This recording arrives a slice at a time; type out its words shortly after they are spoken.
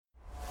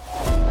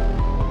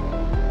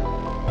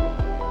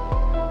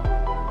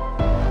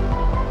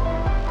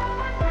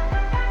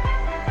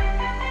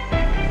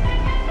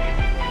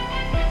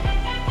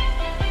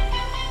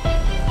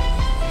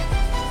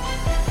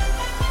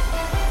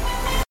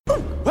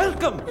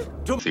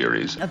Welcome to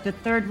Theories of the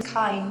Third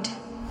Kind.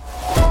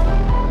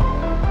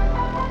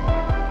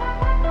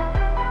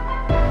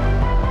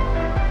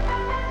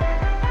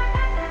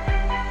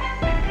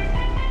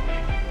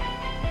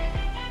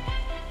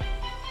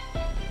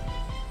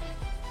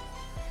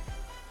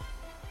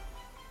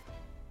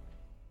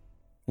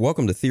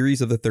 Welcome to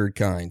Theories of the Third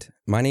Kind.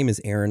 My name is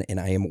Aaron, and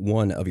I am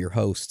one of your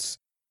hosts.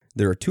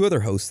 There are two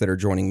other hosts that are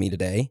joining me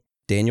today,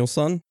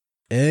 Danielson.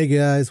 Hey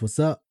guys, what's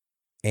up?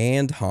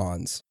 And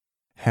Hans.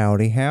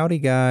 Howdy,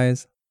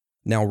 guys.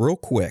 Now, real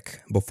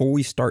quick, before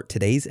we start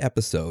today's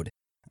episode,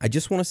 I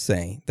just want to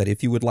say that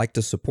if you would like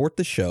to support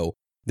the show,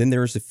 then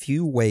there's a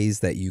few ways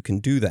that you can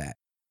do that.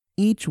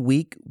 Each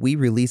week, we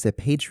release a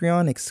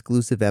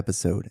Patreon-exclusive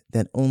episode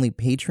that only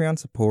Patreon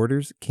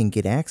supporters can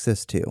get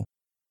access to.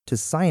 To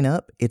sign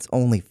up, it's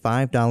only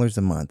 $5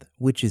 a month,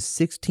 which is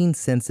 16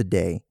 cents a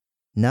day.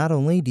 Not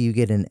only do you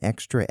get an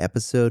extra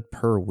episode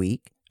per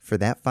week for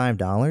that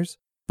 $5,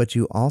 but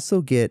you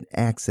also get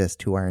access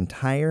to our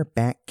entire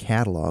back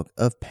catalog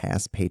of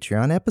past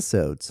Patreon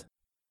episodes.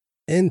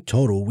 In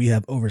total, we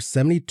have over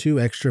 72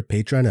 extra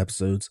Patreon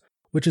episodes,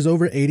 which is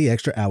over 80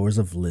 extra hours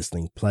of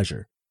listening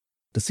pleasure.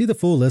 To see the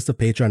full list of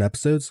Patreon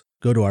episodes,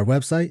 go to our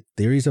website,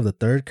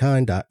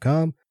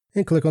 theoriesofthethirdkind.com,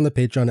 and click on the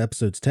Patreon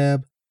episodes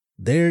tab.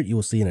 There, you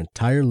will see an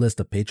entire list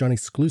of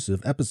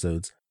Patreon-exclusive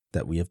episodes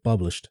that we have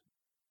published.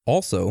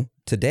 Also,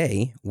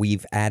 today,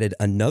 we've added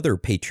another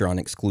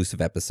Patreon-exclusive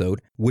episode,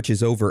 which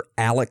is over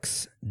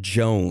Alex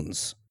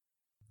Jones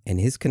and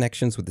his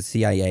connections with the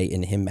CIA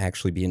and him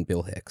actually being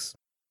Bill Hicks.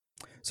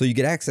 So you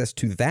get access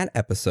to that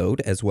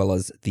episode as well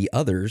as the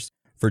others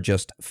for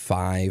just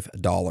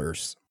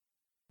 $5.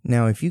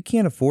 Now, if you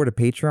can't afford a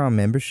Patreon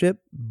membership,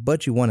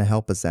 but you want to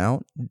help us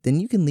out, then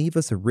you can leave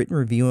us a written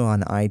review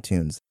on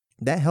iTunes.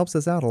 That helps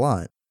us out a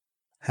lot.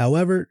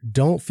 However,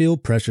 don't feel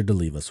pressured to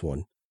leave us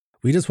one.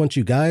 We just want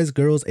you guys,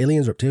 girls,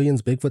 aliens,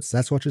 reptilians, Bigfoot,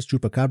 Sasquatches,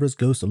 Chupacabras,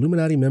 ghosts,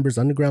 Illuminati members,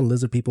 underground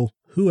lizard people,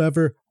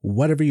 whoever,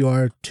 whatever you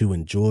are, to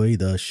enjoy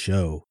the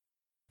show.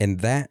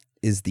 And that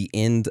is the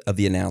end of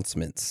the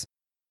announcements.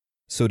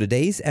 So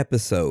today's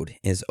episode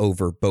is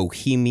over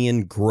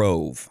Bohemian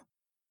Grove.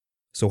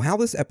 So how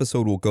this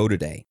episode will go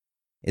today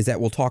is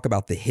that we'll talk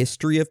about the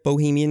history of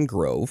Bohemian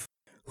Grove,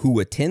 who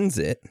attends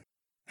it,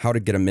 how to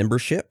get a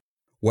membership,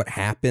 what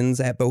happens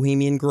at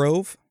Bohemian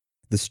Grove,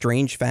 the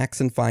strange facts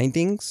and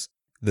findings,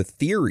 the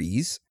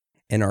theories,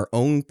 and our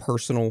own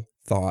personal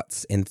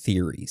thoughts and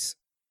theories.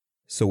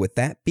 So with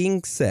that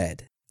being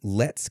said,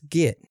 let's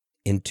get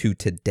into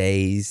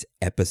today's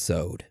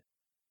episode.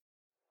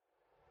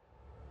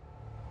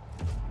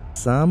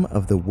 Some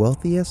of the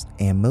wealthiest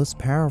and most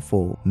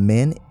powerful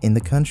men in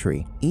the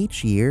country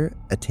each year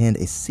attend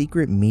a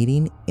secret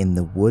meeting in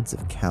the woods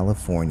of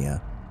California.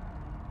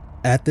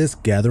 At this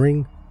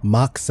gathering,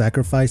 mock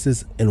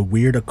sacrifices and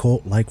weird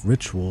occult-like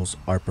rituals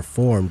are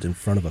performed in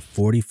front of a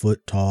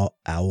 40-foot tall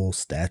owl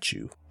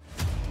statue.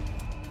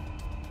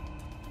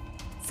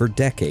 For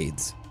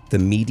decades, the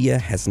media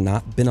has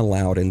not been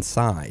allowed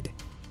inside,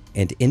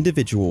 and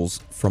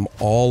individuals from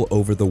all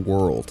over the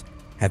world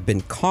have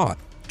been caught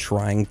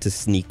trying to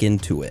sneak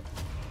into it.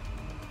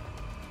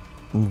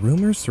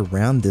 Rumors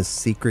surround this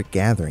secret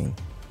gathering.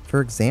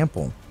 For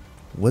example,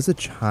 was a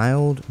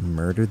child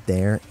murdered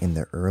there in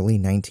the early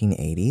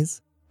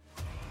 1980s?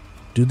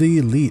 Do the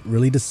elite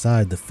really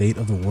decide the fate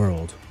of the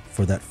world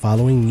for that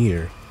following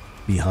year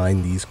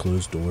behind these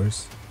closed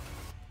doors?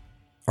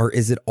 Or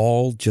is it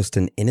all just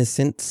an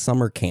innocent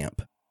summer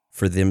camp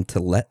for them to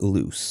let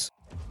loose?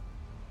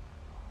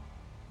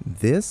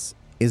 This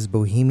is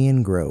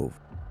Bohemian Grove.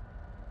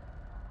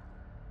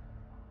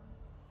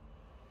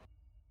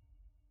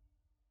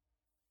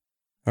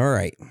 All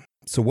right,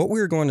 so what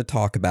we're going to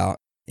talk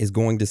about is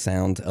going to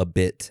sound a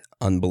bit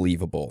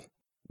unbelievable.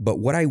 But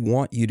what I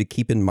want you to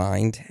keep in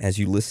mind as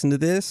you listen to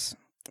this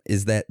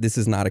is that this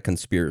is not a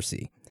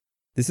conspiracy.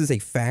 This is a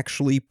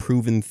factually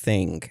proven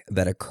thing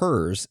that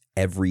occurs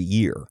every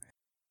year.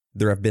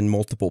 There have been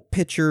multiple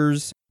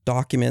pictures,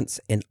 documents,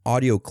 and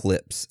audio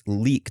clips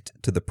leaked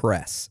to the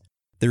press.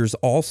 There's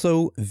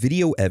also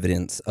video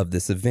evidence of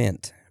this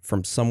event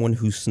from someone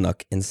who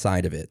snuck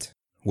inside of it,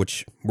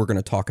 which we're going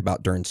to talk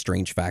about during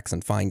Strange Facts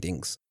and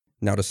Findings.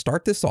 Now, to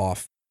start this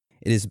off,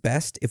 it is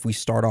best if we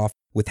start off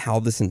with how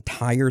this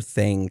entire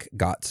thing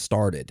got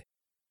started.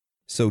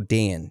 So,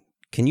 Dan,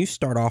 can you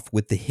start off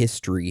with the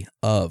history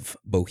of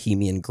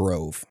Bohemian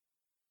Grove?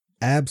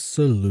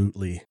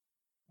 Absolutely.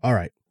 All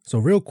right, so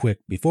real quick,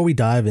 before we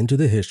dive into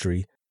the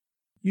history,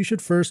 you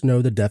should first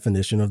know the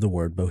definition of the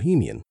word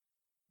bohemian.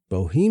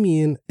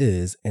 Bohemian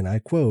is, and I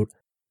quote,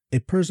 a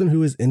person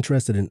who is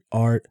interested in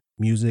art,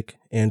 music,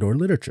 and/or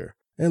literature,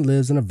 and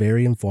lives in a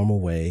very informal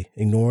way,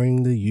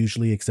 ignoring the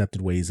usually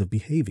accepted ways of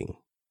behaving.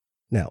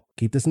 Now,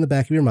 keep this in the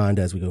back of your mind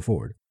as we go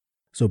forward.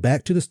 So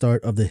back to the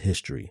start of the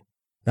history.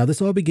 Now,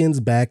 this all begins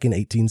back in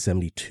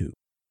 1872.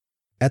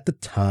 At the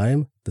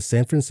time, the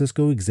San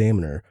Francisco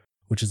Examiner,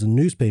 which is a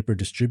newspaper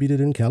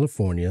distributed in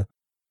California,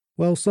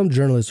 well, some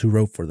journalists who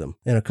wrote for them,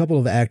 and a couple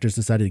of actors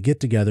decided to get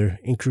together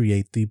and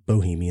create the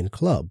Bohemian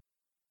Club.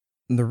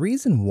 The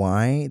reason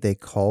why they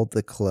called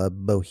the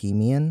club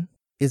Bohemian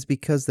is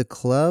because the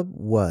club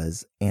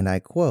was, and I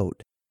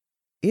quote,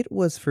 "It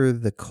was for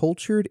the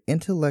cultured,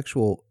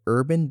 intellectual,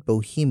 urban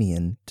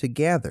Bohemian to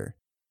gather,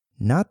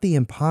 not the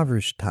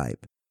impoverished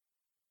type."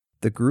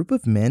 The group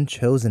of men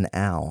chose an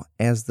owl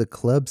as the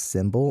club's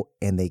symbol,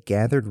 and they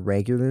gathered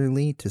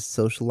regularly to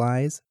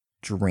socialize,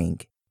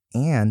 drink,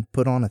 and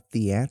put on a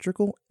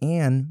theatrical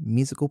and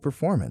musical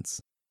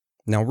performance.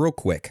 Now, real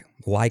quick,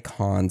 like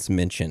Hans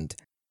mentioned,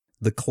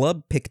 the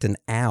club picked an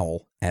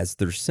owl as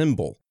their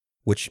symbol,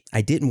 which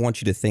I didn't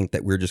want you to think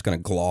that we're just going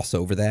to gloss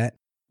over that,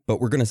 but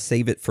we're going to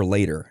save it for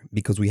later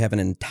because we have an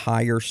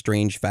entire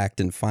strange fact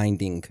and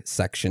finding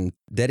section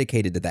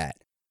dedicated to that,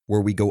 where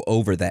we go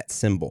over that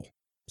symbol.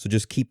 So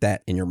just keep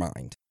that in your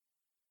mind.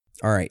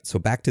 All right, so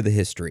back to the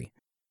history.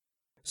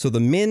 So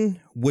the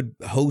men would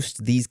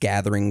host these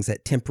gatherings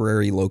at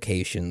temporary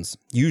locations,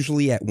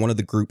 usually at one of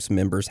the group's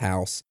members'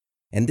 house,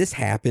 and this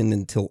happened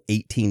until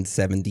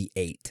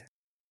 1878.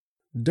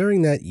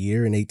 During that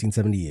year in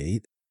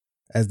 1878,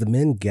 as the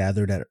men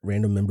gathered at a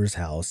random member's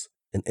house,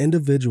 an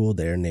individual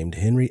there named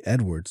Henry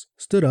Edwards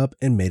stood up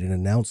and made an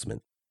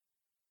announcement.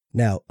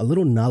 Now, a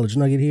little knowledge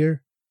nugget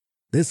here.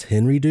 This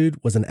Henry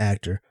dude was an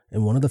actor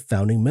and one of the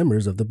founding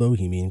members of the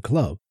Bohemian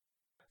Club,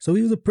 so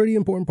he was a pretty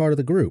important part of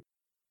the group.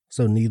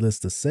 So needless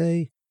to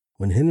say,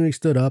 when Henry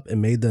stood up and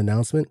made the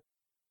announcement,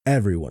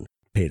 everyone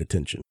paid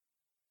attention.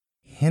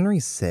 Henry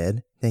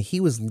said that he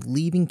was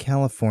leaving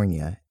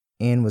California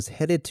and was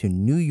headed to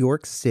New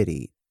York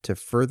City to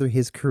further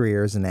his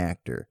career as an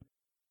actor.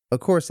 Of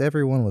course,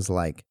 everyone was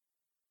like,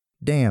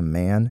 "Damn,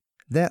 man,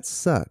 that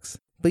sucks.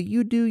 But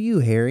you do you,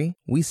 Harry.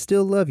 We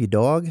still love you,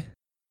 dog."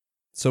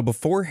 So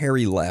before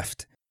Harry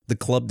left, the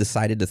club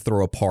decided to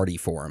throw a party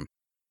for him.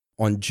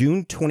 On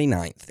June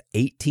 29th,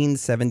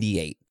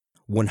 1878,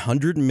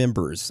 100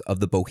 members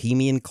of the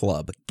Bohemian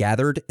Club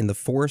gathered in the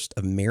forest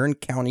of Marin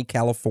County,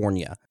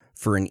 California,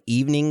 for an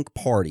evening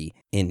party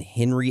in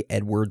Henry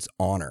Edwards'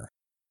 honor.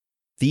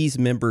 These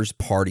members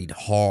partied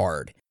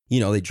hard.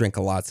 They drank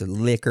lots of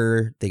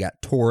liquor, they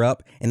got tore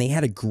up, and they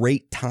had a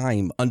great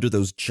time under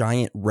those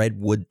giant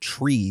redwood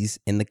trees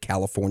in the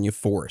California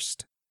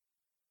forest.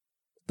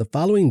 The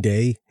following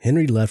day,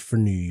 Henry left for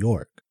New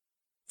York.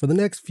 For the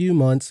next few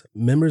months,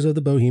 members of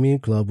the Bohemian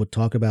Club would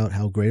talk about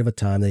how great of a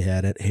time they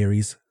had at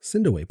Harry's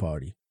send-away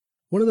party.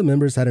 One of the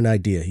members had an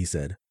idea, he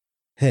said.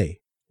 "Hey,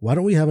 why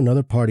don't we have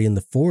another party in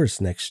the forest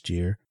next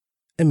year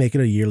and make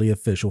it a yearly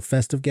official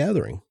festive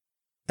gathering?"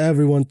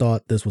 Everyone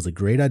thought this was a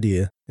great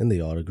idea, and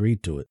they all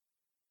agreed to it.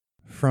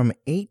 From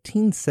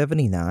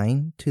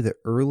 1879 to the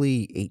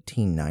early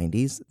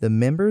 1890s, the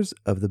members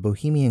of the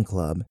Bohemian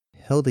Club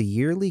held a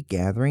yearly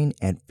gathering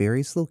at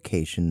various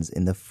locations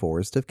in the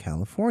forest of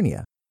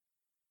California.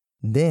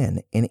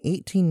 Then, in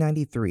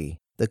 1893,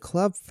 the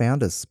club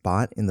found a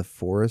spot in the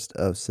forest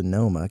of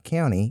Sonoma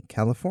County,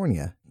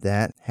 California,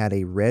 that had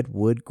a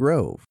redwood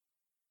grove.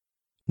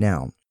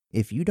 Now,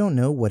 if you don't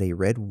know what a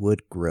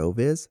redwood grove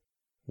is,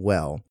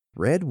 well,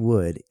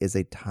 redwood is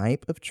a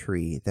type of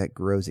tree that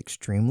grows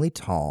extremely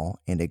tall,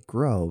 and a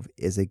grove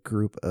is a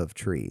group of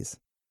trees.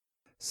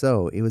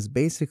 So, it was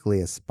basically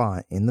a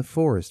spot in the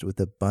forest with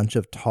a bunch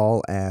of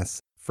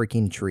tall-ass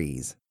freaking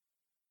trees.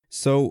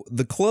 So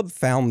the club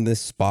found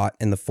this spot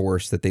in the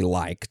forest that they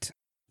liked,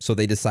 so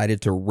they decided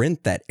to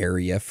rent that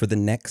area for the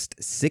next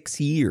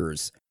 6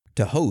 years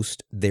to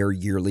host their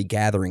yearly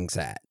gatherings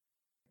at.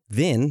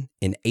 Then,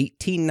 in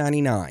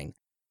 1899,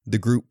 the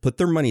group put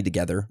their money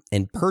together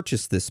and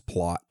purchased this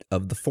plot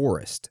of the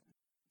forest.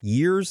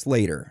 Years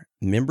later,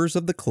 members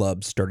of the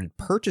club started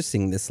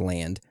purchasing this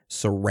land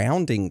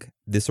surrounding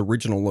this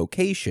original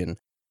location,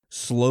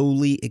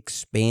 slowly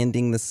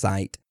expanding the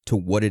site to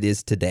what it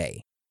is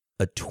today.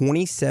 A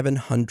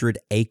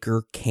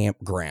 2,700-acre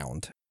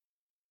campground.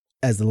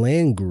 As the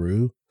land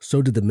grew,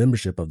 so did the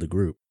membership of the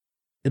group.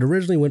 It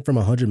originally went from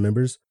 100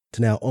 members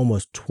to now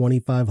almost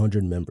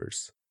 2,500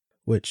 members,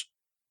 which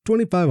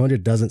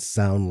 2,500 doesn't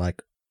sound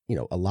like,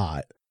 a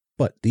lot,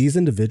 but these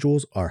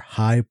individuals are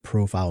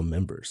high-profile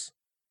members.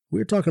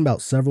 We're talking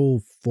about several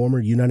former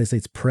United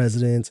States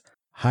presidents,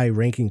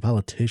 high-ranking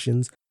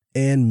politicians,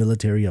 and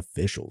military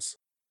officials.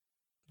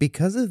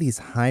 Because of these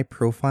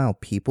high-profile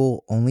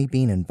people only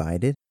being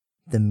invited,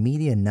 the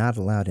media not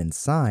allowed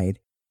inside,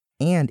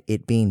 and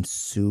it being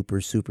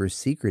super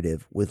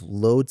secretive with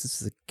loads of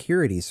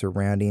security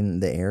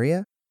surrounding the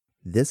area,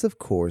 this of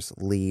course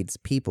leads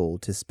people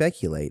to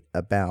speculate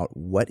about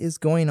what is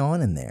going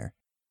on in there.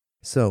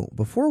 So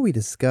before we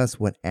discuss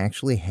what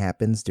actually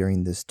happens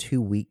during this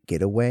 2-week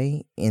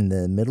getaway in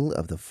the middle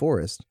of the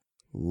forest,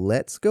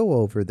 let's go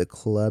over the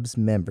club's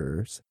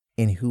members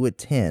and who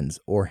attends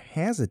or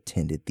has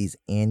attended these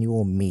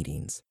annual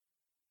meetings.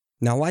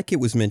 Now, like it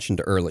was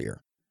mentioned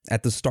earlier,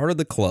 at the start of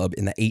the club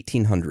in the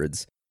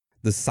 1800s,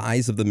 the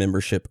size of the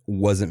membership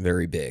wasn't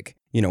very big,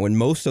 and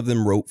most of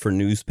them wrote for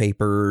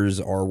newspapers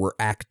or were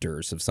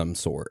actors of some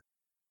sort.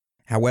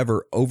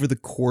 However, over the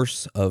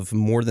course of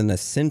more than a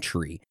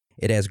century,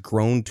 it has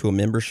grown to a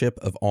membership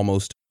of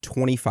almost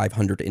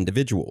 2,500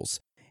 individuals,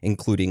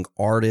 including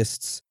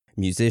artists,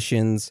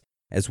 musicians,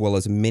 as well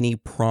as many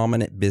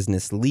prominent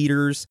business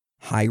leaders,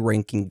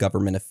 high-ranking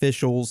government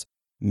officials,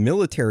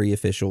 military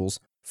officials,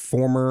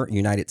 former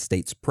United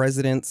States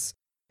presidents,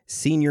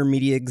 senior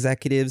media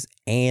executives,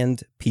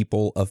 and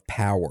people of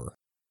power.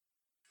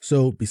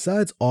 So,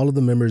 besides all of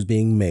the members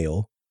being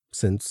male,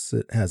 since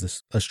it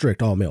has a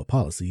strict all-male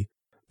policy,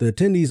 the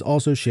attendees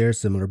also share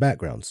similar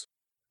backgrounds.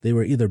 They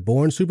were either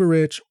born super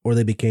rich or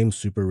they became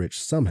super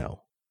rich somehow.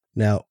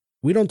 Now,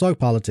 we don't talk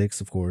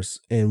politics, of course,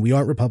 and we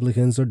aren't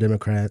Republicans or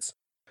Democrats,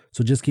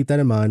 so just keep that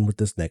in mind with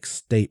this next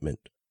statement.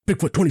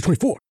 Bigfoot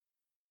 2024!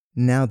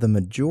 Now, the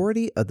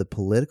majority of the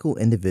political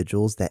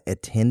individuals that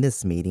attend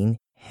this meeting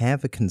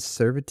have a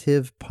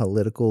conservative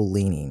political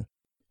leaning.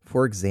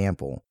 For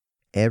example,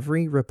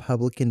 every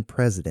Republican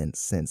president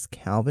since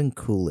Calvin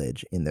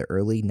Coolidge in the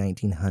early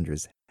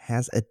 1900s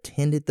has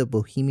attended the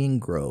Bohemian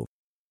Grove.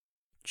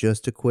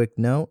 Just a quick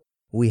note,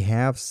 we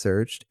have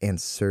searched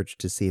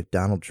to see if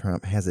Donald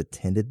Trump has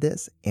attended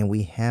this, and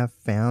we have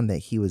found that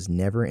he was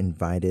never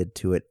invited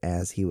to it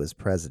as he was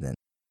president.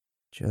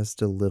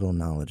 Just a little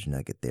knowledge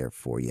nugget there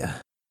for you.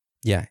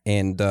 Yeah,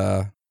 and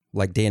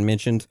like Dan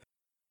mentioned,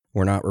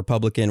 we're not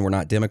Republican, we're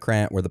not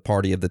Democrat, we're the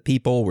party of the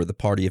people, we're the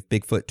party of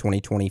Bigfoot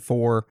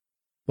 2024.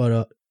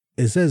 But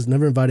it says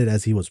never invited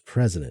as he was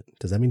president.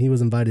 Does that mean he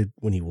was invited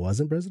when he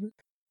wasn't president?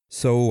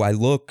 So I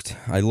looked,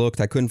 I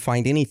couldn't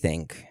find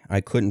anything.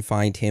 I couldn't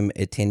find him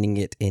attending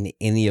it in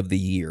any of the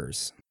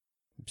years.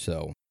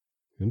 So.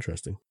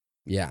 Interesting.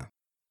 Yeah.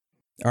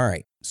 All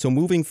right, so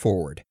moving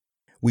forward,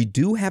 we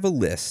do have a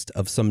list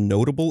of some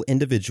notable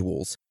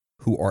individuals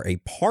who are a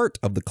part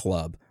of the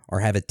club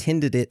or have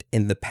attended it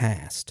in the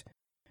past,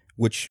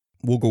 which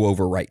we'll go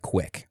over right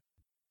quick.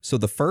 So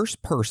the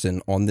first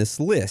person on this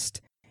list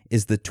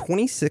is the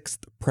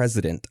 26th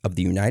President of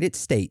the United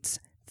States,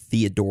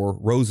 Theodore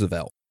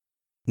Roosevelt.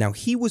 Now,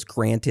 he was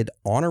granted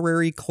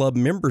honorary club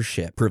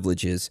membership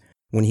privileges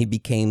when he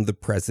became the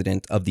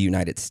President of the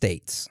United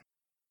States.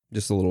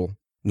 Just a little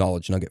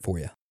knowledge nugget for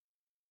you.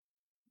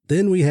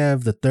 Then we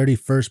have the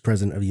 31st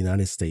President of the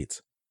United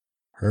States,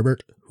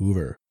 Herbert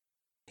Hoover.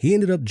 He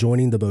ended up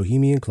joining the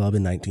Bohemian Club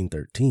in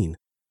 1913.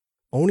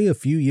 Only a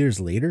few years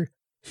later,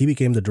 he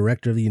became the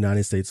Director of the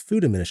United States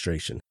Food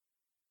Administration,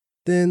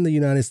 then the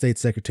United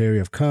States Secretary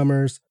of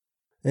Commerce,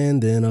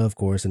 and then, of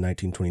course, in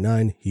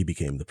 1929, he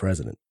became the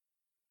President.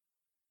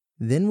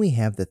 Then we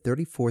have the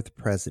 34th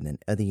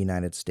President of the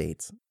United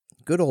States,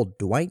 good old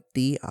Dwight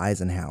D.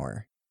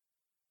 Eisenhower.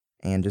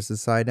 And just a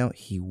side note,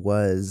 he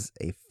was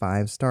a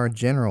 5-star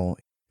general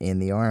in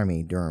the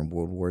Army during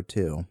World War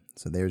II.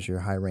 So there's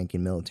your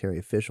high-ranking military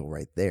official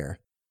right there.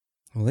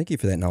 Well, thank you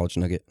for that knowledge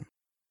nugget.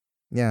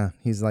 Yeah,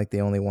 he's like the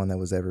only one that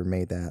was ever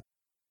made that.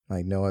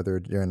 Like no other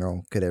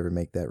general could ever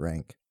make that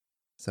rank.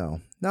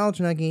 So,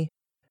 knowledge nugget.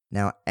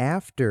 Now,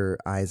 after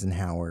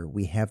Eisenhower,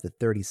 we have the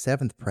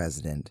 37th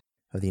President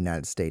of the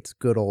United States,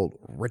 good old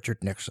Richard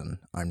Nixon.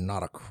 I'm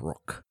not a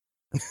crook.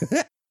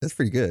 That's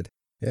pretty good.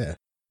 Yeah.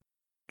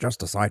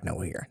 Just a side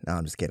note here. No,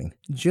 I'm just kidding.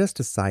 Just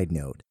a side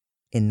note.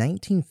 In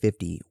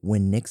 1950,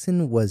 when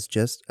Nixon was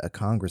just a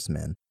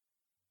congressman,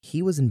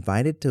 he was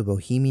invited to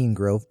Bohemian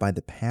Grove by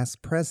the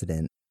past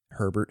president,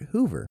 Herbert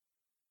Hoover.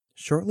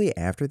 Shortly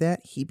after that,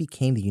 he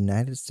became the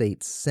United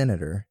States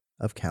Senator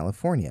of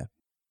California,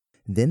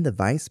 then the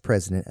Vice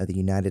President of the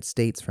United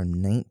States from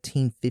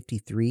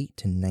 1953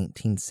 to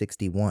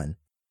 1961.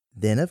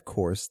 Then, of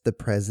course, the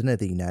President of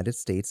the United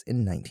States in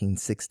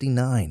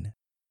 1969.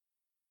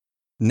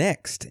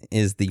 Next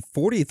is the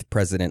 40th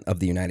President of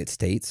the United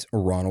States,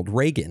 Ronald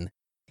Reagan.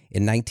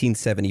 In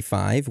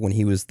 1975, when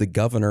he was the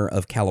governor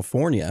of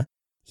California,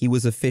 he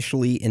was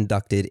officially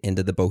inducted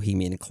into the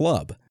Bohemian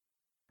Club.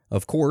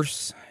 Of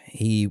course,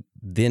 he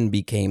then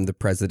became the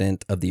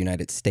President of the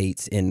United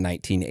States in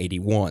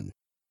 1981.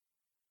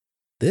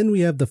 Then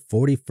we have the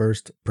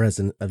 41st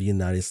President of the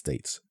United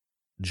States,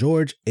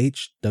 George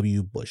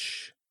H.W.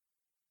 Bush.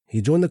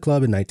 He joined the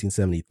club in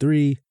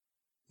 1973.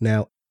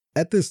 Now,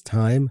 at this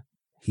time,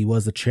 he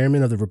was the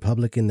chairman of the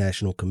Republican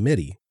National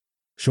Committee.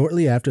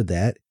 Shortly after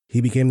that,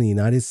 he became the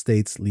United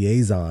States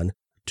liaison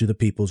to the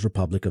People's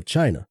Republic of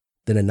China.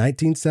 Then in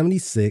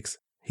 1976,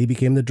 he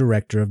became the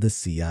director of the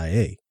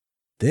CIA.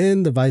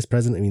 Then the Vice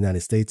President of the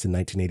United States in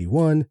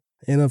 1981,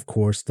 and of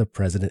course, the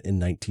President in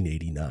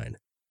 1989.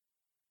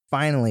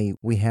 Finally,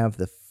 we have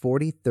the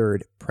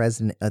 43rd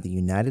President of the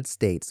United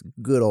States,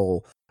 good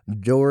old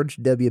George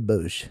W.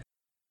 Bush.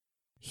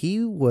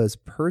 He was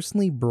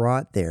personally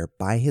brought there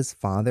by his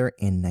father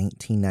in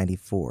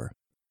 1994,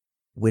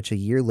 which a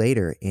year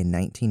later, in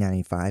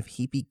 1995,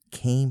 he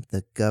became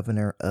the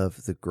governor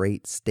of the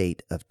great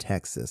state of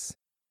Texas.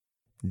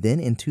 Then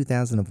in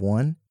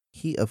 2001,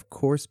 he of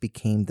course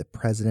became the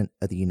President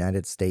of the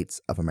United States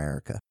of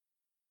America.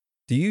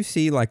 Do you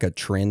see like a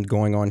trend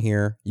going on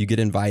here? You get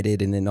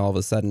invited and then all of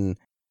a sudden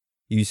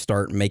you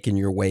start making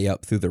your way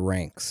up through the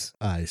ranks.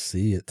 I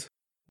see it.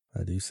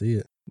 I do see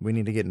it. We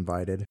need to get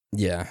invited.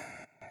 Yeah.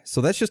 So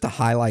that's just a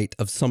highlight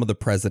of some of the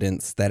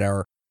presidents that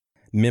are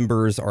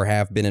members or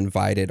have been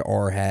invited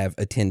or have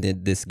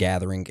attended this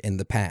gathering in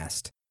the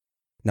past.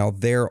 Now,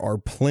 there are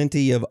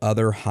plenty of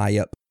other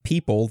high-up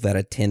people that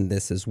attend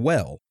this as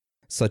well,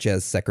 such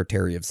as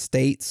Secretary of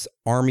States,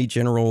 Army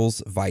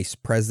generals, vice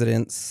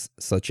presidents,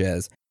 such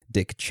as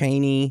Dick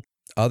Cheney,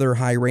 other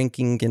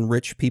high-ranking and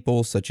rich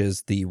people, such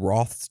as the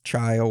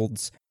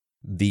Rothschilds,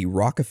 the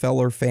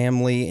Rockefeller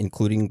family,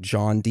 including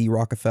John D.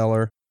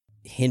 Rockefeller,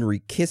 Henry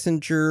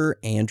Kissinger,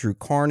 Andrew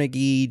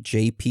Carnegie,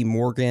 J.P.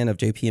 Morgan of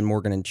J.P.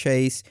 Morgan and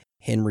Chase,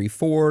 Henry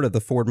Ford of the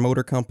Ford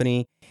Motor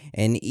Company,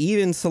 and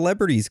even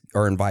celebrities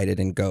are invited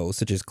and go,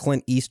 such as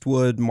Clint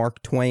Eastwood,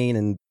 Mark Twain,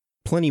 and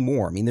plenty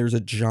more. I mean, there's a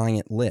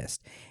giant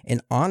list.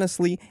 And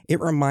honestly, it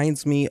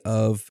reminds me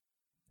of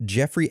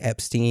Jeffrey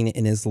Epstein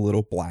in his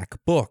little black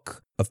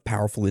book of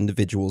powerful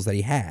individuals that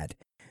he had.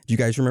 Do you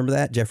guys remember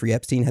that? Jeffrey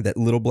Epstein had that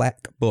little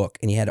black book,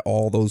 and he had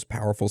all those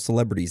powerful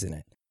celebrities in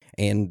it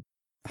and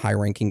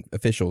high-ranking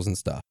officials and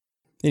stuff.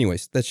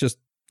 Anyways, that's just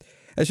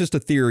a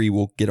theory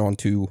we'll get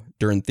onto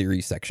during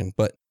theory section,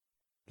 but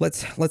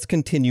let's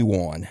continue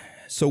on.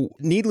 So,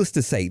 needless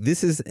to say,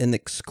 this is an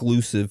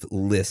exclusive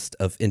list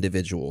of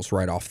individuals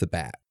right off the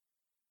bat.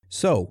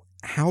 So,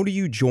 how do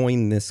you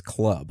join this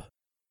club?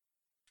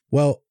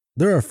 Well,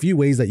 there are a few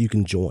ways that you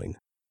can join.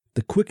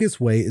 The quickest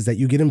way is that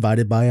you get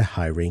invited by a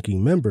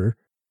high-ranking member.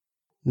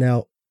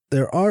 Now,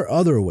 there are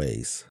other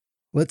ways.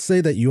 Let's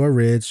say that you are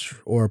rich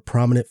or a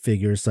prominent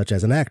figure such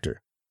as an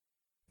actor,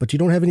 but you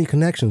don't have any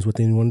connections with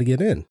anyone to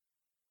get in.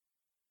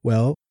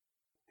 Well,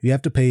 you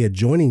have to pay a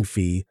joining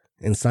fee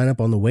and sign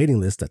up on the waiting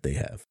list that they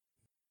have.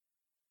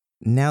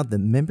 Now, the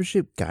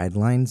membership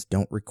guidelines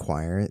don't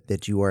require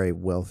that you are a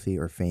wealthy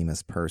or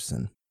famous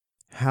person.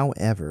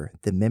 However,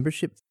 the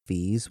membership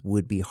fees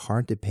would be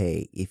hard to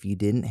pay if you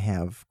didn't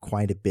have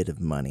quite a bit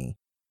of money.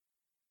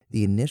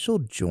 The initial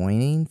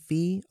joining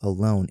fee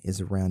alone is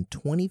around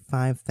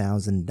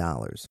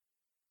 $25,000.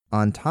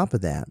 On top of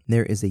that,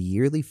 there is a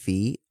yearly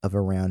fee of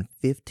around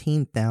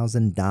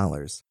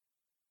 $15,000.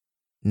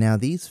 Now,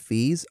 these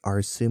fees are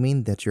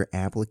assuming that your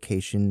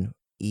application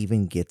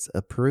even gets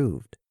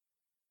approved.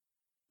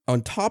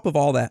 On top of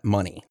all that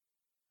money,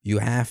 you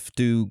have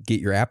to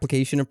get your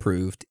application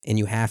approved and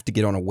you have to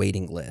get on a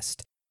waiting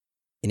list.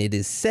 And it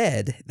is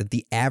said that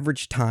the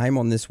average time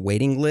on this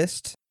waiting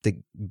list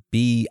to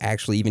be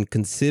actually even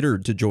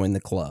considered to join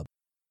the club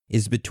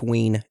is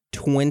between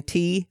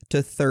 20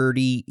 to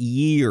 30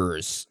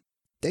 years.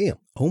 Damn.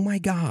 Oh my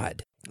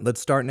God. Let's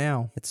start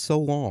now. It's so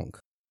long.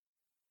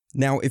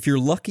 Now, if you're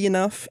lucky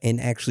enough and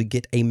actually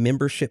get a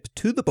membership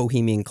to the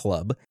Bohemian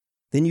Club,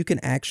 then you can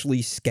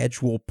actually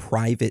schedule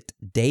private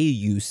day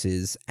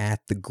uses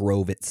at the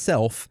Grove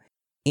itself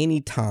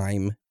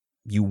anytime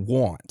you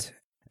want.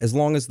 As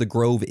long as the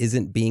Grove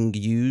isn't being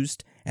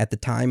used at the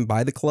time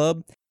by the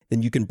club,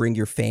 then you can bring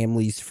your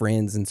families,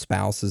 friends, and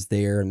spouses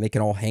there, and they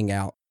can all hang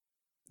out.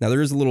 Now,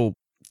 there is a little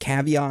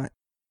caveat.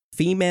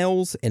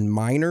 Females and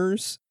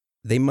minors,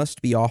 they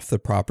must be off the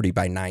property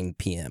by 9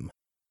 p.m.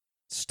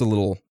 Just a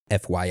little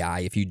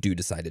FYI if you do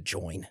decide to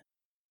join.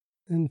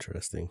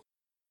 Interesting.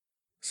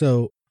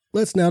 So,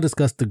 let's now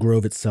discuss the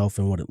Grove itself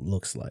and what it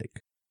looks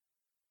like.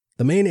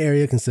 The main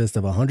area consists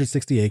of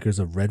 160 acres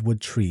of redwood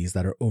trees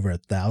that are over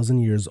 1,000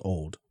 years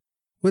old,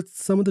 with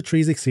some of the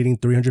trees exceeding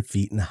 300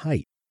 feet in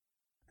height.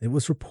 It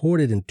was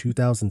reported in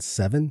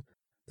 2007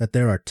 that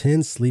there are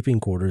 10 sleeping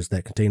quarters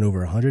that contain over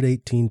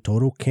 118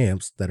 total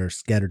camps that are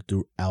scattered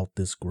throughout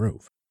this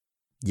grove.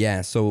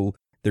 Yeah, so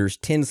there's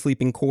 10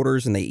 sleeping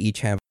quarters and they each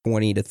have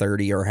 20 to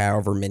 30 or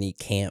however many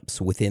camps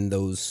within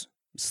those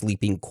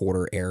sleeping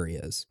quarter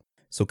areas.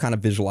 So kind of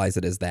visualize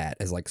it as that,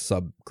 as like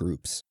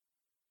subgroups.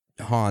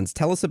 Hans,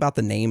 tell us about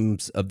the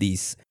names of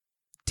these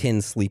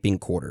 10 sleeping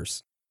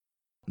quarters.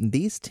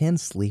 These 10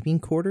 sleeping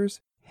quarters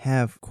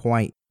have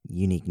quite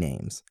unique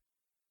names,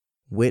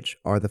 which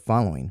are the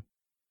following: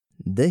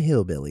 the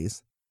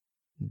Hillbillies,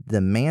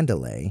 the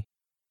Mandalay,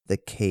 the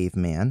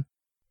Caveman,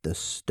 the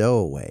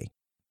Stowaway,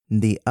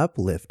 the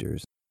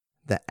Uplifters,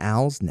 the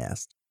Owl's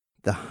Nest,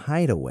 the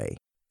Hideaway,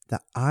 the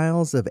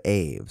Isles of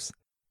Aves,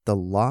 the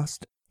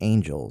Lost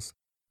Angels,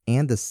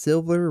 and the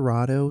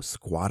Silverado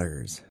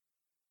Squatters.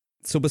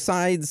 So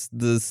besides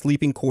the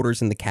sleeping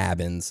quarters and the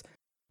cabins,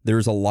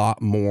 there's a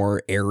lot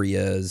more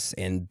areas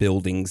and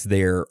buildings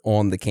there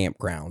on the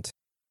campground.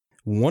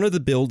 One of the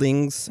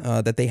buildings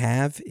that they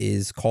have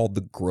is called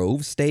the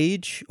Grove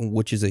Stage,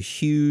 which is a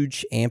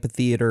huge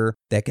amphitheater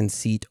that can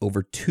seat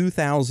over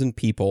 2,000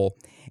 people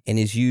and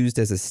is used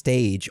as a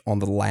stage on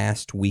the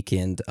last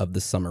weekend of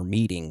the summer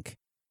meeting.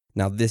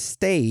 Now, this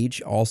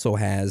stage also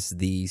has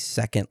the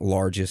second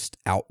largest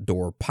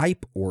outdoor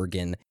pipe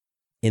organ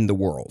in the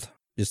world.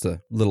 Just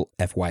a little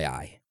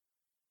FYI.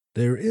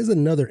 There is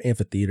another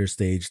amphitheater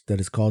stage that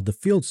is called the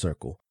Field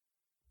Circle,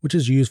 which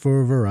is used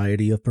for a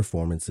variety of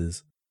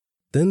performances.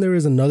 Then there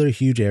is another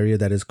huge area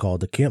that is called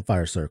the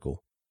Campfire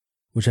Circle,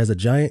 which has a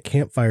giant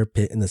campfire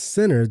pit in the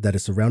center that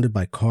is surrounded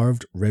by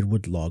carved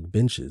redwood log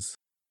benches.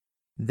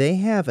 They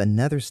have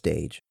another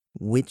stage,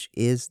 which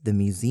is the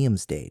Museum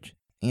Stage,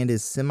 and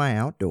is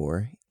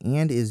semi-outdoor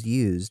and is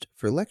used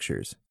for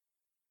lectures.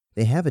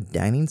 They have a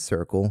dining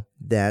circle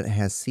that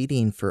has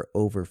seating for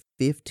over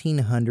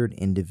 1,500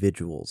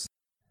 individuals.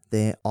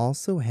 They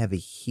also have a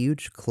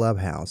huge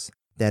clubhouse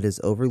that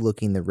is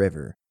overlooking the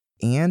river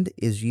and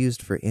is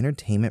used for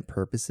entertainment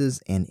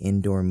purposes and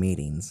indoor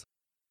meetings.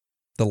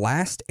 The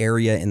last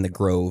area in the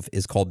grove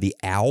is called the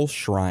Owl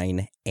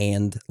Shrine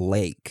and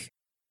Lake.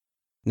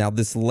 Now,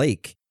 this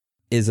lake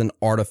is an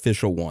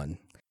artificial one,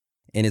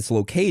 and it's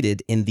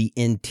located in the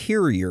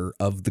interior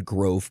of the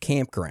Grove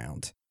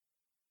campground.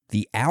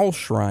 The Owl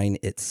Shrine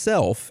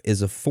itself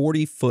is a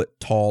 40-foot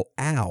tall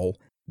owl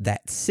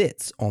that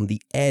sits on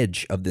the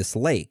edge of this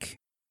lake,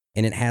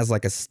 and it has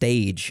like a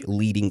stage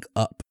leading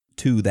up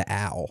to the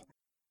owl.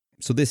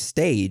 So this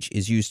stage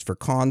is used for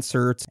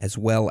concerts as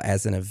well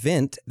as an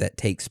event that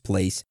takes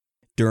place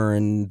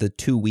during the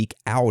 2-week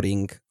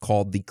outing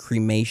called the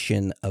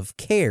Cremation of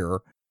Care,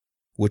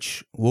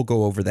 which we'll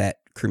go over that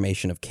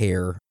Cremation of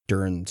Care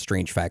during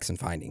Strange Facts and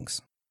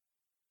Findings.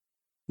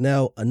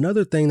 Now,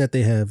 another thing that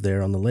they have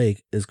there on the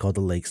lake is called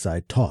the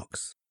Lakeside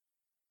Talks.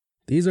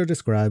 These are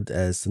described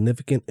as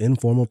significant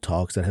informal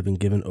talks that have been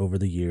given over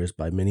the years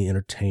by many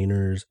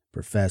entertainers,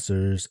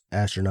 professors,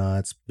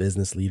 astronauts,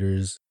 business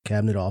leaders,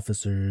 cabinet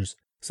officers,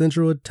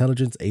 Central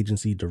Intelligence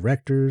Agency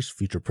directors,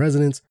 future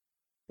presidents,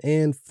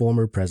 and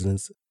former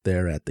presidents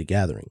there at the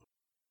gathering.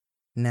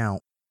 Now,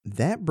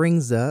 that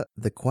brings up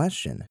the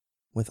question,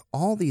 with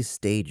all these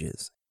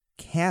stages,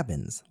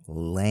 cabins,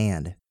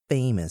 land,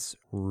 famous,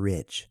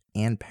 rich,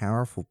 and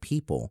powerful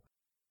people,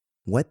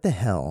 what the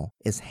hell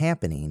is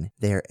happening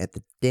there at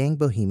the dang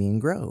Bohemian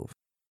Grove?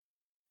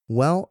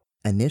 Well,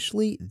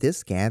 initially,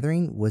 this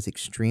gathering was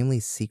extremely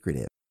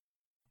secretive.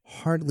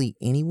 Hardly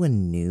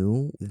anyone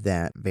knew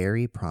that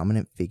very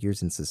prominent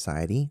figures in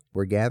society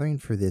were gathering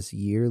for this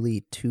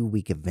yearly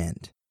 2-week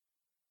event.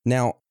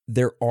 Now,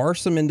 there are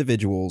some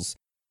individuals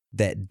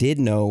that did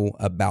know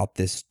about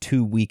this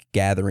 2-week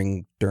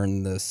gathering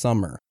during the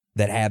summer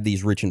that have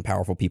these rich and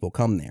powerful people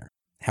come there.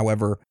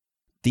 However,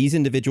 these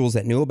individuals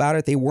that knew about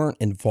it, they weren't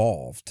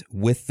involved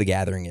with the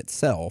gathering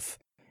itself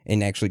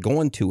and actually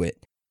going to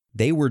it.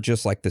 They were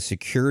just like the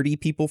security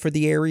people for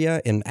the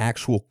area and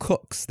actual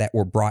cooks that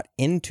were brought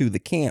into the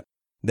camp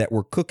that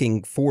were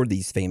cooking for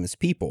these famous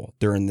people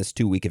during this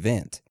 2-week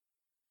event.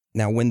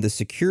 Now, when the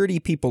security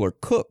people or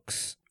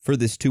cooks for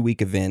this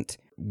 2-week event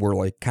were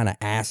like kind of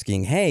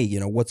asking, hey,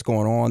 what's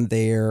going on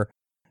there?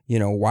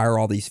 Why are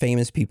all these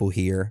famous people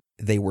here?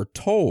 They were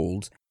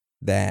told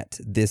that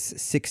this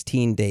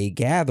 16-day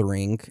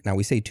gathering, now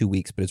we say 2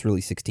 weeks, but it's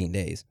really 16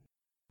 days.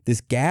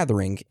 This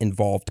gathering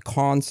involved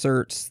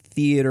concerts,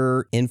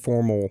 theater,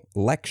 informal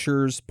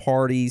lectures,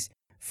 parties,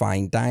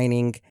 fine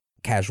dining,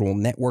 casual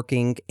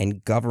networking,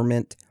 and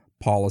government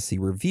policy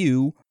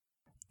review,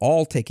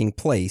 all taking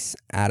place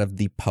out of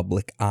the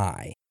public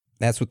eye.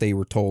 That's what they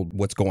were told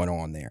what's going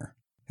on there,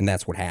 and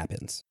that's what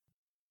happens.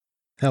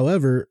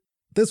 However,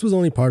 this was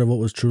only part of what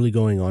was truly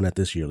going on at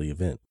this yearly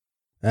event.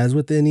 As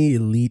with any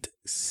elite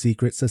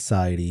secret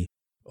society,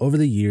 over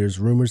the years,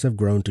 rumors have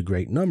grown to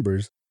great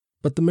numbers,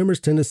 but the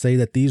members tend to say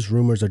that these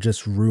rumors are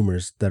just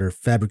rumors that are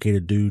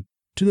fabricated due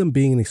to them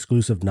being an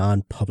exclusive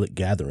non-public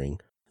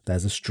gathering that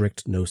has a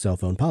strict no cell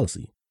phone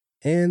policy,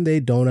 and they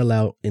don't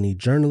allow any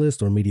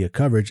journalist or media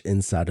coverage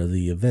inside of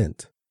the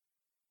event,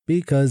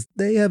 because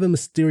they have a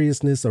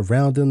mysteriousness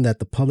around them that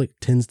the public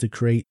tends to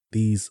create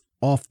these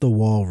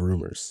off-the-wall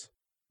rumors.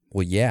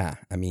 Well, yeah,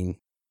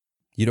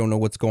 you don't know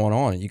what's going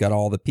on. You got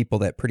all the people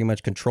that pretty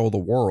much control the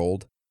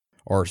world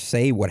or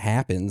say what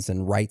happens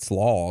and writes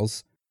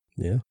laws.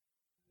 Yeah.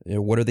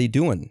 What are they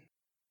doing?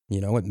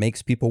 It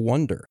makes people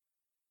wonder.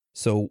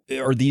 So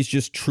are these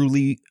just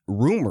truly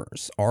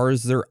rumors, or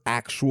is there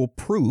actual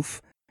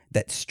proof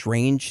that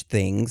strange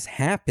things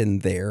happen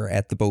there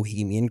at the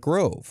Bohemian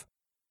Grove?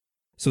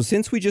 So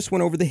since we just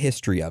went over the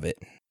history of it,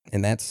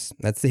 and that's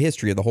the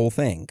history of the whole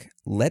thing,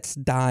 let's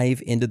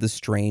dive into the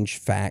strange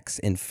facts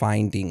and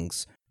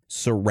findings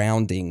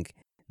surrounding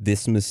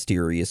this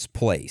mysterious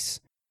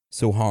place.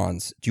 So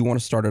Hans, do you want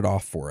to start it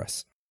off for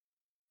us?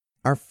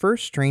 Our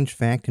first strange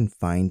fact and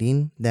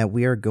finding that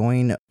we are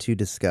going to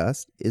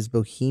discuss is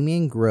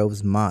Bohemian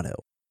Grove's motto,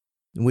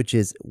 which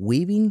is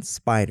 "Weaving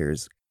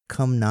spiders,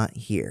 come not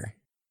here."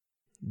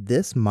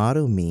 This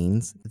motto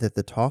means that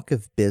the talk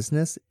of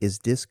business is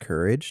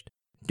discouraged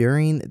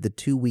during the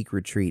 2-week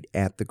retreat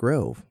at the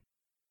Grove.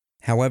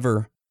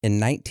 However, in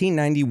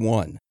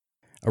 1991,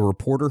 a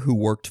reporter who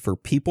worked for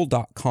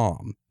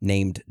People.com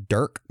named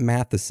Dirk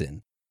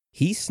Matheson,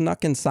 he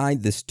snuck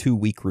inside this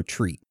 2-week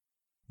retreat.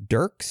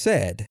 Dirk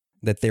said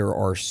that there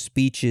are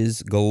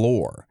speeches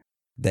galore,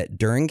 that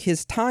during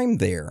his time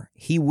there,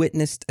 he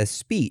witnessed a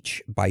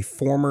speech by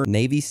former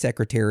Navy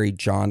Secretary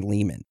John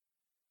Lehman.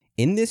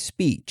 In this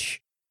speech,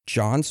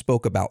 John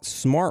spoke about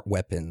smart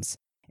weapons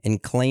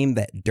and claimed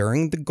that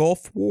during the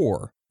Gulf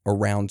War,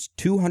 around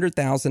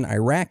 200,000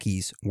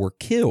 Iraqis were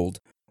killed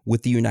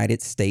with the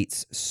United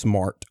States'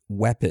 smart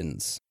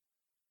weapons.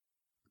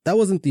 That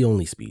wasn't the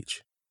only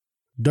speech.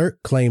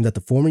 Dirk claimed that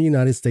the former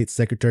United States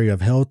Secretary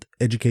of Health,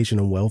 Education,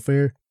 and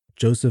Welfare,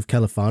 Joseph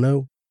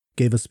Califano,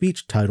 gave a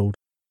speech titled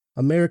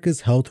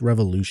America's Health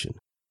Revolution,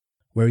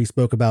 where he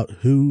spoke about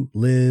who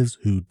lives,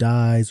 who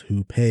dies,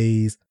 who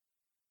pays.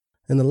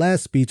 And the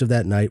last speech of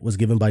that night was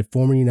given by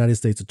former United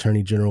States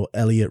Attorney General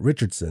Elliot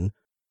Richardson,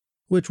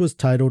 which was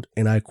titled,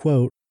 and I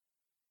quote,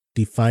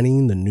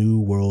 Defining the New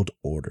World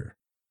Order.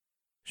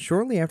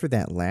 Shortly after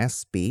that last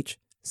speech,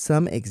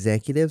 some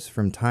executives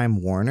from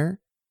Time Warner,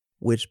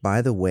 which,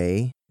 by the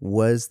way,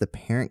 was the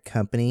parent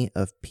company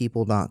of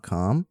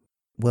People.com,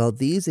 well,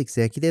 these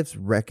executives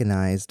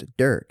recognized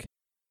Dirk.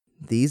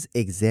 These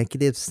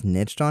executives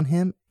snitched on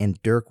him,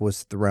 and Dirk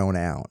was thrown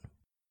out.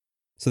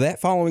 So that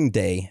following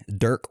day,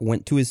 Dirk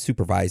went to his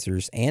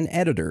supervisors and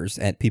editors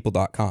at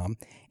People.com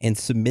and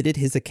submitted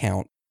his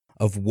account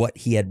of what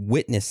he had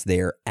witnessed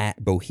there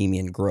at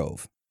Bohemian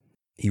Grove.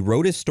 He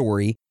wrote his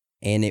story,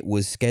 and it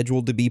was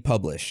scheduled to be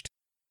published.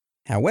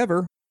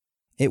 However,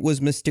 it was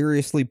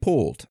mysteriously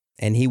pulled,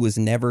 and he was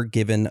never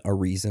given a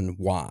reason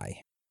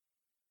why.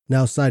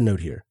 Now, side note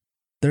here.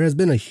 There has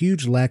been a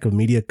huge lack of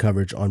media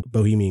coverage on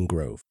Bohemian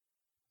Grove.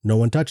 No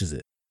one touches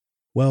it.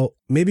 Well,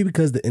 maybe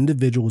because the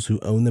individuals who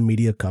own the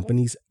media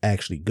companies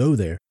actually go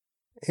there,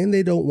 and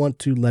they don't want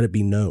to let it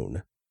be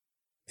known.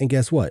 And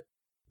guess what?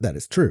 That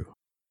is true.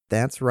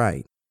 That's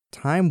right.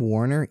 Time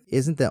Warner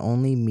isn't the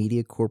only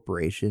media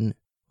corporation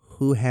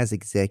who has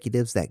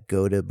executives that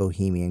go to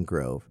Bohemian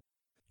Grove.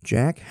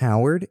 Jack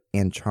Howard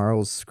and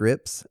Charles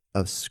Scripps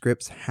of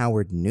Scripps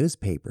Howard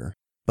newspaper,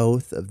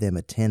 both of them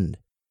attend,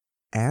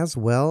 as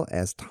well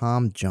as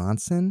Tom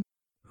Johnson,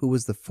 who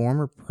was the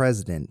former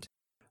president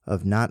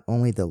of not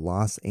only the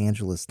Los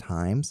Angeles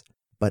Times,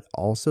 but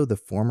also the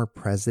former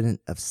president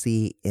of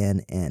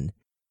CNN.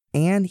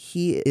 And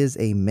he is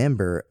a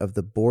member of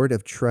the board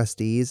of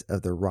trustees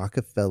of the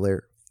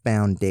Rockefeller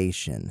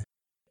Foundation.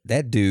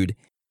 That dude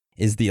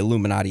is the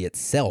Illuminati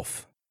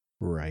itself.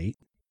 Right.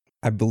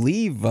 I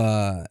believe,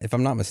 if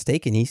I'm not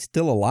mistaken, he's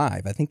still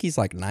alive. I think he's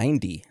like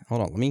 90.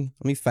 Hold on, let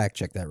me fact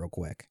check that real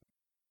quick.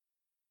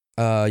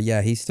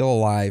 Yeah, he's still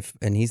alive,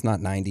 and he's not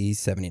 90, he's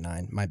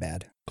 79. My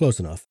bad. Close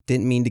enough.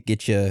 Didn't mean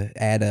to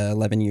add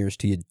 11 years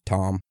to you,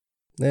 Tom.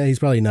 Yeah, he's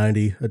probably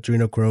 90.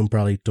 Adrenochrome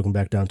probably took him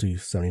back down to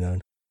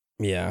 79.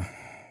 Yeah.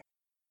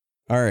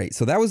 All right,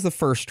 so that was the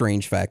first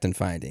strange fact and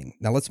finding.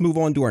 Now let's move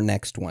on to our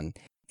next one.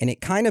 And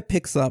it kind of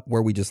picks up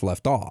where we just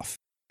left off.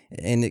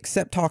 And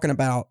except talking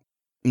about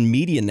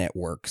media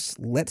networks,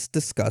 let's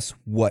discuss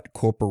what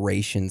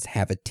corporations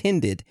have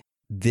attended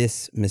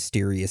this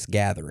mysterious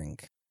gathering.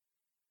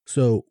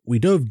 So we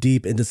dove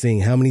deep into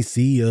seeing how many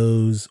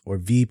CEOs or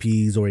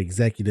VPs or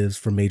executives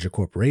from major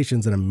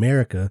corporations in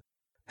America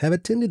have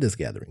attended this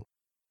gathering.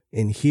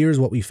 And here's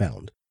what we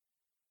found.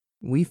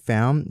 We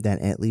found that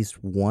at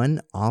least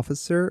one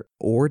officer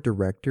or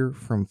director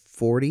from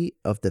 40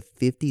 of the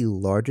 50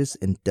 largest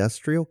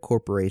industrial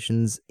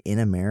corporations in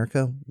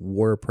America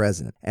were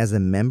present as a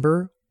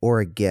member or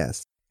a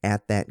guest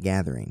at that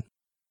gathering.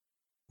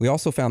 We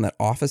also found that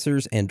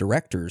officers and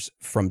directors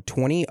from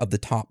 20 of the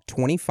top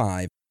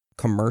 25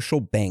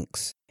 commercial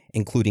banks,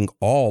 including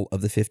all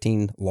of the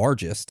 15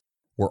 largest,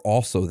 were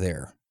also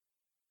there.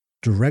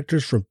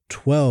 Directors from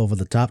 12 of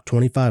the top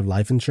 25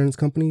 life insurance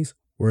companies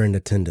were in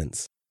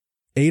attendance.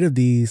 8 of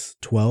these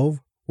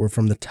 12 were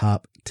from the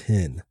top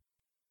 10.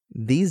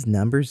 These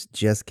numbers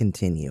just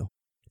continue.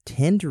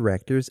 10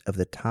 directors of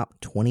the top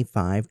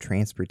 25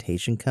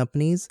 transportation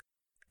companies,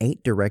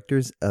 8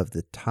 directors of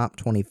the top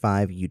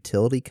 25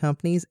 utility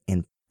companies,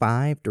 and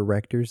 5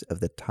 directors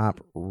of the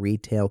top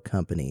retail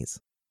companies.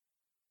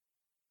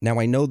 Now,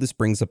 I know this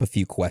brings up a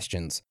few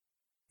questions.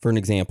 For an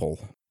example,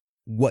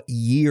 what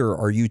year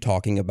are you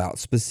talking about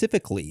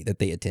specifically that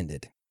they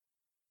attended?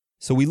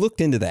 So we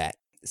looked into that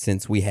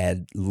since we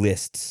had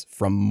lists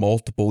from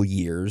multiple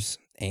years,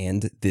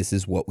 and this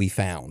is what we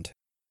found.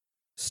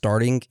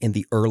 Starting in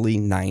the early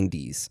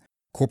 90s,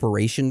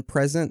 corporation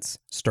presence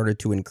started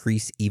to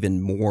increase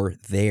even more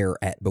there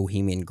at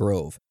Bohemian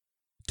Grove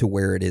to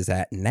where it is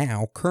at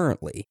now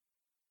currently,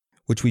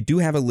 which we do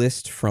have a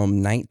list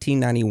from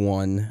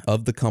 1991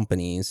 of the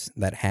companies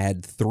that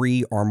had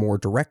 3 or more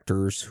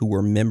directors who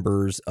were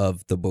members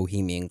of the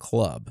Bohemian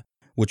Club,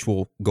 which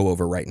we'll go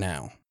over right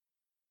now.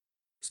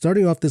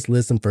 Starting off this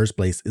list in first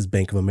place is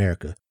Bank of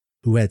America,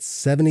 who had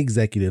 7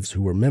 executives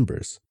who were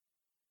members.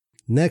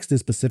 Next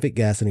is Pacific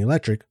Gas and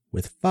Electric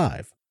with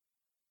 5.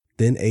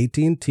 Then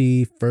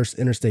AT&T, First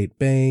Interstate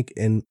Bank,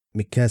 and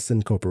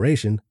McKesson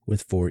Corporation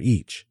with 4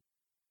 each.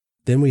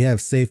 Then we have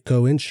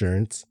Safeco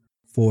Insurance,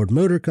 Ford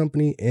Motor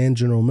Company, and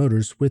General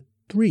Motors with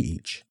 3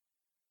 each.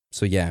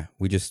 So yeah,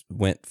 we just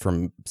went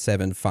from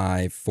 7,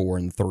 5, 4,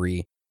 and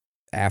 3.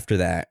 After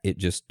that,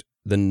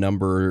 the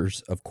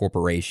numbers of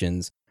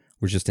corporations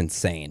were just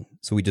insane.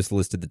 So we just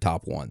listed the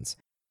top ones.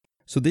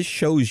 So this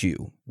shows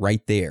you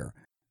right there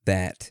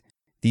that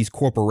these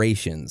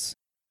corporations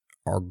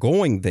are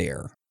going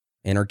there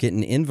and are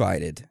getting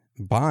invited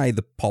by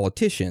the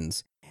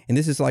politicians. And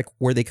this is like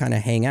where they kind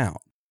of hang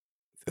out.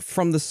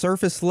 From the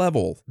surface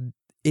level,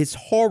 it's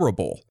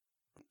horrible.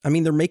 I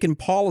mean, they're making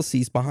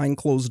policies behind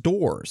closed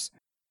doors.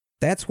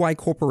 That's why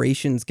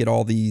corporations get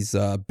all these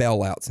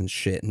bailouts and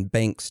shit, and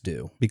banks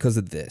do, because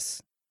of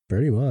this.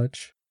 Pretty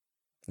much.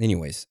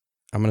 Anyways,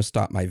 I'm going to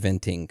stop my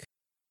venting.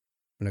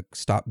 I'm going to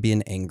stop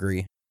being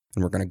angry,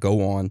 and we're going to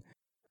go on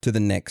to the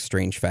next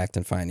strange fact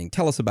and finding.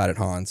 Tell us about it,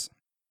 Hans.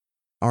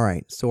 All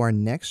right, so our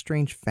next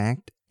strange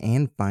fact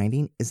and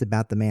finding is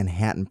about the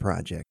Manhattan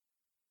Project.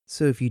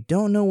 So if you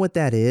don't know what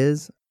that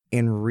is,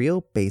 in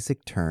real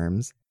basic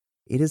terms,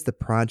 it is the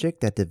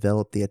project that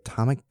developed the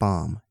atomic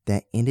bomb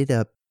that ended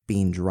up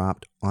being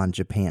dropped on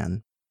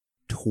Japan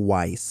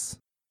twice.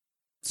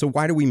 So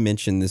why do we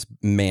mention this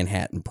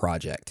Manhattan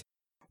Project?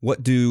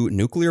 What do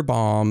nuclear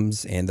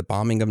bombs and the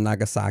bombing of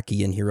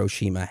Nagasaki and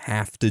Hiroshima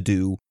have to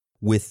do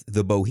with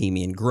the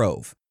Bohemian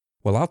Grove?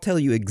 Well, I'll tell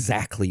you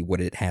exactly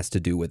what it has to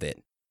do with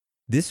it.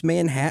 This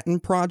Manhattan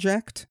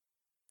Project,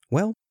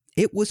 well,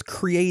 it was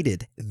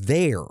created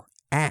there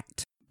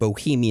at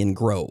Bohemian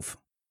Grove.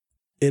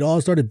 It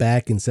all started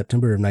back in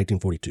September of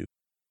 1942.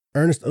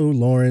 Ernest O.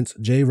 Lawrence,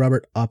 J.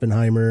 Robert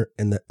Oppenheimer,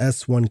 and the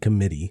S1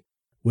 Committee,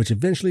 which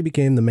eventually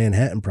became the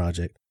Manhattan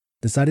Project,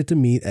 decided to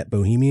meet at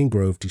Bohemian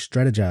Grove to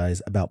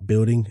strategize about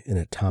building an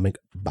atomic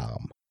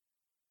bomb.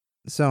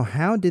 So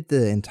how did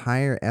the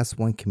entire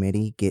S1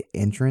 committee get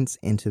entrance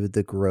into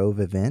the Grove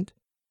event?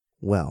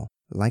 Well,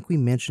 like we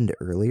mentioned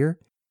earlier,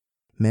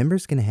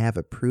 members can have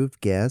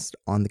approved guests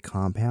on the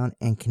compound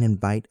and can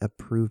invite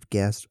approved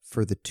guests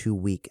for the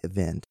 2-week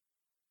event.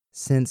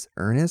 Since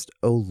Ernest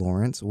O.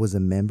 Lawrence was a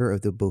member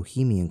of the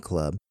Bohemian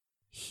Club,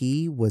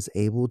 he was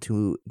able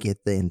to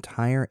get the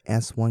entire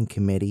S1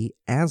 committee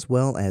as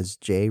well as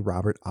J.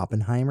 Robert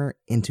Oppenheimer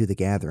into the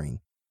gathering.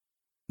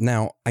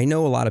 Now, I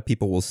know a lot of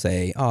people will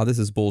say, oh, this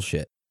is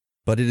bullshit,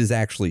 but it is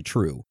actually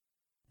true.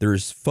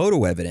 There's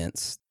photo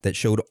evidence that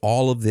showed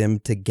all of them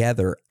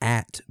together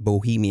at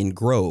Bohemian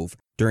Grove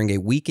during a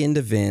weekend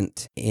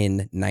event in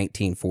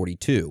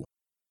 1942.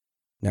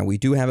 Now, we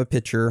do have a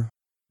picture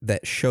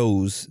that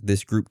shows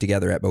this group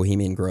together at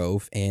Bohemian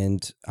Grove,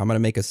 and I'm going to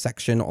make a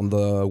section on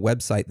the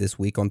website this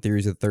week on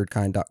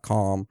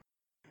theoriesofthethirdkind.com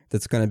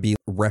that's going to be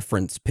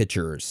reference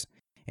pictures,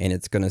 and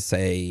it's going to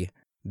say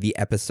the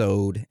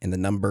episode and the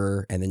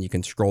number, and then you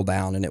can scroll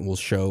down and it will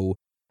show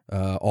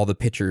all the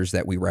pictures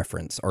that we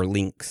reference, or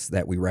links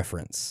that we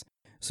reference.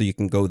 So you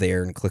can go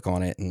there and click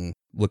on it and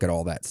look at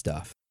all that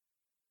stuff.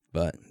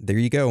 But there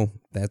you go.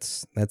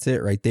 That's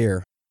it right there.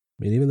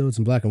 I mean, even though it's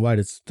in black and white,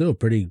 it's still a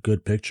pretty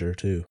good picture,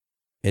 too.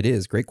 It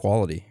is. Great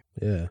quality.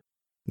 Yeah.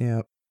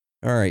 Yeah.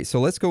 All right, so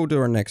let's go to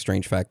our next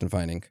strange fact and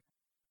finding.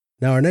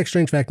 Now, our next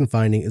strange fact and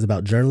finding is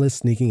about journalists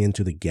sneaking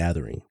into the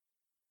gathering.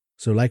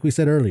 So like we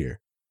said earlier,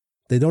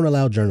 they don't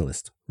allow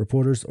journalists,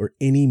 reporters, or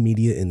any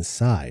media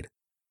inside.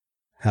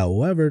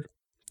 However,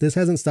 this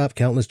hasn't stopped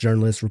countless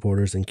journalists,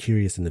 reporters, and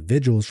curious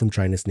individuals from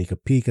trying to sneak a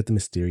peek at the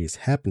mysterious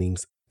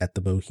happenings at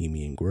the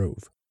Bohemian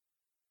Grove.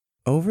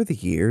 Over the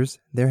years,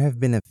 there have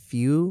been a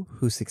few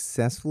who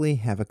successfully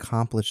have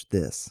accomplished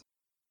this.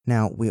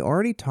 Now, we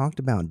already talked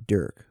about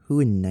Dirk, who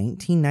in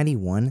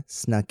 1991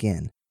 snuck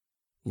in.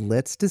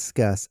 Let's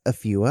discuss a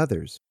few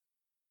others.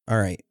 All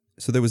right,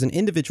 so there was an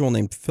individual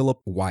named Philip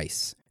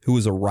Weiss, who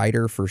was a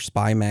writer for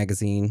Spy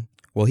magazine.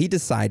 Well, he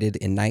decided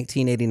in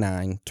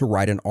 1989 to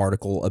write an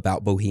article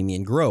about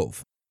Bohemian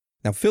Grove.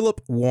 Now,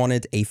 Philip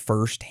wanted a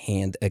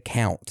first-hand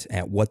account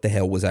at what the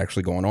hell was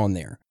actually going on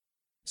there.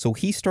 So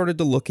he started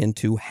to look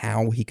into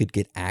how he could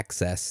get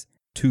access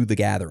to the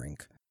gathering.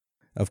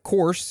 Of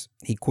course,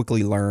 he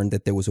quickly learned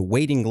that there was a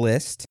waiting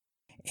list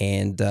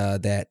and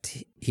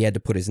that he had to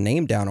put his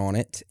name down on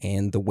it,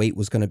 and the wait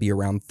was going to be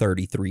around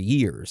 33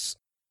 years.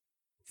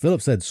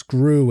 Philip said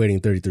screw waiting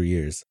 33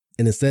 years,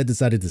 and instead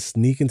decided to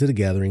sneak into the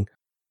gathering,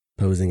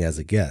 posing as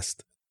a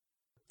guest.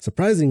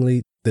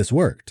 Surprisingly, this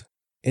worked,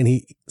 and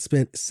he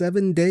spent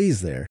 7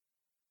 days there.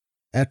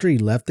 After he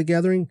left the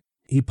gathering,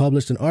 he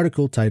published an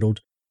article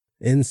titled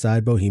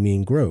Inside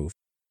Bohemian Grove,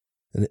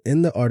 and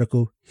in the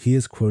article, he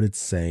is quoted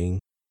saying,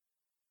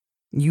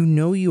 "You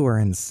know you are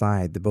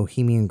inside the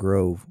Bohemian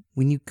Grove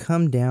when you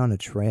come down a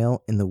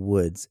trail in the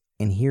woods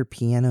and hear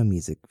piano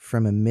music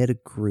from amid a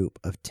group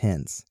of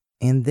tents,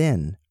 and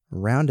then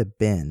round a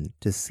bend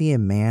to see a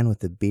man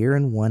with a beer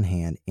in one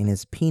hand and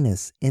his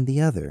penis in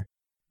the other,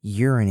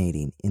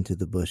 urinating into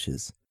the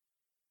bushes."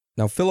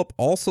 Now, Philip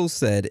also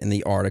said in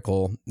the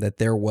article that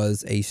there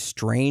was a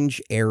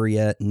strange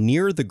area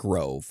near the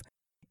Grove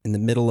in the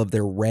middle of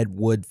their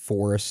redwood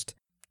forest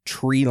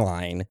tree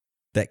line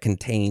that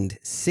contained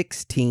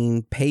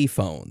 16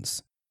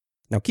 payphones.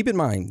 Now, keep in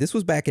mind, this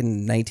was back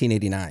in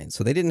 1989,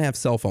 so they didn't have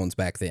cell phones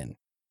back then.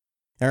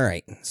 All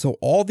right, so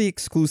all the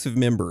exclusive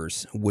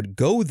members would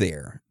go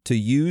there to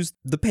use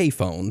the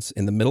payphones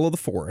in the middle of the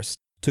forest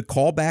to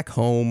call back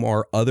home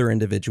or other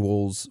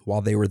individuals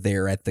while they were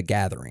there at the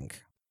gathering.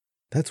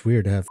 That's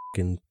weird to have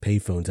fucking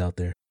payphones out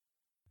there.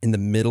 In the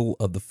middle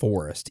of the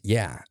forest.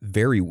 Yeah,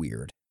 very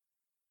weird.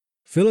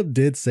 Philip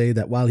did say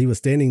that while he was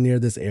standing near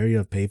this area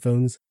of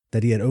payphones,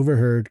 that he had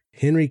overheard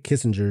Henry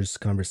Kissinger's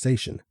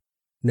conversation.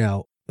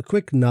 Now, a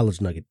quick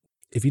knowledge nugget.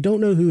 If you don't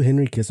know who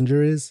Henry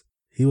Kissinger is,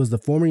 he was the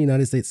former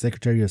United States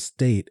Secretary of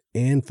State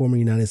and former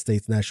United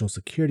States National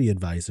Security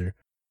Advisor.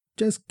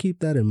 Just keep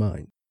that in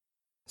mind.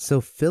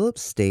 So Philip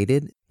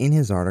stated in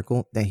his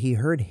article that he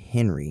heard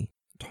Henry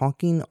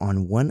talking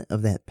on one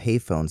of that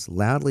payphones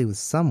loudly with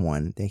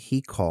someone that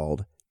he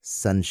called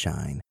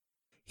Sunshine.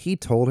 He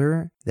told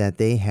her that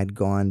they had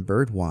gone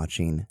bird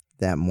watching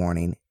that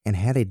morning and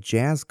had a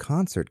jazz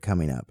concert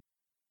coming up.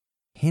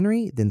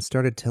 Henry then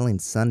started telling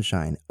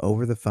Sunshine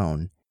over the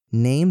phone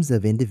names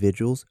of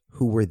individuals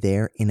who were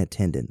there in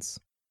attendance.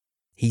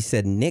 He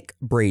said Nick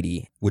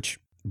Brady, which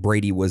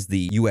Brady was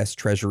the U.S.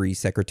 Treasury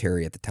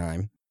Secretary at the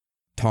time.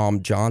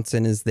 Tom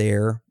Johnson is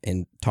there,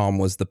 and Tom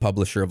was the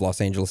publisher of Los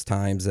Angeles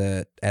Times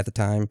at the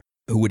time,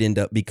 who would end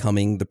up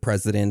becoming the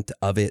president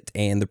of it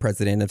and the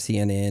president of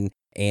CNN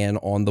and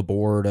on the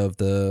board of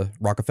the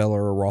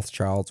Rockefeller or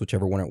Rothschilds,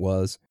 whichever one it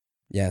was.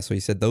 Yeah, so he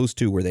said those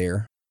two were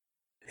there.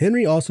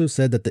 Henry also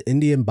said that the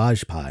Indian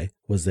Bajpai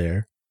was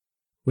there,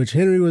 which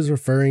Henry was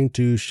referring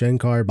to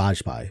Shankar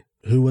Bajpai,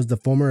 who was the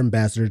former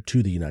ambassador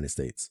to the United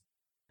States.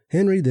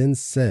 Henry then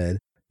said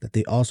that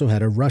they also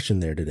had a Russian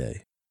there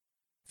today.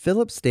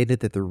 Philip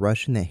stated that the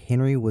Russian that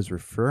Henry was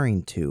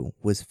referring to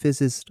was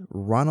physicist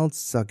Ronald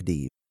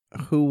Sugdev,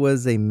 who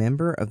was a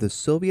member of the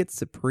Soviet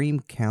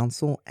Supreme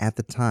Council at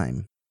the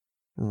time.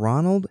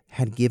 Ronald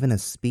had given a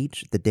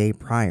speech the day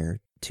prior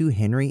to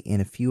Henry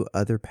and a few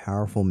other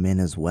powerful men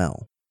as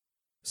well.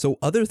 So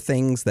other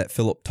things that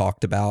Philip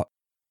talked about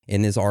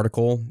in his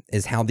article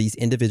is how these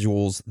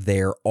individuals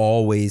there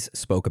always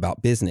spoke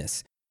about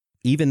business,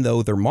 even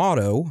though their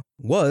motto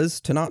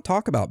was to not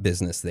talk about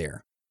business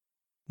there.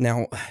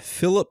 Now,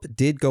 Philip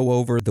did go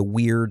over the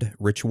weird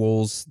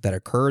rituals that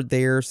occurred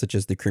there, such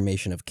as the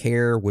cremation of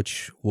care,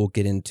 which we'll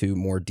get into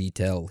more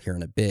detail here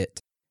in a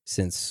bit,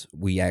 since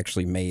we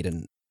actually made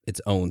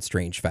its own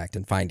strange fact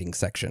and findings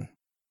section.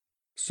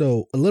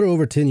 So, a little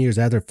over 10 years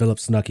after Philip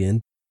snuck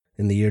in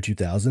the year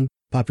 2000,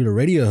 popular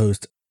radio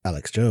host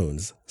Alex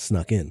Jones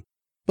snuck in.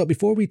 But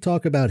before we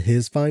talk about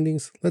his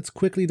findings, let's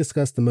quickly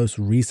discuss the most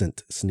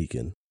recent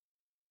sneak-in.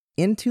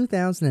 In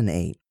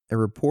 2008, a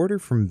reporter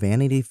from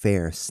Vanity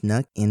Fair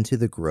snuck into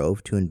the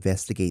Grove to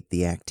investigate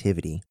the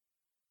activity.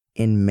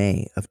 In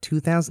May of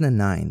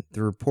 2009,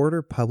 the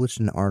reporter published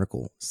an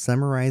article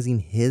summarizing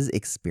his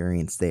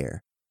experience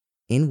there,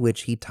 in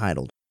which he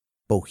titled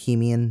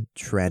Bohemian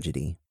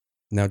Tragedy.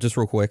 Now, just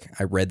real quick,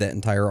 I read that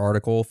entire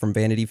article from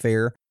Vanity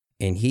Fair,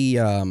 and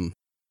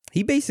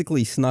he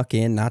basically snuck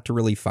in not to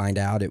really find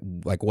out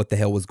what the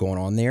hell was going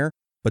on there,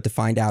 but to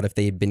find out if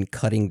they had been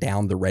cutting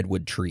down the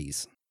redwood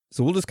trees.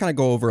 So we'll just kind of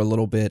go over a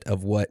little bit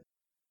of what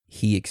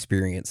he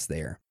experienced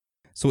there.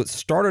 So it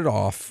started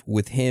off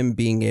with him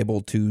being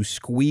able to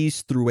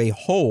squeeze through a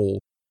hole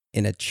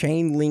in a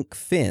chain link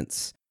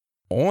fence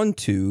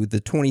onto the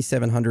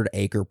 2,700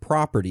 acre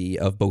property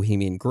of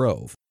Bohemian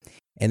Grove.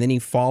 And then he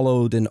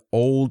followed an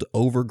old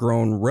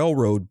overgrown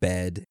railroad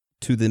bed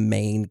to the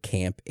main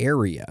camp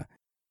area.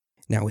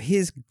 Now,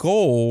 his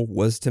goal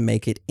was to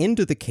make it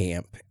into the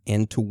camp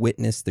and to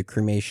witness the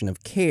cremation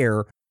of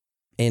care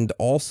and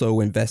also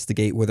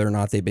investigate whether or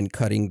not they've been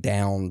cutting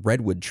down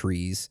redwood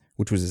trees,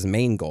 which was his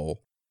main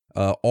goal,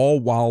 all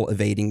while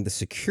evading the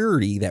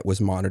security that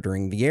was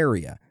monitoring the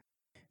area.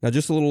 Now,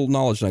 just a little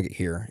knowledge nugget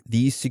here.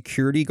 These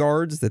security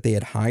guards that they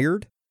had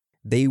hired,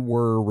 they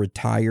were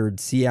retired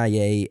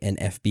CIA and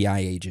FBI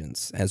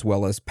agents, as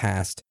well as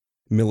past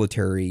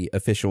military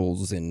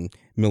officials and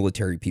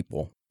military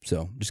people.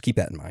 So just keep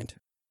that in mind.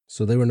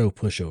 So there were no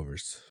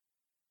pushovers.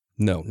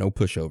 No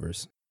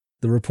pushovers.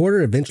 The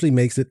reporter eventually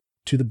makes it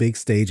to the big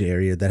stage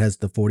area that has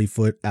the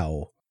 40-foot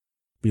owl.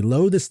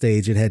 Below the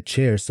stage, it had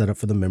chairs set up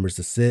for the members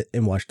to sit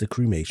and watch the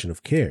cremation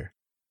of care.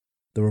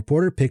 The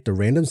reporter picked a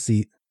random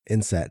seat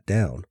and sat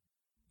down.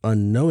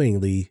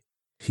 Unknowingly,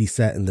 he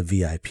sat in the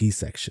VIP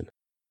section.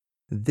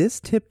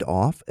 This tipped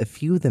off a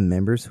few of the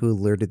members who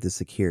alerted the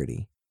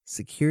security.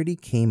 Security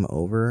came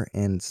over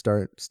and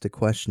starts to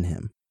question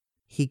him.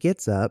 He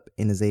gets up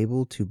and is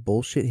able to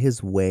bullshit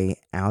his way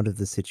out of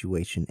the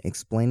situation,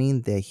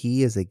 explaining that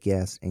he is a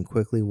guest and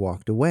quickly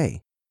walked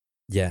away.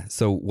 Yeah,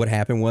 so what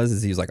happened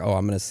was he was like, oh,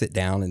 I'm going to sit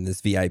down in this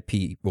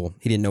VIP. Well,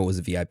 he didn't know it was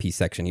a VIP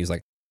section. He was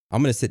like,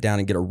 I'm going to sit down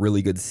and get a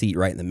really good seat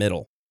right in the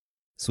middle.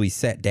 So he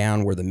sat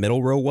down where the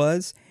middle row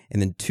was,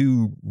 and then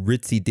two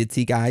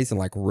ritzy-ditzy guys in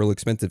like real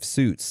expensive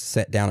suits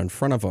sat down in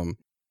front of him.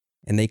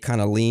 And they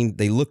kind of leaned,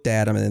 they looked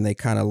at him, and then they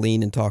kind of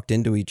leaned and talked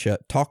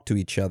to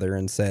each other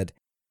and said,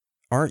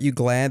 aren't you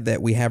glad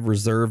that we have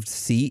reserved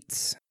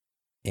seats?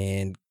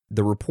 And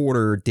the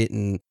reporter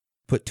didn't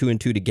put two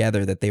and two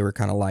together that they were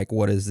kind of like,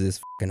 what is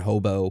this fucking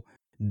hobo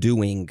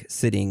doing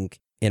sitting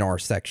in our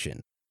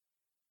section?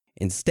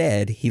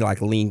 Instead, he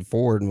like leaned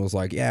forward and was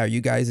like, yeah, are you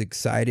guys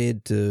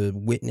excited to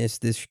witness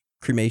this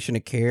cremation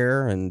of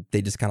care? And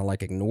they just kind of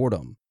like ignored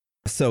him.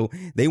 So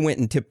they went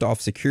and tipped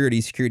off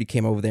security. Security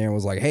came over there and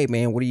was like, hey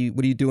man, what are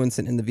you doing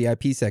sitting in the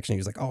VIP section? He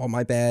was like, oh,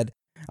 my bad.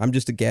 I'm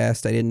just a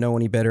guest. I didn't know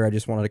any better. I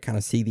just wanted to kind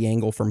of see the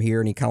angle from here.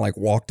 And he kind of like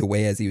walked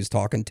away as he was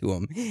talking to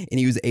him, and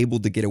he was able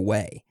to get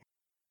away.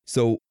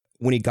 So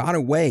when he got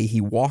away, he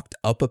walked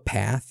up a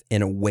path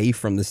and away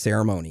from the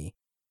ceremony,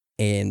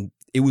 and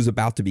it was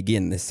about to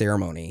begin the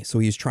ceremony. So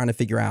he was trying to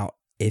figure out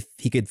if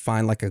he could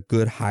find like a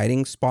good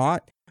hiding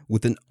spot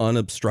with an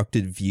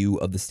unobstructed view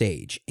of the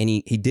stage. And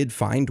he did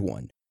find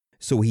one.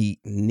 So he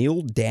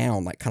kneeled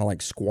down, like kind of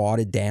like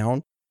squatted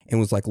down, and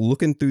was like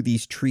looking through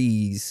these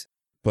trees.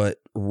 But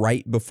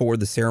right before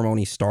the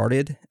ceremony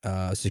started,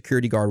 a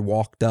security guard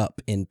walked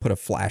up and put a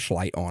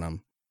flashlight on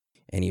him.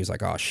 And he was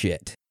like, oh,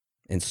 shit.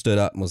 and stood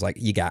up and was like,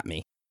 "You got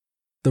me."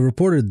 The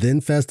reporter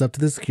then fessed up to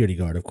the security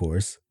guard, of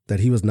course, that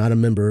he was not a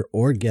member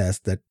or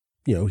guest, that,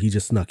 he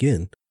just snuck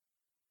in.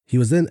 He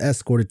was then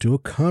escorted to a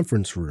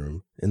conference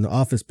room in the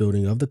office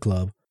building of the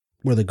club,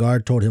 where the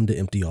guard told him to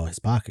empty all his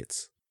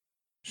pockets.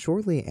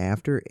 Shortly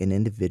after, an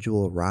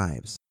individual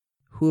arrives,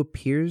 who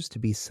appears to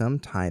be some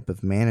type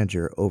of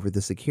manager over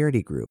the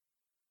security group.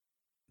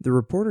 The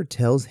reporter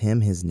tells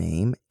him his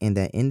name, and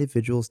that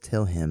individuals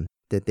tell him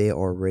that they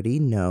already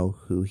know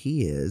who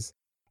he is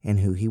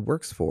and who he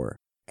works for,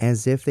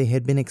 as if they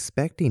had been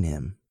expecting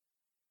him.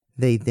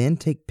 They then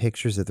take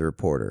pictures of the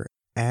reporter,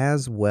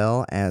 as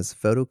well as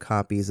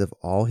photocopies of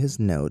all his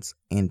notes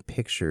and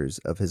pictures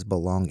of his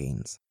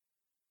belongings.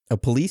 A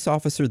police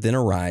officer then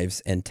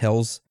arrives and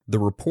tells the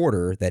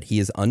reporter that he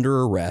is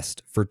under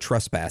arrest for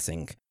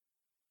trespassing.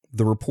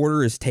 The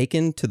reporter is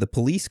taken to the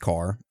police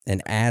car,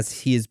 and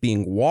as he is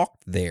being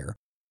walked there,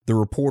 the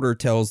reporter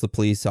tells the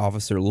police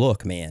officer,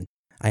 "Look, man,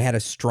 I had a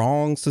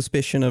strong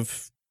suspicion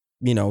of,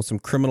 some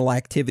criminal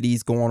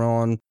activities going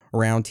on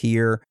around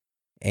here,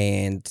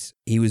 and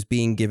he was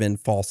being given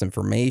false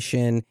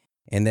information,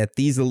 and that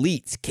these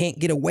elites can't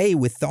get away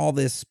with all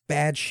this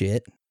bad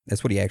shit."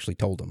 That's what he actually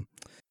told him.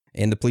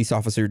 And the police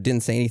officer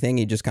didn't say anything.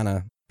 He just kind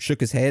of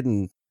shook his head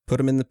and put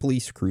him in the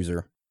police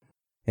cruiser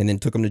and then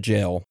took him to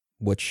jail,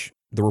 which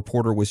the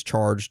reporter was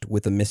charged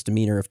with a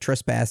misdemeanor of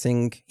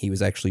trespassing. He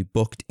was actually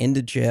booked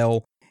into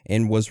jail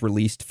and was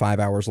released 5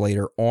 hours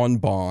later on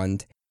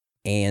bond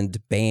and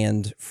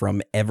banned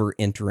from ever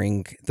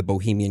entering the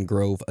Bohemian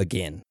Grove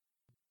again.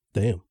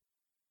 Damn.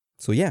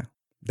 So yeah,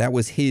 that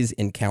was his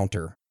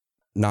encounter.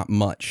 Not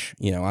much.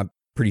 I'm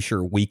pretty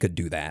sure we could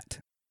do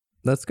that.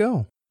 Let's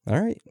go. All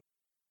right.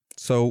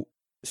 So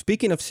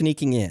speaking of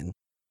sneaking in,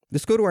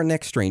 let's go to our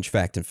next strange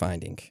fact and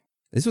finding.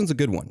 This one's a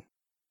good one.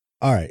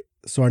 All right.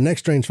 So our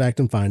next strange fact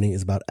and finding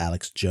is about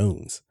Alex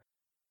Jones.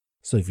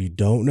 So if you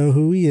don't know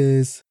who he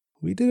is,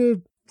 we did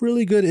a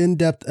really good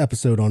in-depth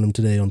episode on him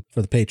today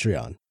for the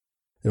Patreon.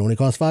 It only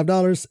costs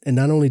 $5, and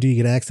not only do you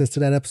get access to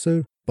that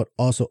episode, but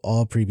also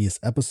all previous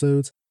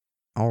episodes.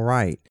 All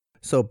right.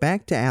 So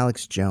back to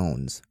Alex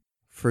Jones.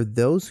 For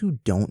those who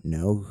don't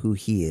know who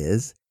he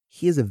is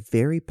a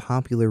very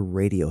popular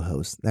radio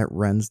host that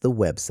runs the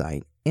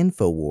website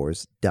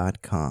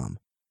Infowars.com.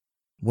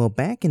 Well,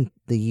 back in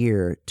the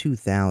year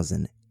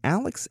 2000,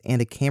 Alex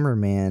and a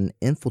cameraman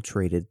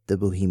infiltrated the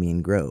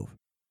Bohemian Grove.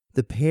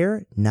 The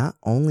pair not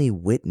only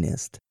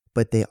witnessed,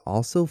 but they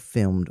also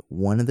filmed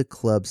one of the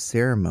club's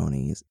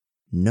ceremonies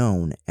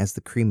known as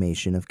the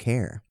Cremation of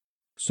Care.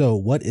 So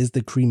what is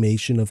the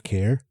Cremation of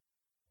Care?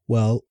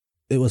 Well,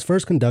 it was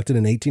first conducted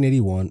in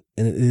 1881,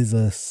 and it is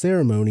a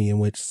ceremony in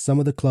which some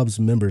of the club's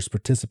members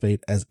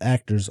participate as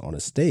actors on a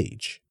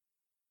stage.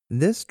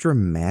 This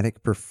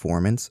dramatic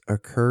performance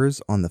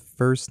occurs on the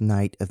first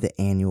night of the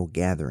annual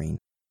gathering.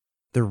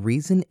 The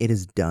reason it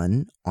is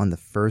done on the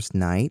first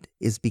night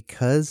is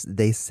because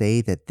they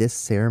say that this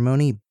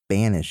ceremony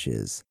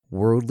banishes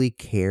worldly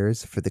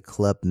cares for the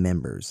club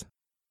members.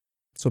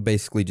 So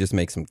basically just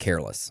makes them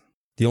careless.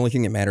 The only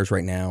thing that matters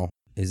right now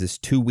is this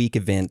 2-week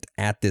event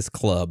at this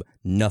club.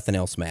 Nothing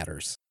else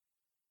matters.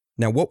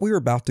 Now, what we're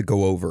about to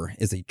go over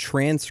is a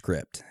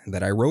transcript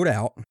that I wrote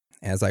out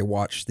as I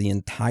watched the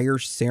entire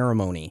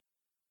ceremony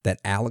that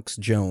Alex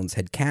Jones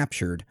had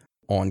captured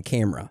on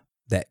camera,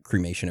 that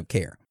Cremation of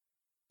Care.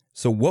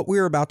 So what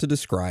we're about to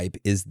describe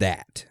is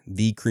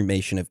the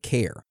Cremation of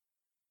Care.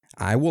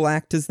 I will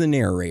act as the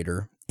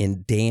narrator,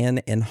 and Dan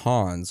and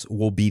Hans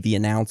will be the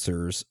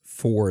announcers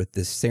for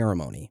this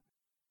ceremony.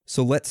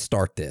 So let's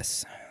start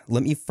this.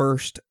 Let me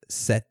first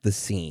set the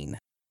scene.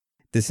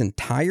 This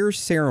entire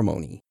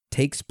ceremony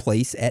takes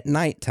place at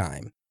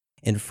nighttime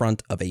in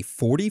front of a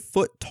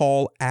 40-foot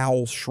tall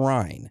owl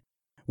shrine,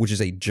 which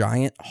is a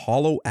giant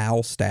hollow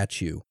owl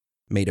statue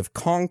made of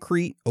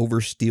concrete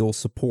over steel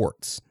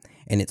supports,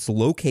 and it's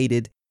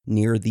located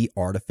near the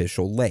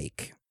artificial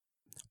lake.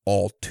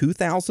 All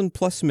 2,000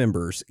 plus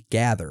members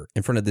gather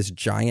in front of this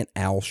giant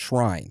owl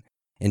shrine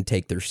and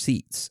take their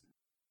seats.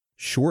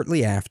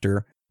 Shortly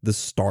after, the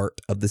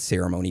start of the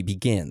ceremony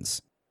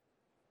begins.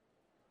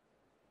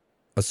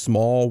 A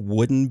small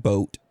wooden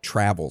boat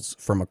travels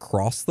from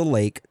across the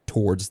lake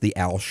towards the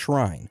owl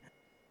shrine,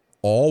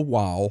 all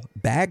while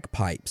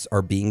bagpipes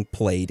are being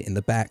played in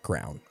the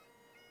background.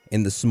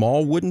 In the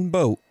small wooden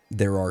boat,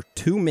 there are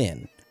 2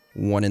 men,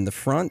 one in the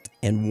front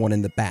and one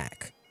in the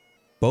back.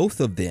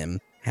 Both of them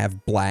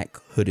have black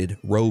hooded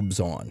robes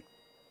on.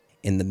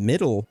 In the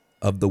middle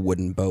of the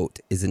wooden boat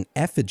is an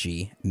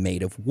effigy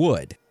made of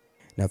wood.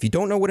 Now, if you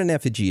don't know what an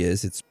effigy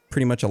is, it's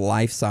pretty much a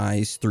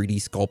life-size 3D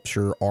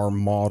sculpture or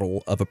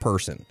model of a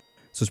person.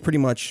 So it's pretty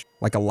much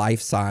like a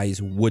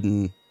life-size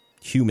wooden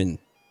human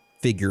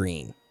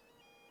figurine.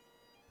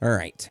 All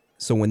right,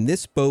 so when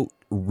this boat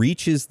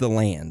reaches the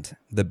land,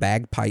 the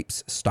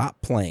bagpipes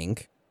stop playing.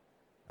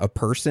 A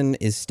person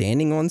is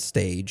standing on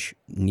stage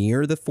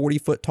near the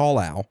 40-foot tall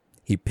owl.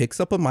 He picks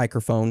up a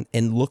microphone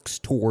and looks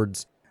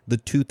towards the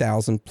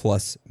 2,000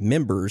 plus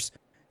members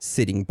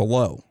sitting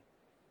below.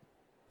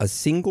 A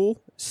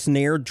single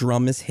snare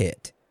drum is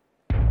hit,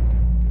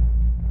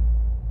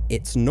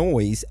 its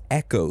noise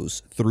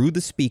echoes through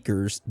the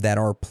speakers that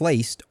are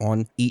placed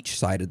on each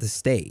side of the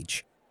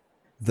stage.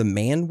 The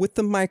man with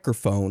the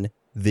microphone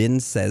then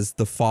says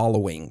the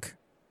following.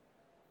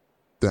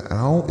 The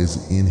owl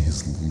is in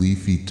his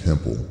leafy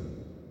temple.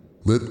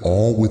 Let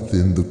all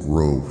within the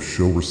grove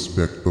show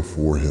respect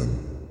before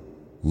him.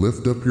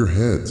 Lift up your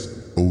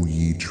heads, O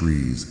ye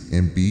trees,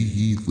 and be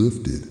ye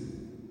lifted,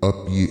 up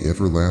ye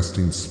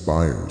everlasting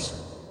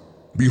spires.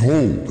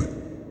 Behold,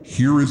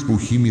 here is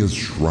Bohemia's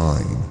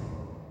shrine,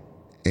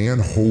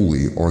 and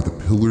holy are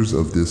the pillars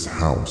of this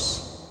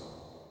house.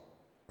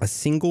 A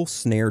single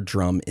snare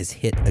drum is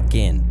hit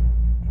again,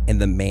 and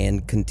the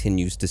man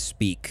continues to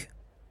speak.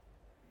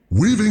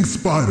 Weaving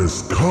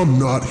spiders, come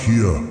not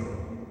here.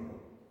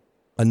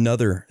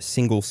 Another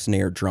single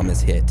snare drum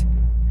is hit.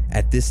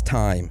 At this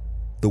time,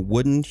 the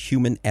wooden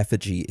human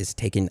effigy is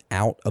taken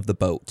out of the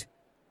boat.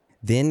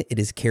 Then it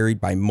is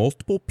carried by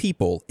multiple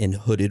people in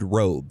hooded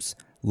robes,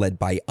 led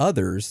by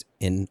others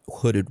in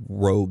hooded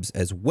robes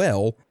as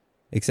well,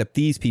 except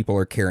these people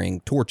are carrying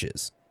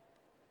torches.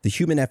 The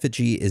human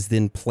effigy is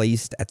then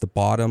placed at the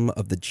bottom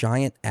of the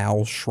giant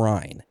owl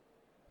shrine.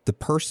 The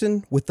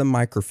person with the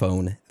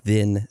microphone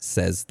then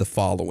says the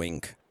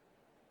following.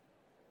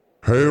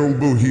 Hail,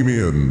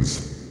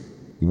 Bohemians!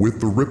 With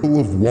the ripple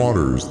of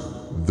waters,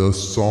 the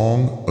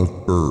song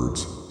of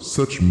birds,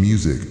 such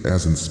music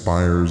as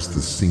inspires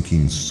the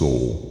sinking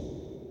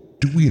soul.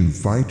 Do we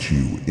invite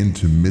you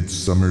into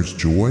midsummer's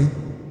joy?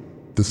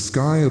 The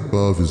sky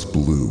above is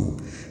blue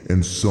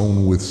and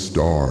sown with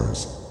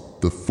stars.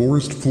 The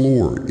forest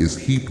floor is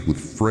heaped with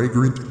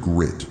fragrant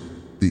grit.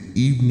 The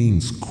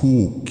evening's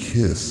cool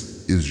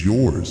kiss is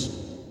yours.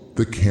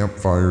 The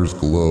campfires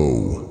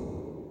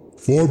glow.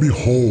 For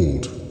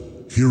behold,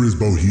 here is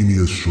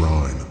Bohemia's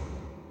shrine,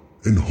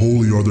 and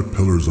holy are the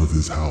pillars of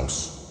his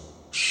house.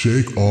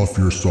 Shake off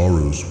your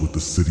sorrows with the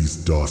city's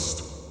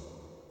dust,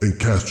 and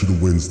cast to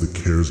the winds the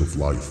cares of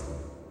life.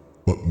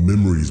 But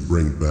memories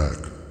bring back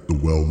the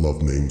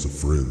well-loved names of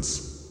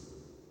friends.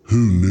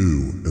 Who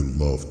knew and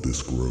loved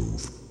this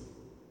grove?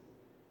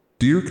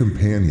 Dear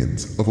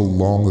companions of a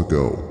long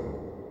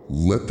ago,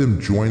 let them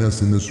join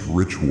us in this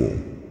ritual.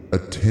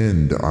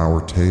 Attend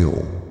our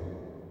tale.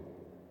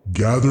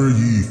 Gather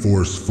ye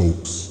forest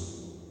folks,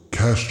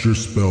 cast your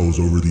spells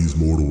over these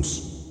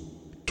mortals,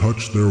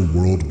 touch their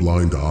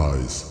world-blind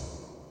eyes,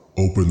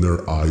 open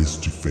their eyes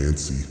to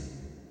fancy.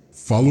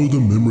 Follow the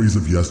memories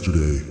of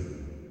yesterday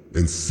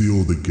and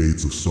seal the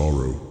gates of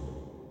sorrow.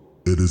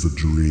 It is a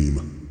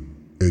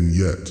dream, and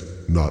yet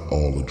not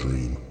all a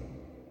dream.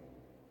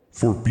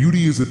 For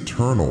beauty is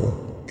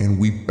eternal, and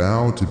we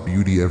bow to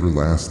beauty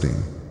everlasting.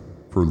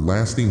 For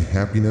lasting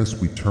happiness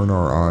we turn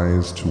our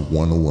eyes to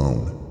one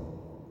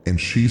alone, and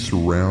she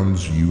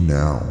surrounds you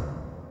now.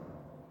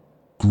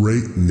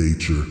 Great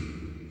nature,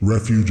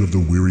 refuge of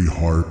the weary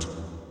heart,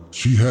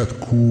 she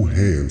hath cool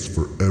hands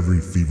for every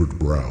fevered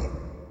brow,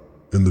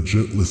 and the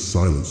gentlest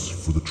silence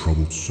for the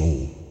troubled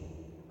soul.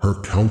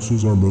 Her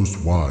counsels are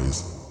most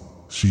wise,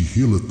 she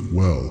healeth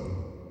well,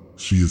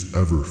 she is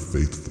ever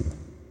faithful.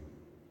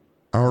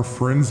 Our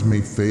friends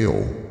may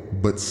fail,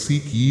 but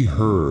seek ye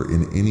her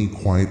in any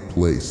quiet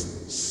place.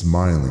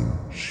 Smiling,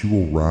 she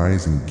will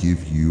rise and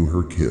give you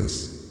her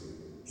kiss.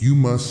 You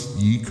must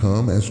ye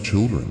come as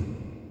children,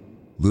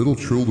 little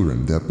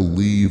children that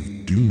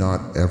believe, do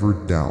not ever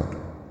doubt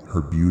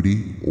her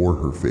beauty or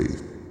her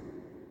faith.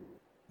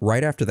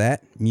 Right after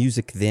that,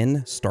 music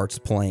then starts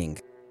playing.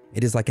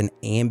 It is like an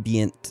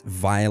ambient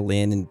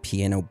violin and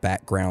piano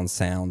background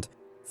sound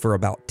for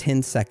about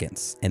 10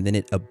 seconds, and then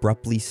it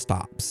abruptly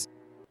stops.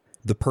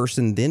 The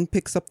person then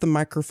picks up the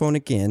microphone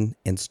again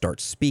and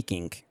starts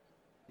speaking.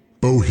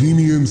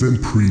 Bohemians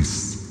and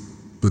priests,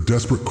 the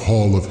desperate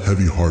call of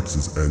heavy hearts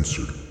is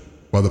answered.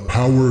 By the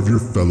power of your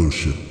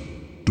fellowship,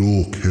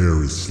 dull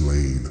care is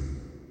slain.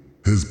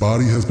 His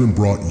body has been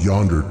brought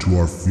yonder to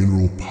our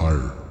funeral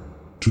pyre,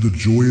 to the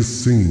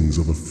joyous singings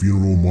of a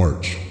funeral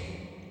march.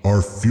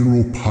 Our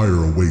funeral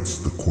pyre awaits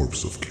the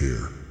corpse of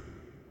care.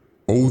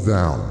 O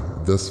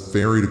thou, thus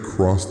ferried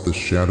across the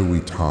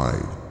shadowy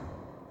tide,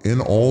 in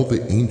all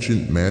the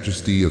ancient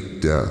majesty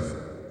of death,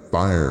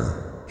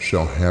 fire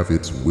shall have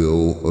its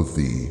will of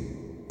thee.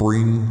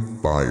 Bring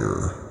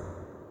fire.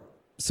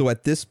 So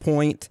at this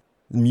point,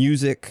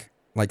 music,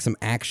 like some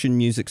action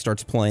music,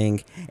 starts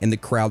playing, and the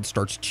crowd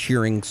starts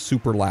cheering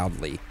super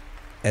loudly.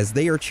 As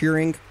they are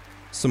cheering,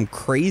 some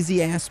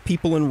crazy ass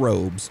people in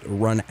robes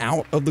run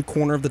out of the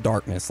corner of the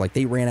darkness, like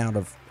they ran out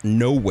of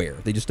nowhere.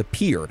 They just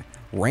appeared,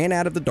 ran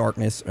out of the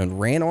darkness, and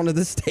ran onto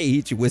the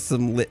stage with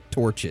some lit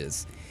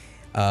torches.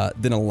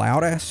 Then a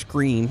loud ass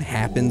scream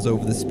happens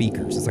over the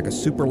speakers. It's like a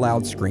super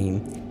loud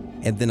scream,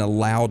 and then a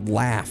loud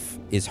laugh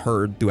is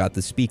heard throughout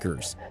the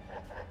speakers.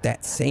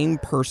 That same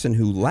person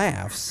who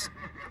laughs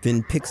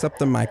then picks up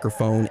the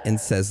microphone and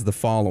says the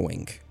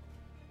following.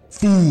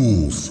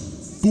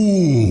 Fools,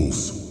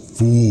 fools,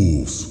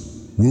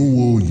 fools. When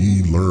will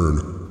ye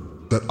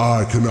learn that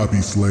I cannot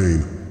be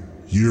slain?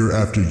 Year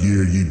after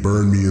year ye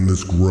burn me in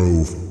this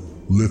grove,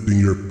 lifting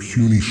your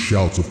puny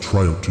shouts of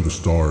triumph to the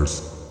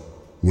stars.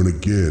 when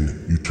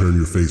again you turn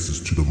your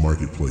faces to the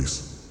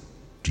marketplace,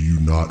 do you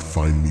not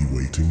find me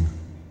waiting?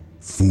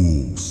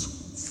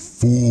 Fools,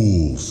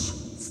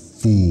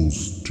 fools,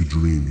 fools to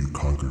dream you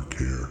conquer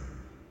care.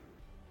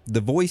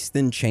 The voice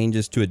then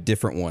changes to a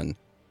different one,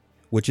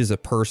 which is a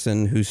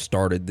person who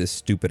started this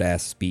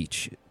stupid-ass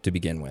speech to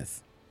begin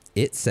with.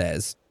 It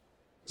says,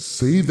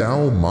 Say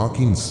thou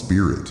mocking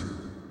spirit,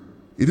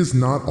 it is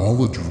not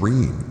all a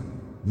dream.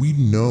 We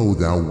know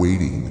thou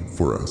waiting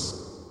for us.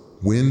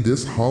 When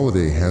this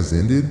holiday has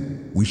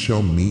ended, we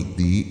shall meet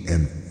thee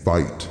and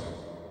fight.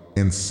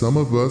 And some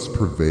of us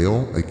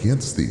prevail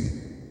against thee,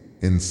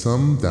 and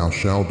some thou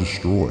shalt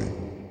destroy.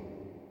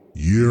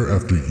 Year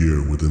after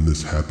year within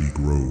this happy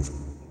grove,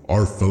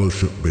 our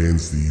fellowship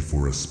bans thee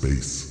for a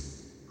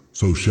space.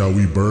 So shall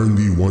we burn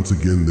thee once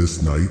again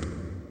this night,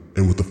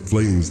 and with the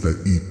flames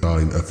that eat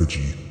thine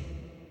effigy,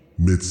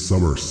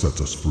 midsummer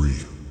sets us free.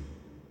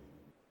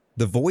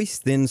 The voice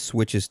then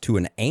switches to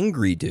an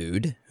angry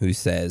dude who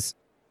says,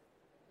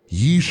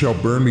 Ye shall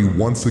burn me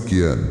once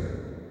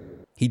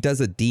again. He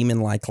does a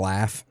demon-like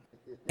laugh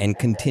and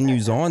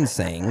continues on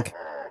saying,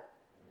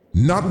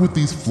 Not with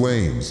these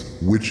flames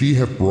which ye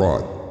have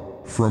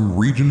brought from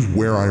regions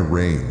where I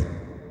reign.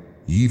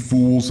 Ye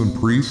fools and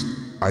priests,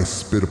 I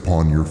spit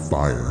upon your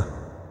fire.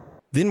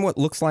 Then what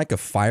looks like a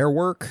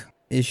firework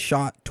is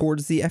shot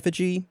towards the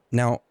effigy.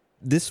 Now,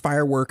 this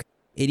firework,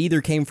 it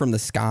either came from the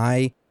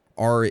sky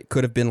or it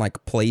could have been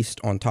like placed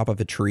on top of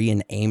a tree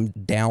and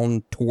aimed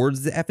down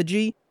towards the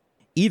effigy.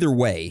 Either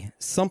way,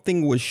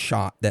 something was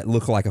shot that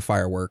looked like a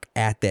firework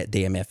at that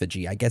damn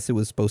effigy. I guess it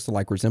was supposed to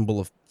like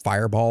resemble a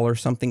fireball or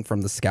something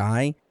from the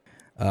sky.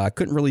 I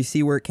couldn't really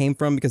see where it came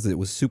from because it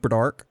was super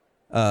dark.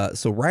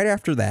 So right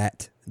after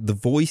that, the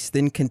voice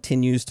then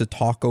continues to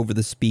talk over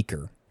the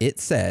speaker. It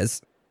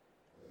says,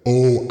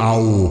 O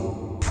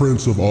Owl,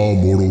 Prince of all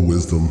mortal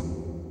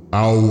wisdom,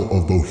 Owl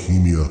of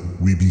Bohemia,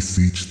 we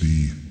beseech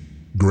thee,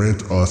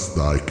 grant us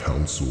thy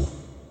counsel.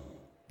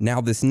 Now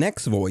this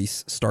next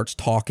voice starts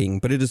talking,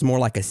 but it is more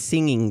like a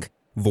singing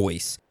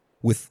voice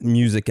with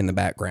music in the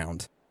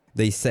background.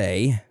 They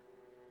say,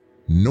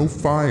 No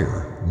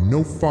fire,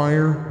 no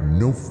fire,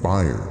 no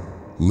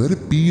fire. Let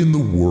it be in the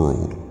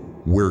world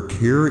where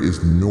care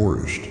is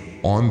nourished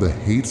on the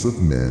hates of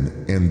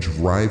men and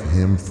drive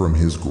him from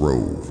his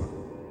grove.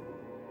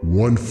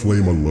 One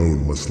flame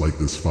alone must light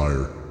this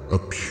fire, a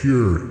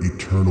pure,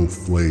 eternal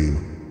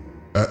flame.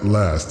 At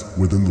last,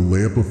 within the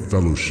lamp of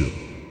fellowship,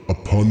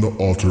 upon the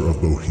altar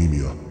of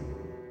Bohemia.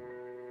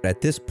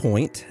 At this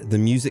point, the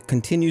music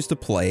continues to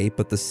play,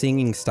 but the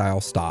singing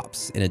style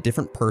stops, and a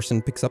different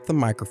person picks up the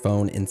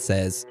microphone and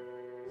says,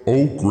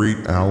 O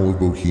great owl of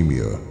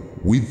Bohemia,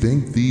 we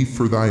thank thee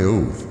for thy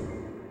oath.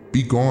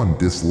 Be gone,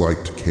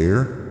 disliked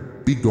care.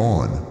 Be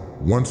gone.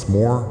 Once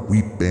more,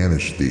 we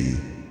banish thee.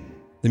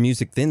 The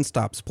music then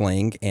stops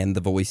playing, and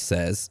the voice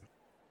says,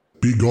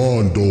 Be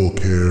gone, dull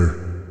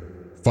care.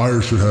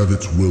 Fire should have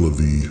its will of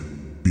thee.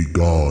 Be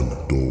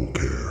gone, dull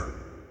care.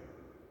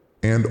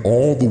 And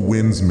all the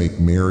winds make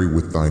merry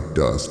with thy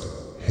dust.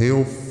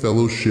 Hail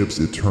fellowship's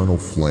eternal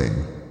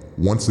flame.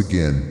 Once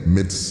again,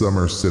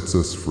 midsummer sets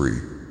us free.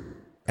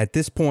 At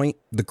this point,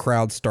 the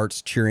crowd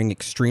starts cheering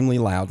extremely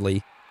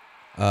loudly,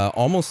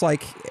 almost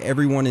like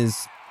everyone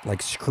is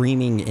like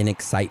screaming in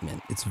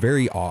excitement. It's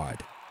very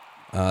odd.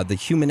 The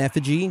human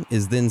effigy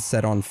is then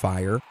set on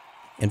fire,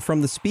 and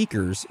from the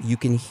speakers, you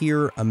can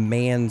hear a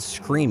man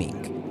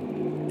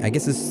screaming. I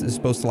guess this is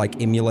supposed to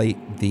like emulate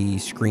the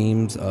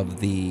screams of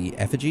the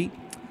effigy,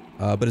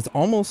 but it's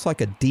almost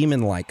like a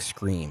demon-like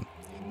scream.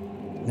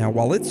 Now,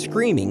 while it's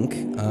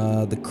screaming,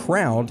 the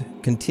crowd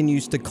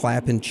continues to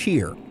clap and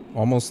cheer,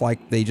 almost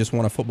like they just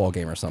won a football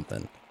game or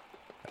something.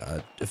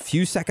 A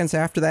few seconds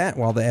after that,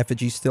 while the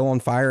effigy's still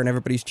on fire and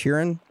everybody's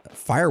cheering,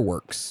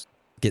 fireworks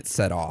get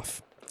set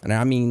off. And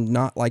I mean,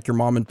 not like your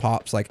mom and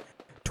pop's like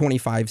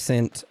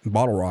 25-cent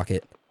bottle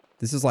rocket.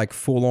 This is like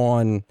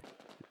full-on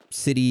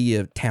city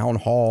of town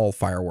hall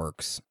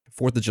fireworks,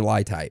 4th of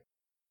July type.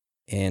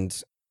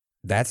 And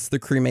that's the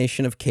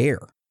cremation of care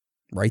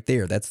right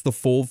there. That's the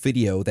full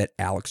video that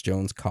Alex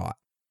Jones caught.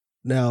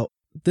 Now,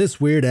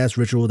 this weird-ass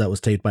ritual that was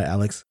taped by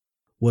Alex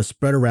was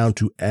spread around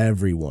to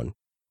everyone.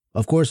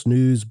 Of course,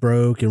 news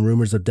broke and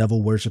rumors of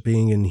devil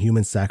worshipping and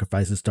human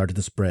sacrifices started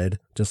to spread,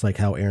 just like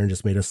how Aaron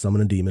just made us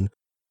summon a demon.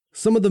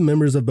 Some of the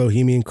members of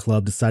Bohemian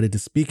Club decided to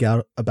speak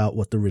out about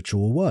what the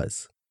ritual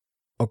was.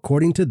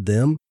 According to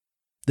them,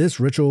 this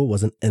ritual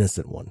was an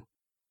innocent one,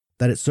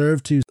 that it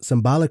served to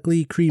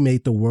symbolically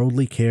cremate the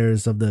worldly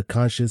cares of the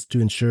conscious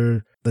to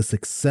ensure the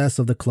success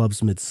of the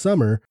club's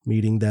midsummer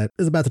meeting that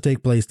is about to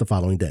take place the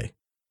following day.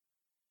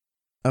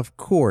 Of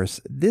course,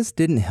 this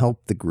didn't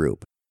help the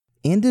group.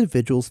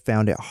 Individuals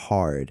found it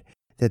hard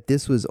that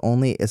this was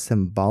only a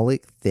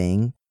symbolic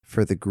thing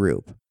for the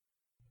group,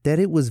 that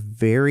it was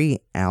very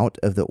out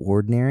of the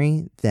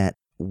ordinary that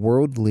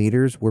world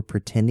leaders were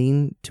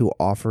pretending to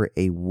offer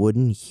a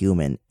wooden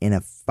human in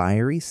a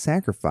fiery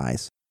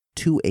sacrifice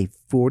to a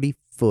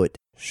 40-foot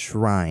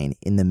shrine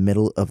in the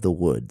middle of the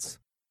woods.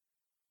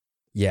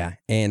 Yeah,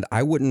 and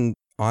I wouldn't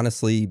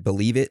honestly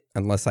believe it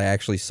unless I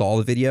actually saw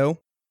the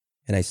video.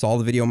 And I saw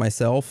the video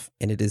myself,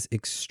 and it is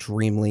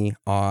extremely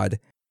odd.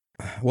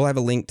 We'll have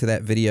a link to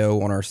that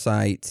video on our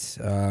site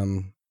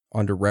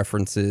under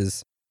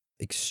references.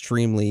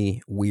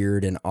 Extremely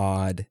weird and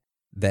odd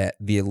that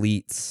the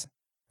elites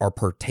are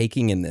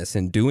partaking in this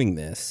and doing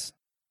this.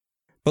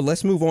 But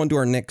let's move on to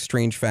our next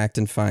strange fact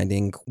and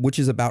finding, which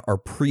is about our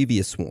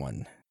previous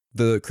one,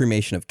 the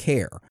cremation of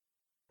Care.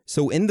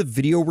 So in the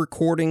video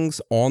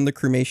recordings on the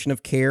cremation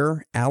of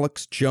Care,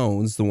 Alex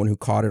Jones, the one who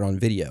caught it on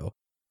video,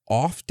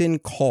 often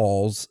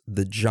calls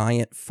the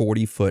giant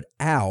 40-foot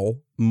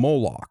owl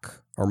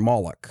Moloch or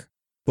Moloch.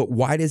 But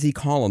why does he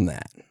call him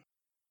that?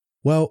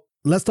 Well,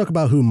 let's talk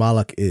about who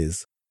Moloch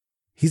is.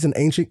 He's an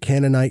ancient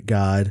Canaanite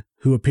god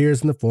who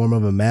appears in the form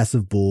of a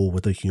massive bull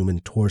with a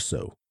human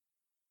torso.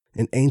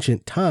 In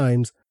ancient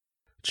times,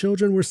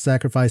 children were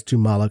sacrificed to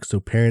Moloch so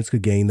parents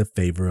could gain the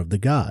favor of the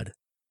god.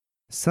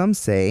 Some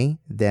say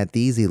that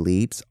these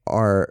elites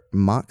are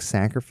mock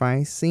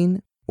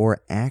sacrificing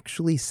or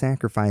actually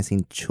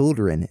sacrificing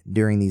children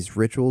during these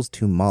rituals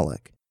to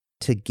Moloch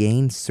to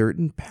gain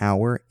certain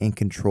power and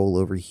control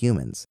over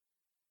humans.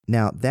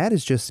 Now, that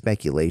is just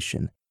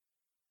speculation.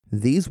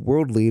 These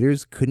world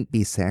leaders couldn't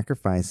be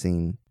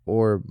sacrificing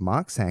or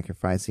mock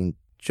sacrificing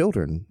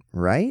children,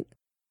 right?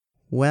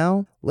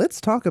 Well,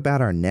 let's talk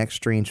about our next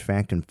strange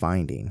fact and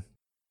finding.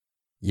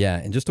 Yeah,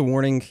 and just a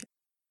warning.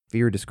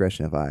 Viewer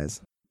discretion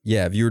advised.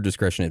 Yeah, viewer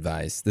discretion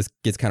advised. This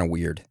gets kind of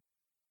weird.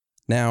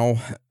 Now,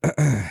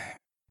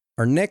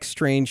 our next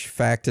strange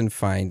fact and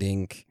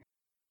finding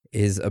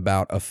is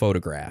about a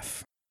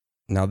photograph.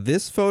 Now,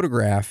 this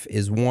photograph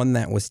is one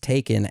that was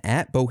taken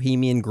at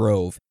Bohemian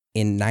Grove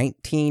in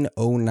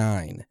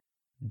 1909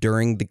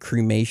 during the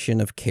cremation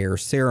of Care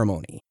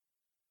ceremony.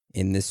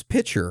 In this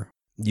picture,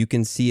 you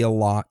can see a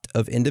lot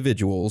of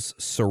individuals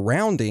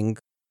surrounding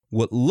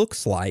what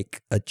looks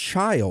like a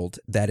child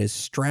that is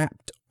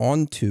strapped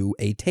onto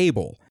a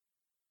table.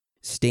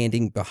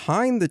 Standing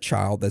behind the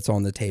child that's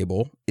on the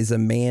table is a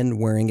man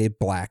wearing a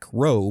black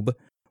robe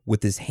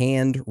with his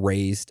hand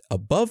raised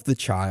above the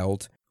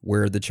child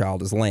where the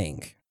child is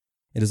laying.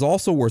 It is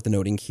also worth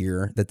noting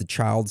here that the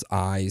child's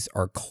eyes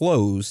are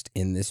closed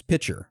in this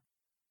picture.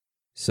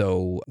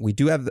 So we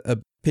do have a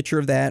picture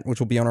of that, which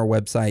will be on our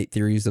website,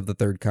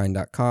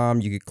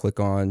 theoriesofthethirdkind.com. You could click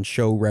on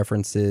show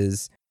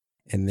references,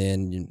 and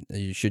then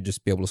you should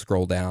just be able to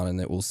scroll down,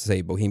 and it will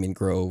say Bohemian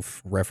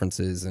Grove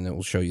references, and it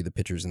will show you the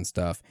pictures and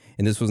stuff.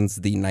 And this was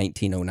the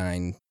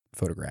 1909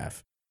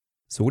 photograph.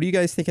 So what do you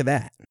guys think of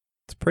that?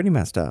 It's pretty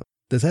messed up.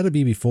 This had to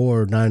be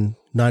before 9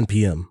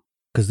 p.m.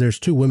 because there's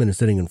two women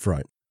sitting in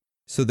front.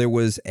 So there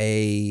was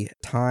a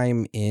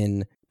time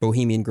in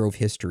Bohemian Grove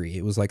history,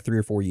 it was like 3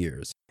 or 4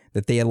 years,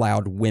 that they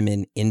allowed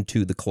women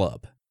into the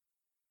club.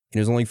 And it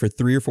was only for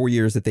 3 or 4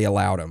 years that they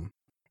allowed them.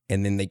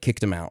 And then they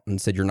kicked them out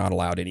and said, you're not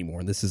allowed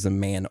anymore. This is a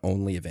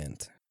man-only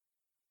event.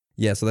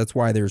 Yeah, so that's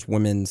why there's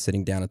women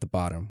sitting down at the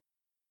bottom.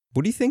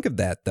 What do you think of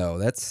that, though?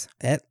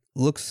 That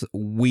looks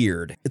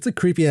weird. It's a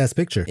creepy-ass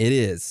picture. It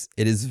is.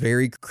 It is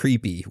very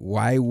creepy.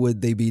 Why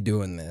would they be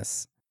doing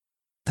this?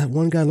 That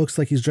one guy looks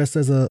like he's dressed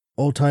as a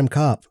old-time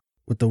cop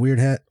with the weird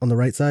hat on the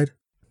right side.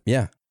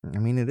 Yeah. I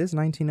mean, it is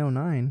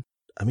 1909.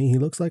 I mean, he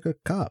looks like a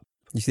cop.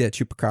 You see that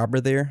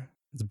chupacabra there?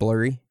 It's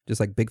blurry,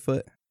 just like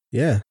Bigfoot.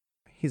 Yeah.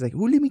 He's like,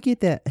 ooh, let me get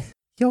that.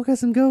 Y'all got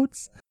some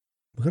goats?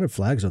 What kind of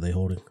flags are they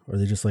holding? Or are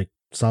they just like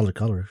solid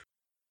colors?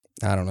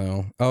 I don't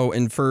know. Oh,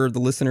 and for the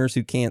listeners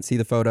who can't see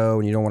the photo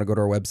and you don't want to go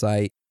to our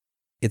website,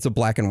 it's a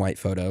black and white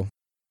photo.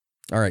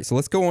 All right, so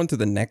let's go on to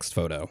the next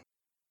photo.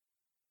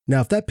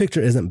 Now, if that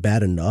picture isn't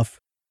bad enough,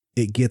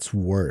 it gets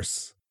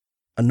worse.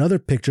 Another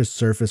picture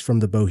surfaced from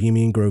the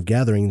Bohemian Grove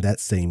gathering that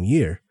same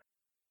year.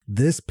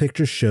 This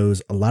picture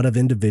shows a lot of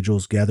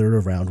individuals gathered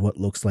around what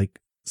looks like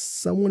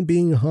someone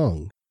being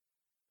hung.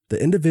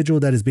 The individual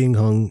that is being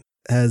hung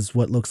has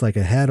what looks like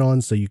a hat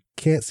on, so you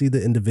can't see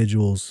the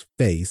individual's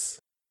face.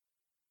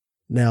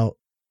 Now,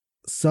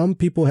 some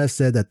people have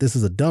said that this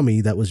is a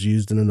dummy that was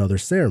used in another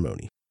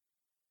ceremony.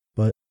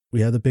 But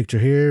we have the picture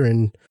here,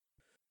 and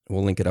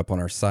we'll link it up on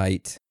our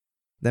site.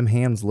 Them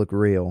hands look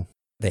real.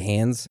 The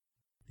hands?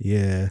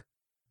 Yeah.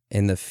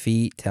 And the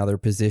feet, how they're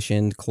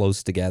positioned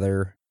close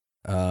together.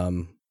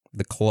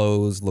 The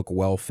clothes look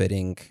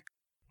well-fitting.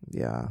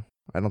 Yeah,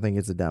 I don't think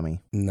it's a dummy.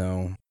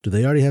 No. Do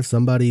they already have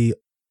somebody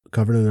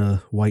covered in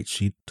a white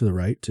sheet to the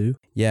right, too?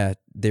 Yeah,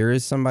 there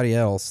is somebody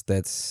else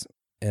that's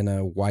in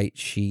a white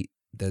sheet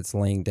that's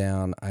laying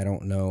down. I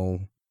don't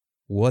know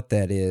what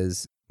that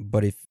is,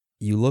 but if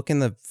you look in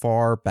the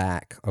far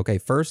back, okay,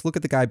 first look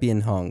at the guy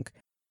being hung,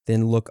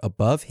 then look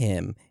above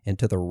him and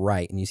to the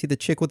right, and you see the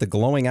chick with the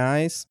glowing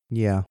eyes?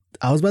 Yeah.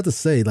 I was about to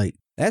say, like,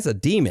 that's a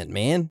demon,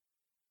 man.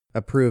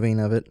 Approving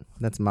of it.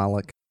 That's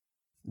Moloch.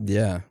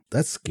 Yeah.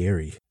 That's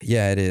scary.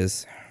 Yeah, it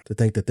is. To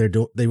think that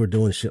they were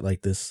doing shit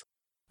like this.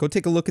 Go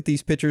take a look at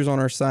these pictures on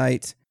our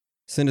site.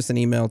 Send us an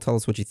email. Tell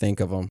us what you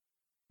think of them.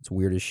 It's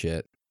weird as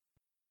shit.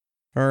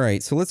 All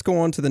right, so let's go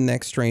on to the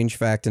next strange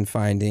fact and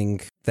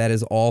finding. That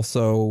is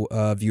also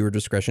viewer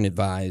discretion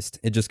advised.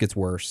 It just gets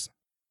worse.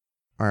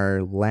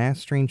 Our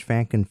last strange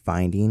fact and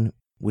finding,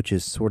 which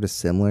is sort of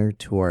similar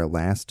to our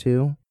last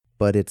two,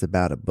 but it's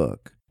about a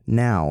book.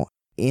 Now,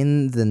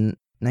 in the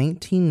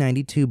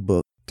 1992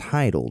 book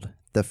titled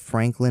The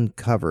Franklin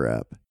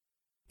Cover-Up,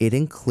 it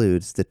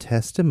includes the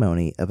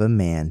testimony of a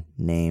man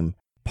named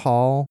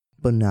Paul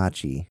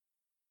Bonacci.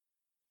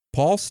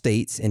 Paul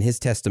states in his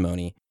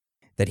testimony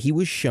that he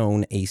was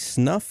shown a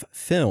snuff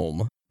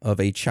film of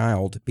a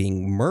child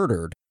being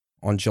murdered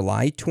on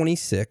July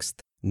 26,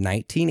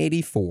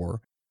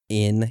 1984,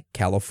 in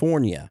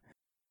California.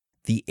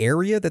 The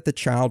area that the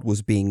child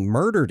was being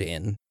murdered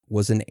in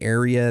was an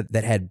area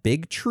that had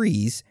big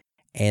trees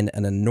and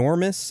an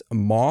enormous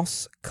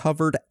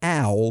moss-covered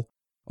owl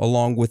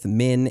along with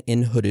men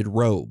in hooded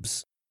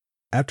robes.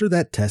 After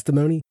that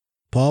testimony,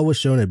 Paul was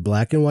shown a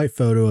black and white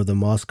photo of the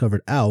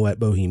moss-covered owl at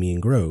Bohemian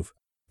Grove.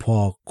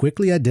 Paul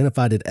quickly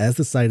identified it as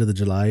the site of the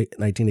July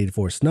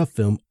 1984 snuff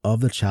film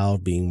of the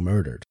child being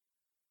murdered.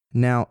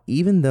 Now,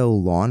 even though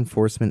law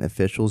enforcement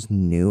officials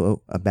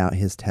knew about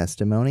his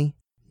testimony,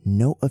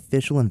 no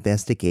official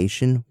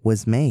investigation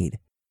was made.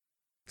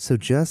 So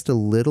just a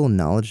little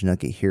knowledge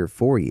nugget here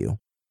for you.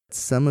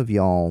 Some of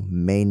y'all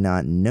may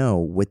not know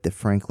what the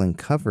Franklin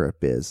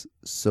cover-up is,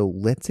 so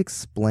let's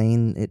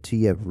explain it to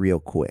you real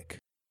quick.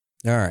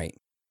 All right.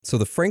 So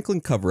the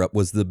Franklin cover-up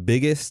was the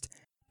biggest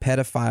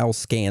pedophile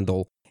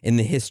scandal in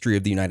the history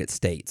of the United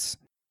States.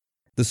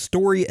 The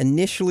story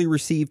initially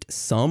received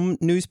some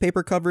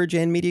newspaper coverage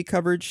and media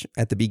coverage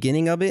at the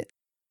beginning of it,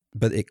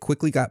 but it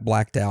quickly got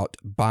blacked out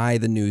by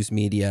the news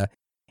media,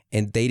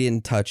 and they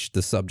didn't touch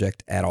the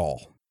subject at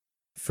all.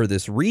 For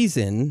this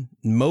reason,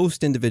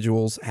 most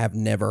individuals have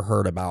never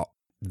heard about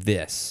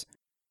this.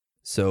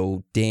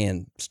 So,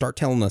 Dan, start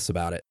telling us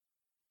about it.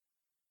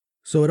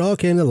 So it all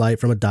came to light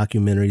from a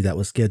documentary that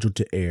was scheduled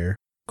to air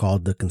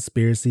called The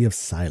Conspiracy of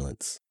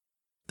Silence.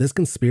 This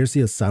Conspiracy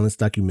of Silence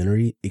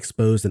documentary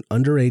exposed an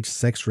underage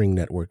sex ring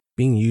network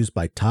being used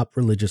by top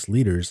religious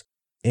leaders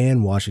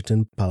and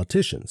Washington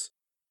politicians.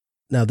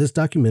 Now, this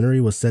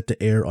documentary was set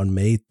to air on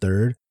May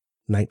 3rd,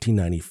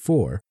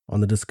 1994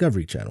 on the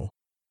Discovery Channel.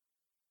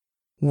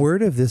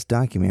 Word of this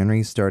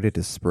documentary started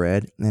to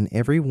spread, and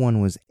everyone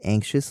was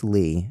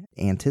anxiously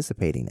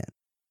anticipating it.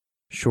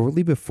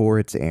 Shortly before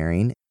its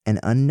airing, an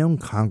unknown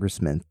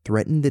congressman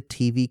threatened the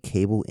TV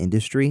cable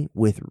industry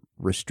with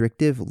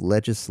restrictive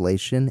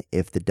legislation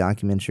if the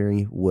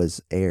documentary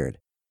was aired.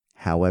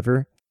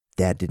 However,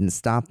 that didn't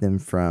stop them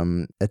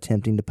from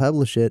attempting to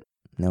publish it.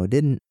 No, it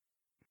didn't.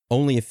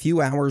 Only a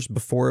few hours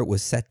before it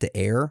was set to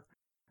air,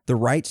 the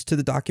rights to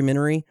the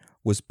documentary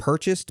was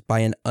purchased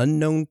by an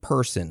unknown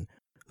person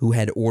who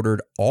had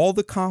ordered all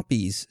the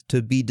copies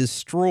to be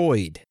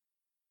destroyed.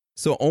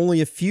 So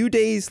only a few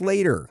days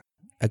later,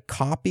 a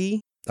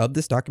copy of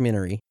this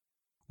documentary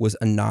was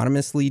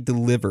anonymously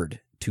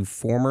delivered to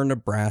former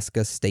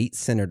Nebraska state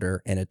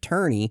senator and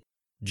attorney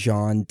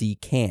John D.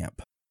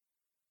 Camp.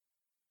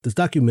 This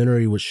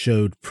documentary was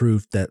showed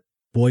proof that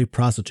boy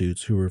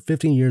prostitutes who were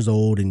 15 years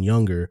old and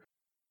younger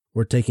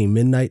were taking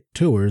midnight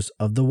tours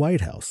of the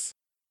White House.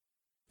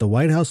 The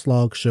White House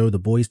logs show the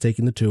boys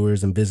taking the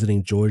tours and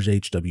visiting George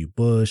H.W.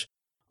 Bush,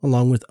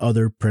 along with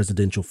other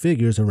presidential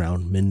figures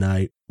around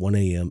midnight, 1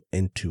 a.m.,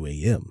 and 2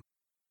 a.m.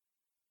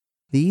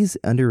 These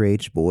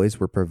underage boys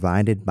were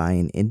provided by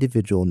an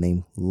individual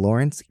named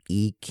Lawrence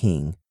E.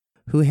 King,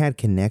 who had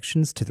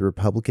connections to the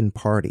Republican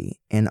Party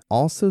and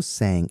also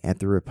sang at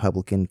the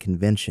Republican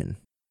convention.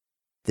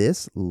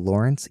 This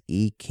Lawrence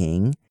E.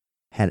 King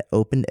had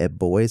opened a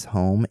boys'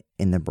 home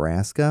in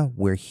Nebraska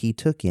where he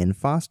took in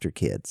foster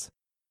kids.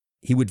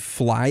 He would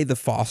fly the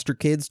foster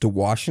kids to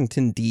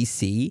Washington,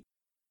 D.C.,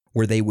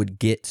 where they would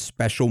get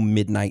special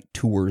midnight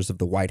tours of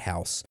the White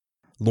House.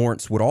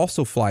 Lawrence would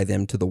also fly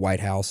them to the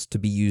White House to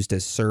be used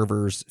as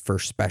servers for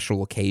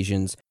special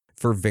occasions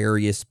for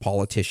various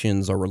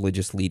politicians or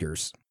religious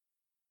leaders.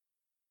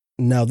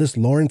 Now, this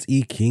Lawrence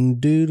E. King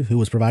dude who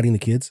was providing the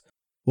kids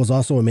was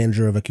also a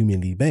manager of a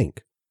community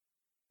bank.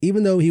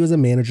 Even though he was a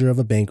manager of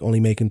a bank only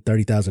making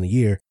 $30,000 a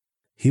year,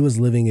 he was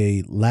living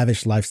a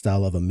lavish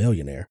lifestyle of a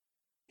millionaire.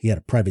 He had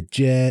a private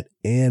jet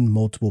and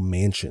multiple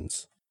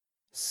mansions.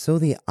 So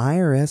the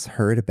IRS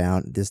heard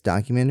about this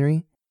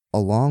documentary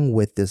along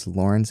with this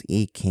Lawrence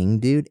E. King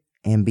dude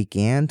and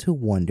began to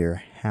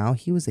wonder how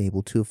he was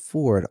able to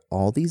afford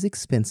all these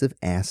expensive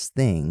ass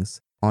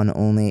things on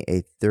only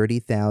a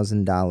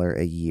 $30,000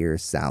 a year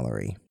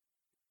salary.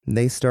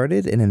 They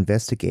started an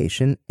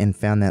investigation and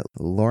found that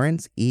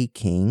Lawrence E.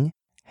 King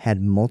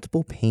had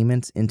multiple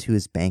payments into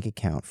his bank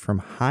account from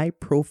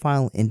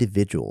high-profile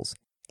individuals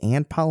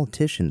and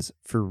politicians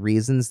for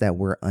reasons that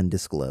were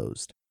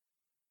undisclosed.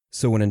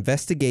 So an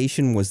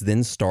investigation was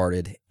then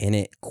started, and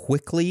it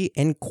quickly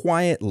and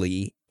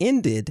quietly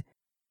ended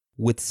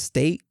with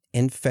state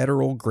and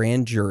federal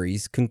grand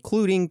juries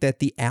concluding that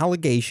the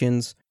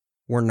allegations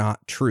were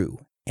not true,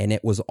 and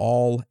it was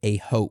all a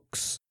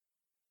hoax.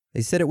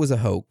 They said it was a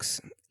hoax,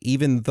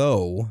 even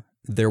though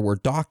there were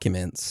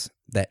documents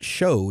that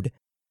showed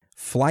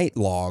flight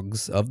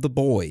logs of the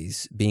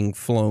boys being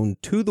flown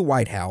to the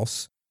White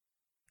House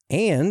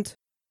and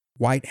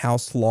White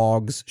House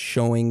logs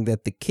showing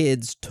that the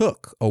kids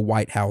took a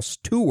White House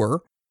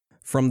tour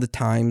from the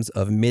times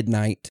of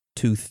midnight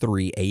to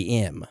 3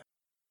 a.m.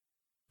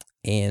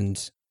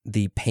 And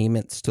the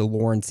payments to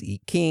Lawrence E.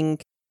 King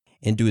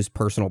into his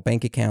personal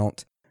bank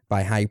account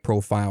by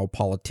high-profile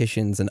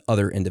politicians and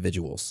other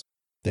individuals.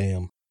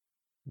 Damn.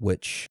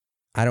 Which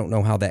I don't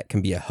know how that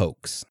can be a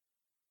hoax.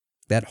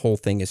 That whole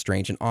thing is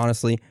strange. And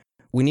honestly,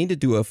 we need to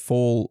do a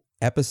full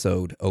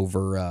episode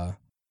over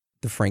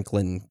the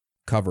Franklin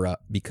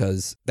cover-up,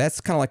 because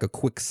that's kind of like a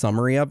quick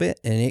summary of it,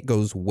 and it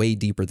goes way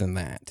deeper than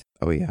that.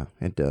 Oh, yeah,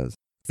 it does.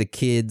 The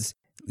kids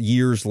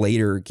years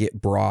later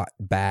get brought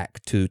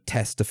back to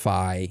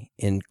testify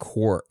in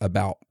court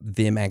about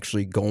them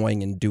actually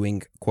going and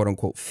doing quote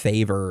unquote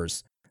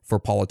favors for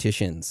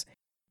politicians.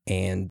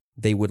 And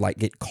they would like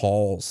get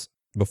calls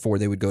before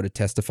they would go to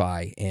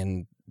testify.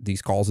 And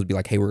these calls would be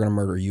like, hey, we're going to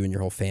murder you and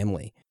your whole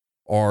family.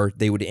 Or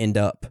they would end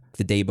up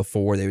the day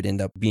before, they would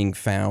end up being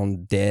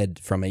found dead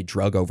from a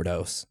drug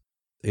overdose.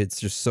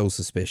 It's just so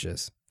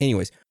suspicious.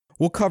 Anyways,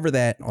 we'll cover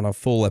that on a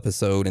full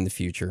episode in the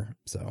future.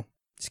 So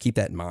just keep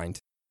that in mind.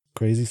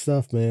 Crazy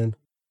stuff, man.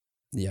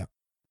 Yeah.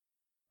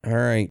 All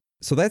right.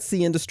 So that's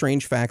the end of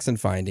strange facts and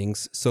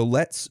findings. So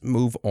let's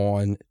move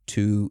on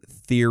to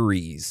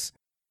theories.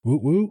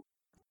 Woot woot.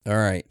 All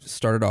right.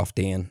 Start it off,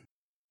 Dan.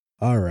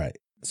 All right.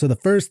 So the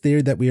first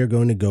theory that we are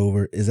going to go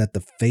over is that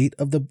the fate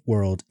of the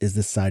world is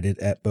decided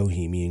at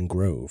Bohemian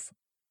Grove.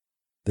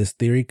 This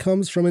theory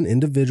comes from an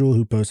individual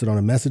who posted on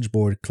a message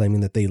board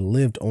claiming that they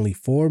lived only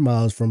 4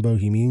 miles from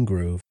Bohemian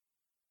Grove.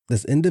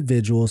 This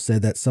individual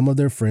said that some of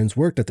their friends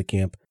worked at the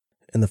camp,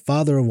 and the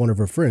father of one of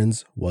her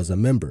friends was a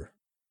member.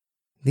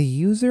 The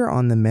user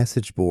on the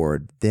message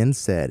board then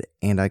said,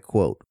 and I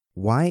quote,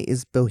 "Why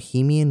is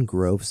Bohemian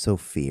Grove so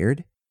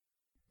feared?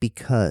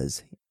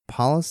 Because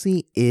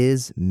policy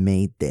is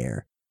made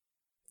there.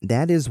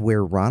 That is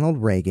where Ronald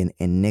Reagan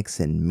and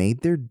Nixon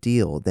made their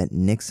deal that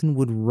Nixon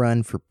would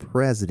run for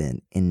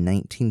president in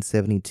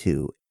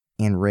 1972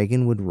 and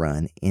Reagan would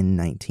run in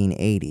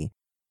 1980,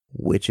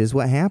 which is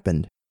what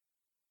happened.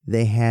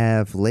 They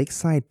have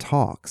lakeside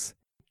talks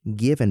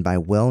given by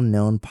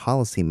well-known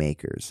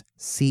policymakers,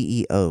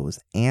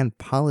 CEOs, and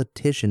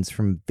politicians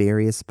from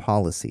various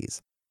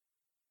policies.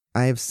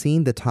 I have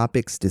seen the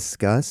topics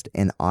discussed,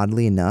 and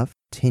oddly enough,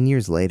 10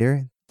 years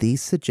later,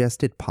 these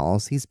suggested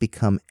policies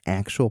become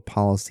actual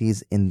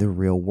policies in the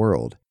real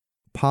world.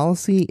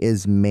 Policy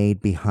is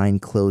made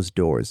behind closed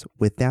doors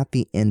without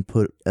the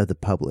input of the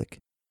public.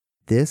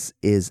 This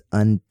is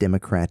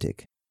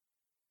undemocratic.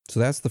 So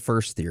that's the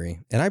first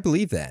theory. And I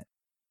believe that.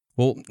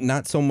 Well,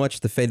 not so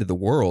much the fate of the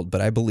world, but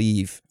I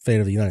believe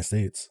Fate of the United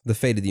States. the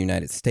fate of the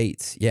United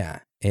States, yeah,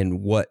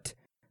 and what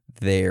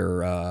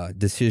their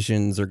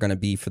decisions are going to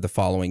be for the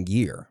following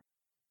year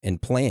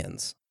and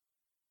plans.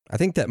 I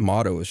think that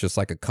motto is just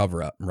like a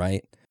cover-up,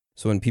 right?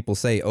 So when people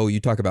say, oh, you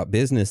talk about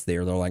business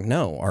there, they're like,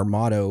 no, our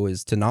motto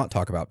is to not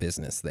talk about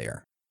business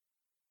there,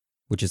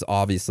 which is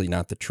obviously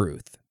not the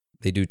truth.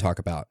 They do talk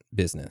about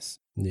business.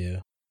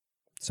 Yeah.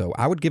 So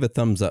I would give a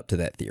thumbs up to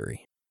that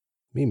theory.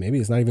 Maybe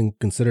it's not even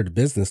considered a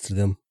business to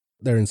them.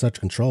 They're in such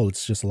control.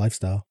 It's just a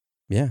lifestyle.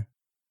 Yeah.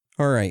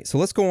 All right. So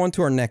let's go on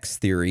to our next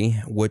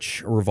theory,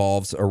 which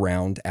revolves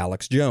around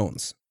Alex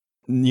Jones.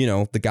 You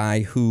know, the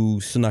guy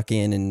who snuck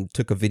in and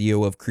took a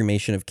video of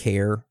cremation of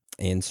care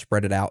and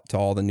spread it out to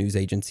all the news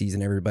agencies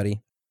and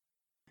everybody.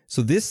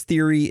 So this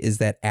theory is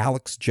that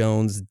Alex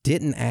Jones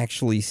didn't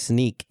actually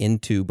sneak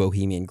into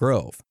Bohemian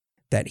Grove,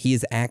 that he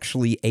is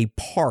actually a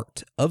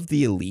part of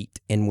the elite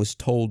and was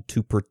told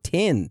to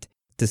pretend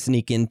to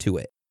sneak into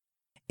it.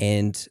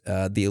 And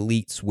the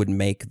elites would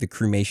make the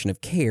cremation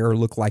of care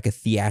look like a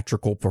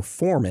theatrical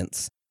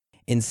performance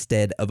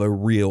instead of a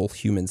real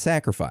human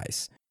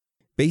sacrifice.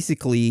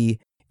 Basically,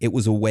 it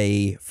was a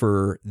way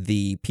for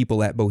the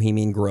people at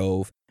Bohemian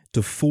Grove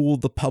to fool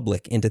the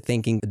public into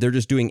thinking they're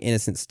just doing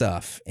innocent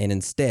stuff. And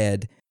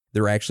instead,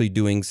 they're actually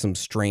doing some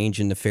strange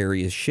and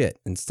nefarious shit.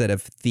 Instead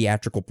of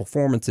theatrical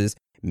performances,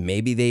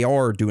 maybe they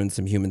are doing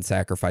some human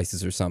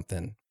sacrifices or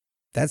something.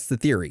 That's the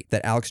theory,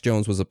 that Alex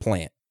Jones was a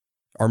plant.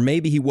 Or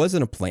maybe he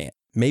wasn't a plant.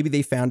 Maybe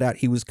they found out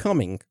he was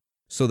coming,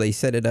 so they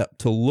set it up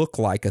to look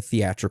like a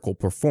theatrical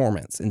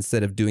performance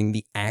instead of doing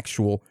the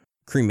actual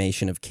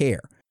cremation of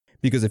care.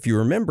 Because if you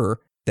remember,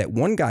 that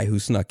one guy who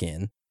snuck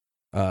in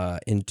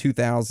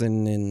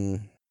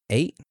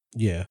 2008?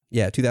 Yeah.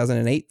 Yeah,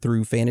 2008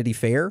 through Vanity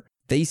Fair,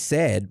 they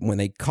said when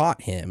they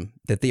caught him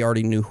that they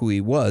already knew who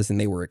he was and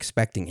they were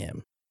expecting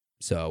him.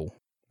 So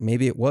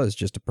maybe it was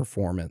just a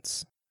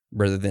performance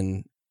rather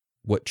than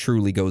what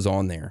truly goes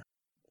on there.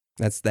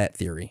 That's that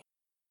theory.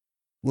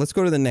 Let's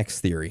go to the next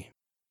theory.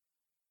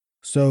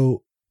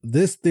 So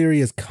this theory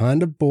is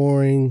kind of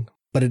boring,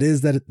 but it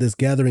is that this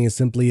gathering is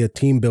simply a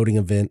team building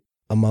event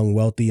among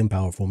wealthy and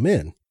powerful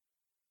men.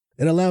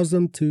 It allows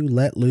them to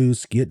let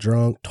loose, get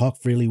drunk, talk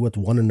freely with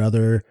one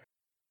another,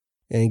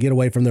 and get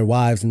away from their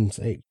wives and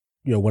say,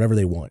 whatever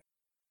they want.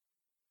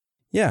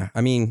 Yeah,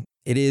 I mean,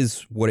 it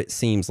is what it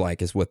seems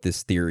like is what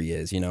this theory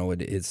is.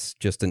 It's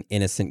just an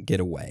innocent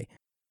getaway.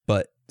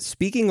 But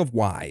speaking of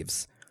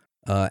wives,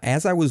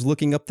 as I was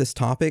looking up this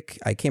topic,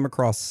 I came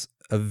across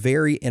a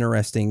very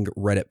interesting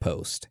Reddit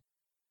post.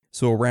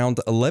 So around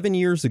 11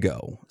 years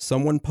ago,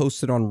 someone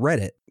posted on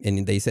Reddit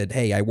and they said,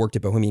 hey, I worked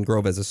at Bohemian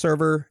Grove as a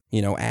server.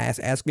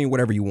 Ask me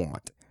whatever you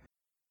want.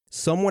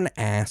 Someone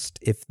asked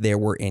if there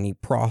were any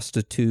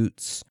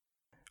prostitutes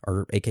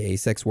or AKA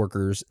sex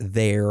workers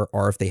there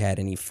or if they had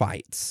any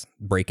fights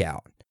break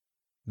out.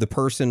 The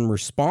person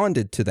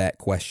responded to that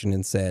question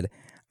and said,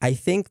 I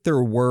think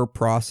there were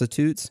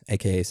prostitutes,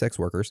 AKA sex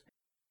workers,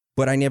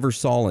 but I never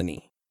saw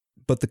any.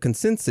 But the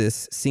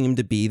consensus seemed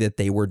to be that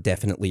they were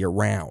definitely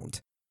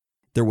around.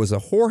 There was a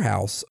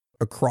whorehouse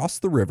across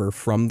the river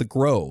from the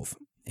Grove,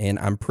 and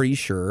I'm pretty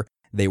sure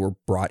they were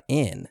brought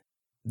in.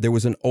 There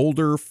was an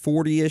older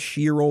 40-ish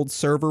year old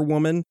server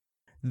woman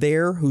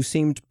there who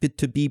seemed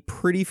to be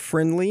pretty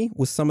friendly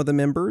with some of the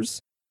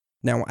members.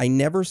 Now, I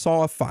never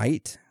saw a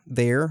fight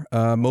there.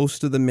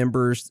 Most of the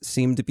members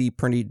seemed to be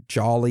pretty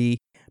jolly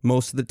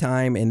most of the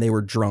time, and they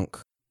were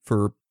drunk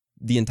for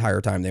the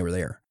entire time they were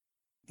there.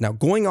 Now,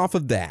 going off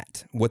of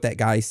that, what that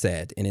guy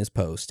said in his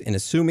post, and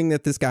assuming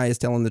that this guy is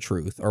telling the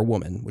truth, or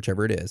woman,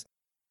 whichever it is,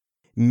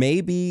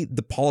 maybe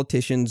the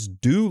politicians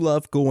do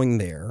love going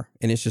there,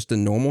 and it's just a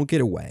normal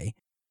getaway.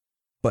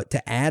 But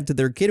to add to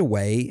their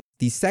getaway,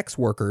 these sex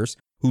workers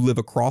who live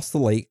across the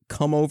lake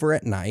come over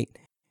at night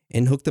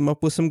and hook them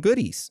up with some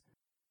goodies.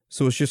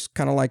 So it's just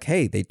kind of like,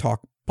 hey, they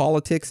talk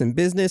politics and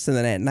business, and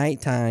then at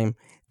nighttime,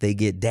 they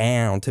get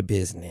down to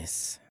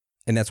business.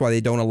 And that's why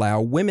they don't allow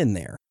women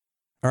there.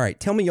 All right,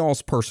 tell me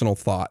y'all's personal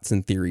thoughts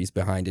and theories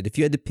behind it. If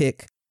you had to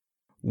pick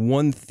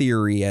one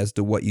theory as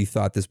to what you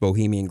thought this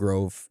Bohemian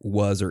Grove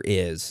was or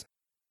is,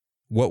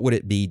 what would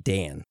it be,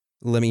 Dan?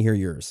 Let me hear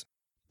yours.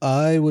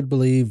 I would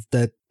believe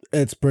that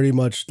it's pretty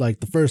much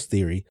like the first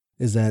theory,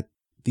 is that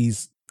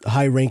these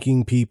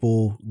high-ranking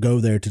people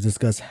go there to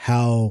discuss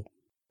how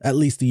at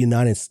least the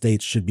United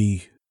States should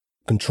be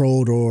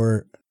controlled,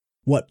 or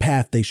what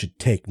path they should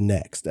take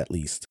next, at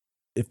least.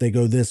 If they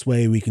go this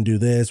way, we can do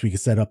this. We can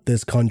set up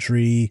this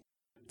country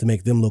to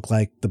make them look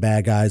like the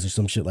bad guys or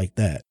some shit like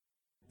that.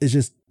 It's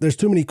just, there's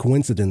too many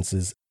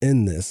coincidences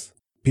in this.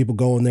 People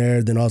going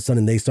there, then all of a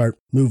sudden they start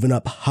moving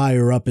up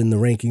higher up in the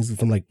rankings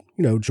from, like,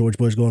 George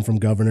Bush going from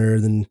governor,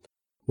 then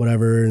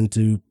whatever,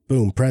 into,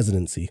 boom,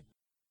 presidency.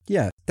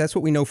 Yeah, that's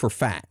what we know for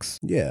facts.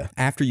 Yeah.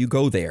 After you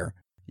go there,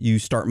 you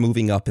start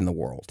moving up in the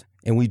world.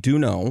 And we do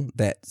know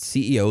that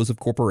CEOs of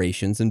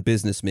corporations and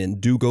businessmen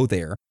do go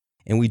there.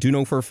 And we do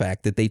know for a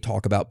fact that they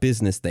talk about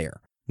business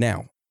there.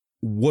 Now,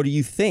 what do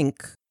you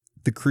think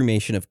the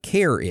cremation of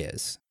care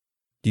is?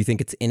 Do you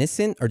think it's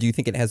innocent, or do you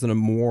think it has a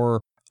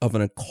more of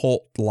an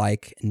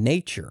occult-like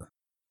nature?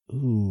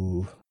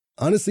 Ooh.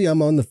 Honestly,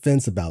 I'm on the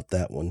fence about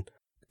that one.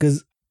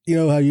 Because, you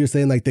know how you're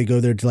saying, like, they go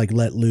there to, like,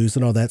 let loose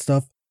and all that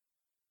stuff?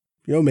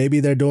 Maybe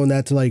they're doing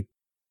that to, like,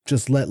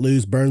 just let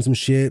loose, burn some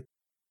shit,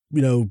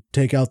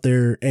 take out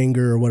their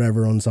anger or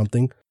whatever on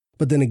something.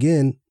 But then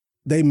again,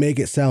 they make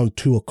it sound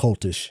too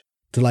occultish,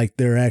 to like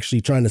they're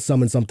actually trying to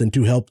summon something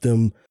to help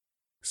them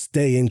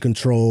stay in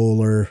control,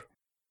 or...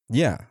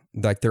 Yeah,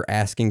 like they're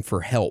asking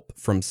for help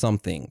from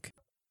something.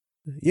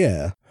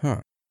 Yeah.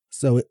 Huh.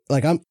 So,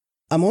 like, I'm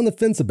on the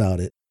fence about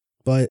it,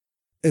 but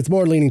it's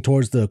more leaning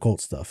towards the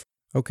occult stuff.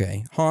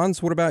 Okay.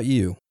 Hans, what about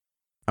you?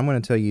 I'm going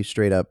to tell you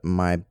straight up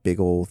my big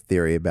old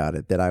theory about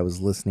it that I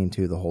was listening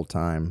to the whole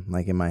time,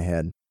 like in my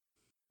head.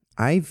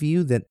 I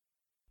view that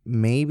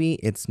maybe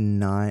it's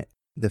not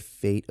the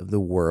fate of the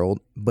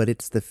world, but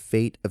it's the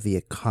fate of the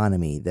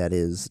economy that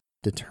is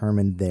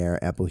determined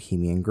there at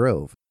Bohemian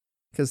Grove.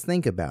 Because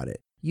think about it.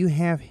 You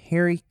have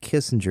Harry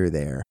Kissinger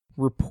there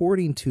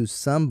reporting to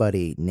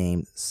somebody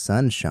named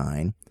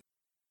Sunshine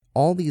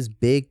all these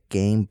big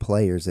game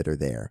players that are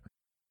there.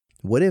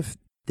 What if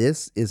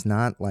this is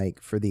not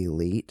like for the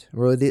elite?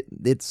 Well,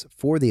 it's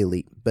for the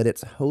elite, but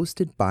it's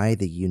hosted by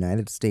the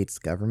United States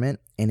government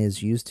and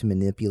is used to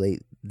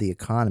manipulate the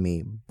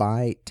economy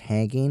by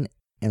tagging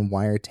and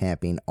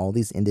wiretapping all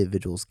these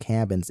individuals'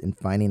 cabins and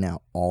finding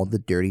out all the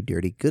dirty,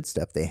 dirty good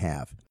stuff they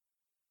have.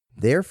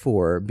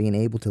 Therefore, being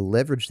able to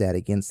leverage that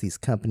against these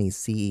companies'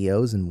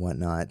 CEOs and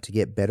whatnot to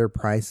get better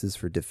prices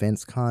for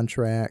defense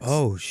contracts.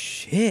 Oh,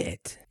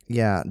 shit.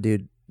 Yeah,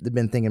 dude, they've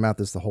been thinking about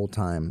this the whole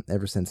time,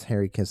 ever since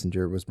Harry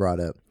Kissinger was brought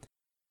up.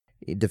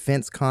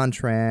 Defense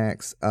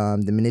contracts,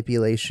 the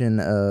manipulation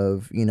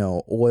of,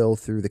 oil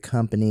through the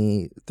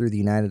company, through the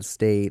United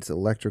States,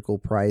 electrical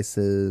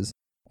prices,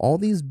 all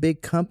these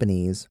big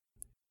companies,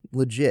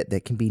 legit,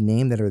 that can be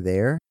named that are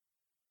there.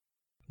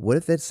 What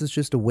if this is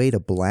just a way to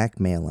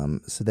blackmail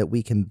them so that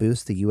we can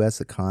boost the U.S.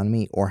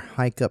 economy or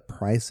hike up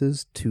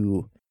prices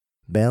to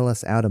bail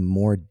us out of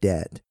more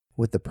debt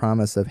with the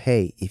promise of,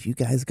 hey, if you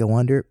guys go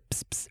under,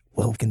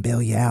 we can bail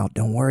you out.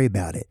 Don't worry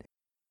about it.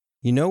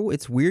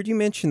 It's weird you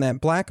mentioned that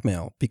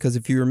blackmail, because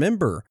if you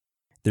remember,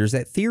 there's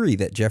that theory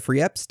that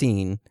Jeffrey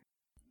Epstein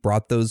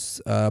brought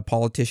those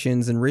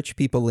politicians and rich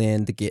people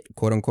in to get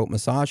quote-unquote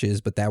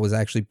massages, but that was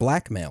actually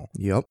blackmail.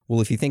 Yep.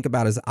 Well, if you think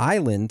about his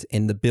island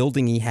and the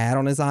building he had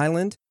on his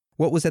island,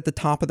 what was at the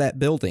top of that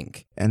building?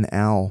 An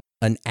owl.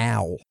 An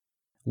owl.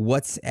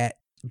 What's at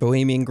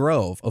Bohemian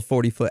Grove? A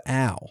 40-foot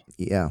owl.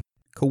 Yeah.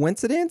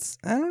 Coincidence?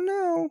 I don't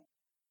know.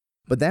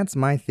 But that's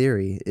my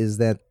theory, is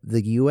that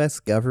the U.S.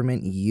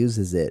 government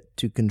uses it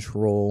to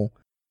control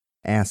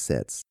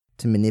assets,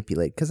 to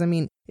manipulate. Because, I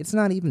mean, it's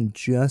not even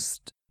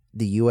just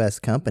the U.S.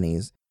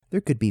 companies. There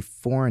could be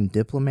foreign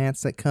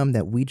diplomats that come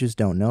that we just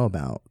don't know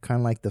about.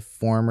 Kind of like the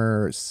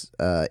former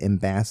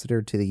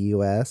ambassador to the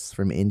U.S.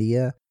 from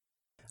India,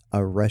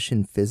 a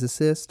Russian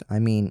physicist. I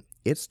mean,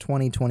 it's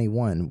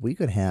 2021. We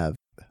could have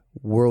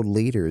world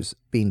leaders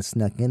being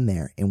snuck in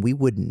there and we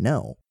wouldn't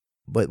know.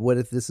 But what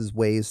if this is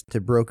ways to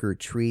broker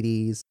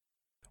treaties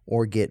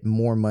or get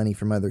more money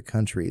from other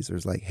countries?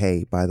 There's like,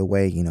 hey, by the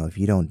way, if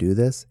you don't do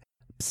this,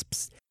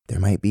 there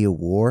might be a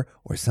war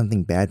or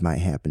something bad might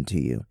happen to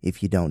you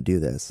if you don't do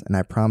this. And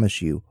I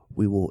promise you,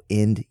 we will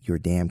end your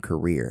damn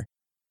career.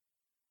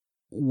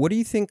 What do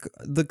you think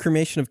the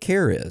cremation of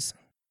care is?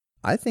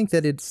 I think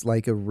that it's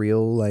like a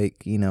real,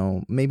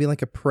 maybe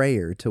like a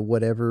prayer to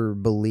whatever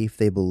belief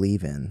they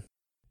believe in.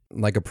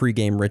 Like a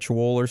pregame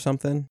ritual or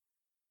something?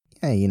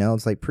 Yeah,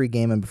 it's like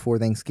pregame and before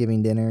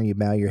Thanksgiving dinner, you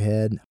bow your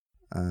head.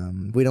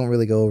 We don't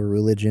really go over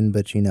religion,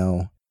 but,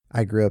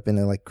 I grew up in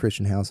a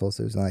Christian household,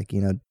 so it's like,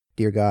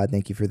 dear God,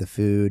 thank you for the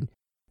food.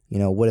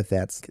 What if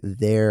that's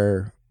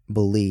their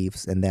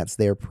beliefs and that's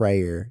their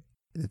prayer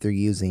that they're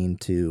using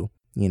to,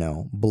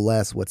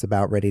 bless what's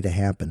about ready to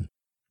happen?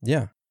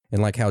 Yeah.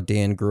 And like how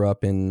Dan grew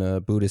up in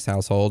a Buddhist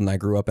household and I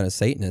grew up in a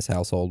Satanist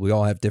household, we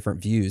all have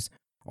different views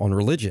on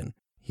religion.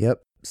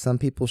 Yep. Some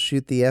people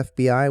shoot the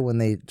FBI when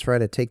they try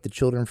to take the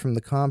children from the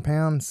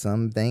compound.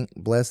 Some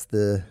bless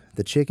the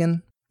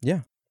chicken. Yeah.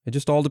 It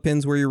just all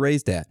depends where you're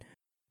raised at.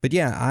 But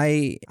yeah,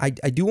 I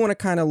do want to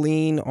kind of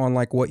lean on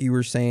like what you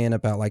were saying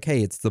about like,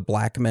 hey, it's the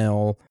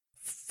blackmail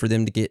for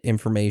them to get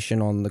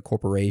information on the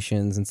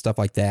corporations and stuff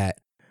like that,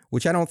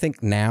 which I don't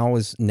think now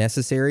is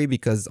necessary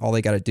because all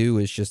they got to do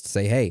is just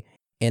say, hey,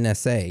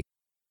 NSA,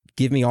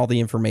 give me all the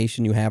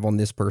information you have on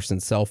this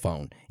person's cell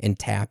phone and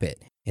tap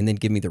it and then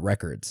give me the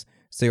records.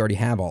 So they already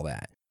have all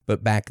that.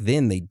 But back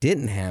then they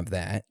didn't have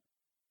that.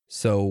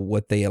 So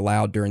what they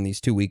allowed during these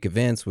 2-week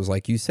events was,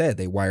 like you said,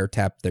 they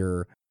wiretapped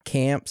their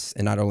camps,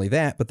 and not only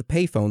that, but the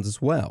payphones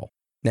as well.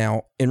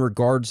 Now, in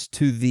regards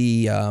to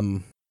the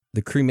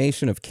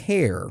cremation of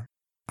care,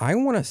 I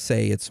want to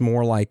say it's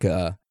more like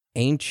a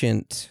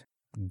ancient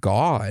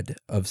god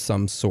of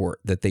some sort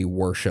that they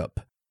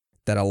worship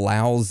that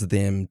allows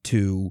them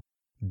to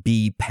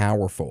be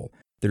powerful.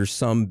 There's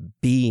some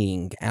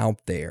being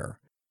out there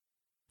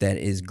that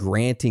is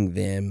granting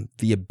them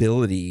the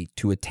ability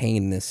to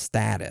attain this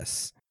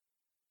status.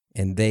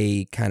 And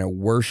they kind of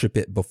worship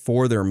it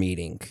before their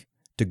meeting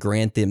to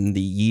grant them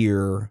the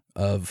year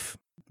of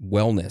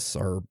wellness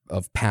or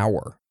of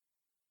power.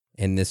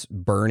 And this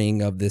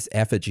burning of this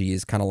effigy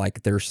is kind of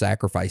like their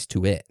sacrifice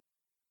to it.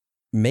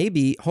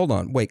 Maybe, hold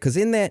on, wait, because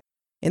in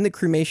the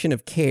cremation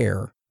of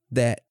care,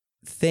 that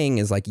thing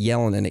is like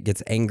yelling and it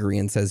gets angry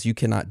and says, you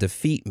cannot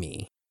defeat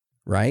me,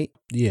 right?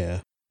 Yeah.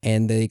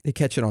 And they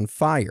catch it on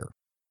fire.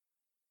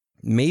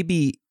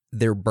 Maybe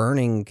they're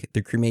burning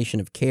the cremation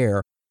of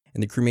care,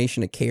 and the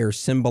cremation of care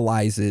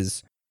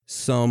symbolizes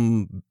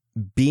some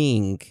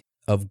being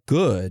of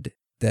good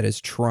that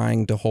is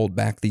trying to hold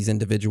back these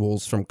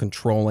individuals from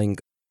controlling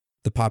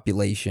the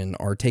population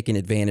or taking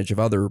advantage of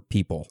other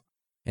people.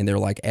 And they're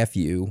like, F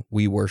you,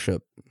 we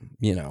worship,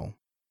 the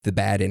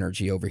bad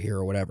energy over here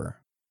or whatever.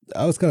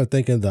 I was kind of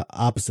thinking the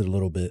opposite a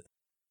little bit.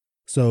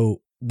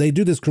 So they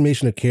do this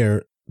cremation of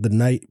care the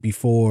night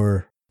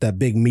before that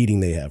big meeting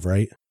they have,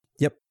 right?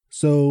 Yep.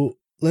 So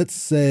let's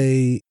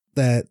say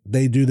that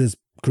they do this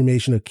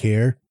cremation of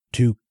care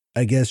to,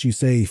 I guess you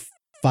say,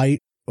 fight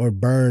or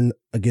burn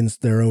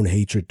against their own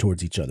hatred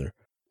towards each other.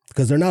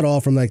 Because they're not all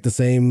from like the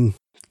same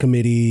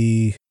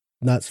committee,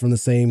 not from the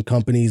same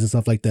companies and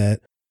stuff like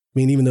that. I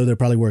mean, even though they're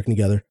probably working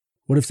together.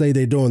 What if, say,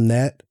 they're doing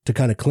that to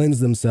kind of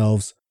cleanse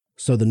themselves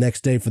so the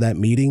next day for that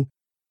meeting,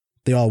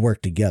 they all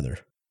work together?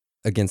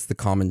 Against the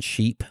common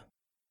sheep?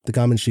 The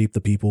common sheep,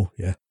 the people,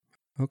 yeah.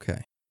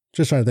 Okay.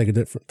 Just trying to think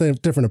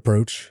of different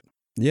approach.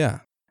 Yeah.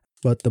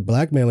 But the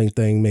blackmailing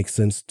thing makes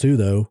sense too,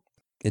 though.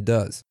 It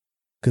does.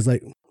 Because,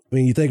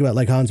 you think about,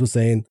 like Hans was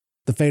saying,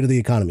 the fate of the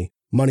economy.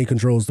 Money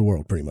controls the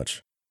world, pretty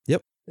much.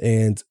 Yep.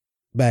 And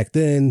back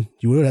then,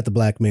 you would have to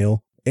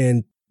blackmail.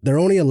 And they're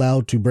only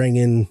allowed to bring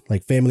in,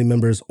 like, family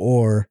members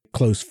or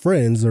close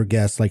friends or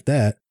guests like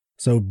that.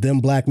 So them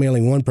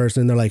blackmailing one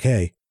person, they're like,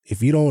 hey,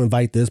 if you don't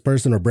invite this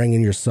person or bring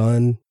in your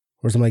son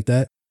or something like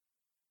that,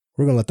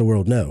 we're going to let the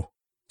world know.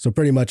 So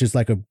pretty much it's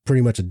like a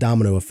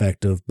domino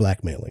effect of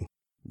blackmailing.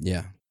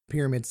 Yeah.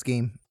 Pyramid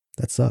scheme.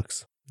 That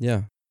sucks.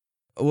 Yeah.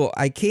 Well,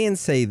 I can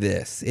say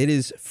this. It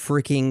is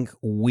freaking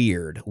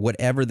weird.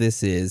 Whatever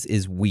this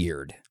is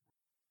weird.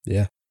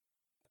 Yeah.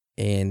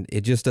 And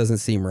it just doesn't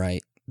seem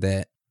right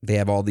that they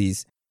have all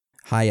these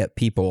high up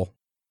people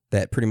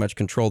that pretty much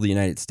control the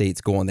United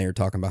States going there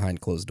talking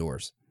behind closed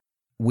doors.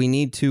 We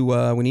need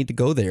to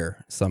go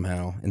there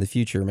somehow in the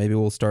future. Maybe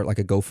we'll start like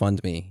a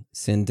GoFundMe.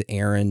 Send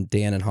Aaron,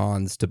 Dan, and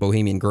Hans to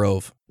Bohemian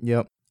Grove.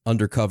 Yep.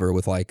 Undercover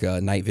with like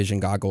night vision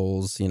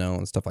goggles,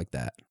 and stuff like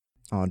that.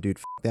 Oh, dude,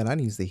 that.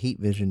 I'd use the heat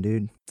vision,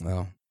 dude.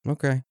 Oh,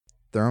 okay.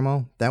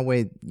 Thermo. That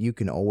way you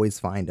can always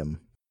find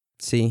them.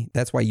 See,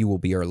 that's why you will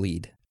be our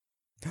lead.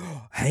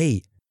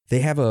 Hey, they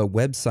have a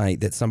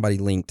website that somebody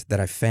linked that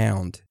I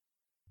found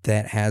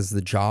that has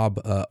the job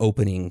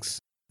openings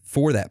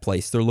for that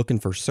place. They're looking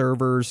for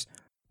servers,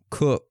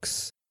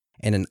 cooks,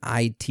 and an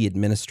IT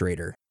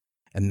administrator.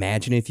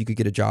 Imagine if you could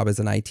get a job as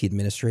an IT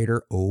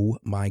administrator. Oh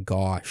my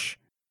gosh.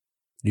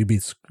 You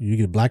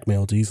get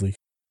blackmailed easily.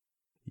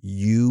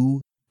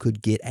 You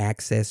could get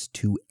access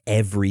to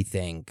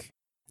everything.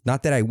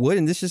 Not that I would,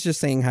 and this is just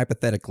saying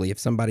hypothetically, if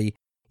somebody,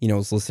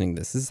 is listening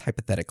to this is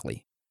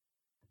hypothetically.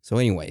 So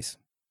anyways,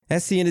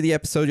 that's the end of the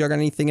episode. Y'all got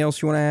anything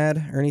else you want to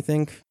add or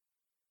anything?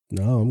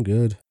 No, I'm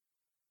good.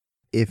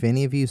 If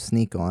any of you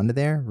sneak onto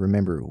there,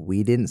 remember,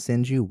 we didn't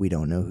send you. We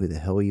don't know who the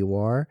hell you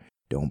are.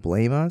 Don't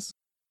blame us.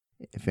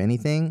 If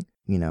anything,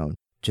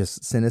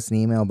 just send us an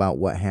email about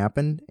what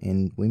happened,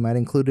 and we might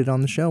include it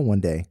on the show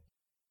one day.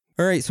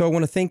 All right, so I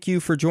want to thank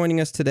you for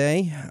joining us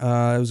today.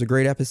 It was a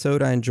great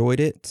episode. I enjoyed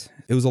it.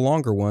 It was a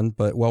longer one,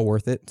 but well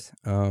worth it.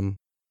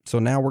 So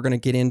now we're going to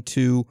get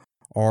into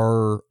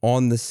our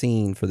On the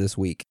Scene for this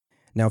week.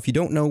 Now, if you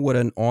don't know what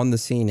an On the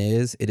Scene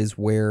is, it is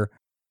where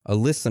a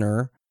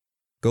listener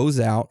goes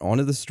out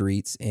onto the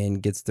streets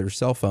and gets their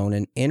cell phone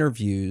and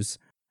interviews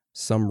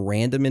some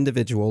random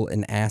individual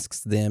and asks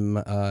them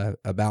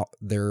about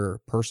their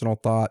personal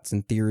thoughts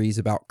and theories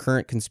about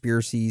current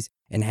conspiracies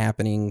and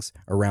happenings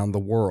around the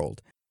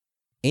world.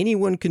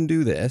 Anyone can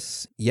do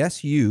this.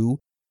 Yes, you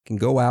can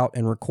go out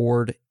and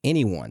record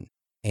anyone,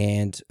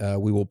 and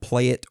we will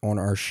play it on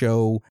our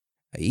show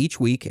each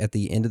week at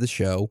the end of the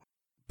show.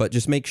 But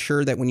just make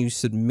sure that when you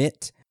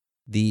submit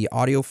the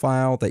audio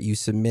file, that you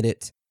submit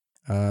it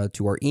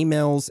to our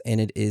emails, and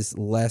it is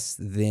less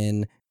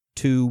than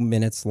 2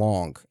 minutes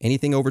long.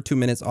 Anything over 2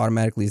 minutes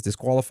automatically is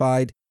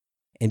disqualified.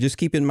 And just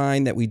keep in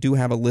mind that we do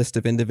have a list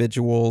of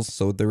individuals,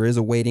 so there is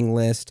a waiting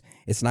list.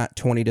 It's not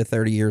 20 to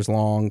 30 years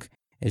long.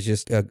 It's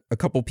just a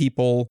couple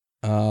people.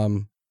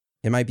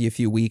 It might be a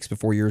few weeks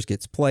before yours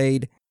gets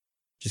played.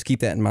 Just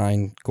keep that in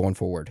mind going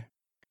forward.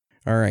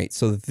 All right,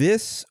 so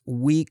this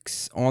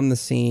week's On the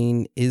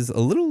Scene is a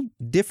little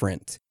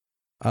different.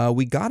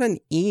 We got an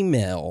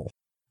email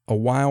a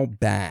while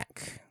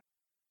back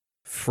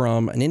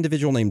from an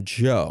individual named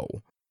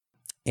Joe,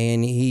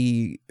 and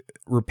he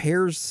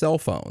repairs cell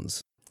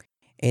phones.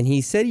 And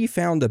he said he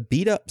found a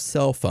beat-up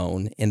cell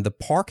phone in the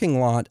parking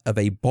lot of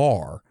a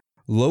bar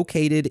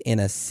located in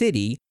a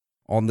city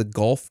on the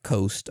Gulf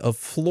Coast of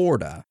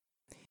Florida.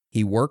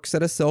 He works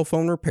at a cell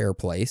phone repair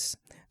place,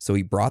 so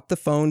he brought the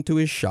phone to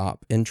his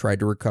shop and tried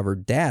to recover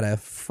data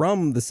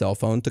from the cell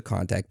phone to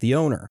contact the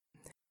owner.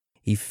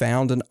 He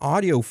found an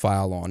audio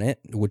file on it,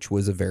 which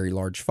was a very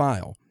large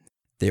file.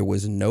 There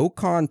was no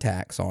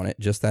contacts on it,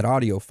 just that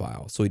audio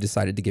file, so he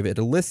decided to give it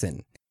a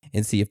listen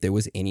and see if there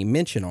was any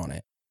mention on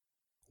it.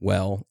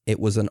 Well, it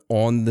was an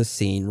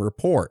on-the-scene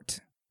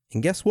report.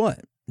 And guess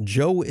what?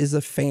 Joe is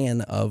a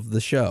fan of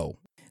the show,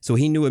 so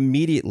he knew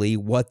immediately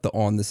what the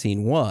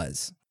on-the-scene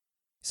was.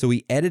 So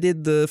he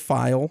edited the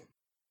file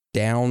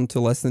down to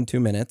less than 2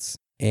 minutes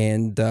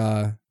and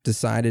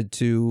decided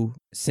to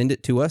send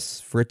it to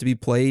us for it to be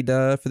played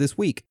for this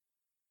week.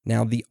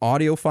 Now, the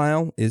audio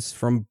file is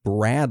from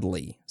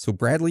Bradley. So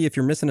Bradley, if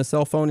you're missing a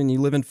cell phone and you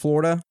live in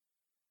Florida,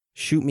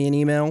 shoot me an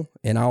email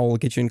and I'll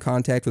get you in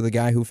contact with the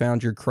guy who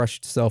found your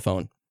crushed cell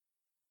phone.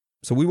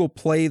 So we will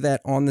play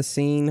that On the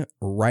Scene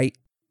right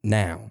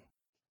now.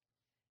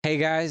 Hey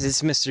guys,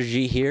 it's Mr.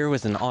 G here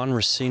with an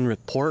on-the-scene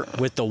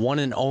report with the one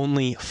and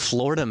only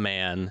Florida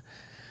man.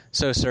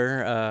 So,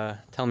 sir,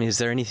 tell me, is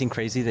there anything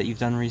crazy that you've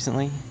done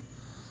recently?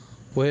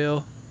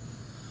 Well,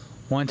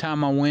 one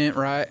time I went,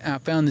 right, and I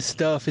found this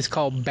stuff. It's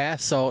called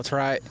bath salts,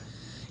 right?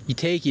 You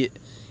take it.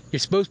 You're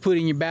supposed to put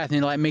it in your bath,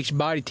 and it, like, makes your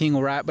body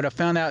tingle, right? But I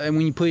found out that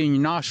when you put it in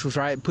your nostrils,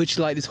 right, it puts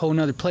you, like, this whole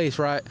nother place,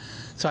 right?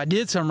 So I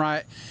did some,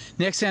 right?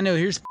 Next thing I know,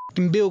 here's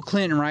Bill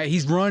Clinton, right?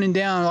 He's running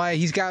down, like,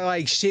 he's got,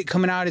 like, shit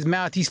coming out of his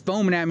mouth. He's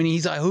foaming at me, and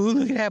he's like, "Ooh,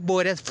 look at that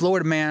boy. That's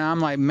Florida man." And I'm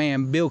like,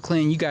 "Man, Bill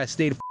Clinton, you gotta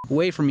stay the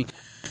away from me."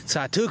 So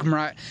I took him,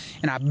 right,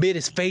 and I bit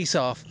his face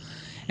off.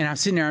 And I'm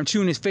sitting there, I'm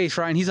chewing his face,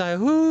 right? And he's like,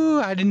 "Ooh,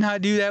 I did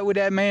not do that with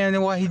that man.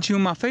 Then why he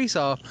chewing my face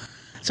off?"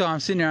 So I'm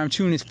sitting there, I'm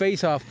chewing his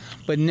face off.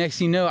 But next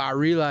thing you know, I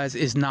realize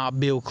it's not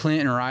Bill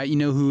Clinton, right? You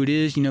know who it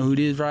is? You know who it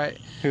is, right?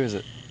 Who is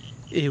it?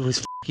 It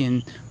was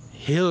fucking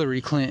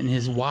Hillary Clinton,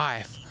 his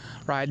wife,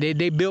 right?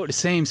 They built the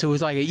same, so it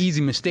was like an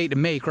easy mistake to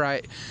make,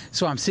 right?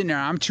 So I'm sitting there,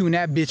 I'm chewing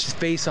that bitch's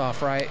face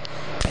off, right?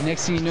 And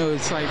next thing you know,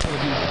 it's like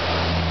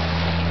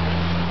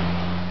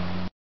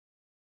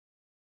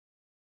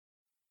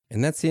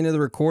And that's the end of the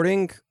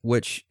recording,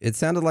 which it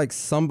sounded like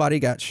somebody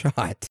got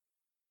shot.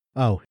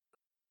 Oh.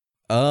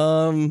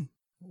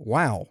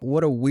 Wow.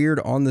 What a weird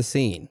On the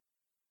Scene.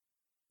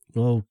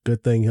 Well,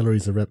 good thing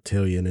Hillary's a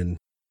reptilian and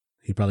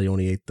he probably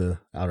only ate the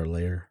outer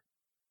layer.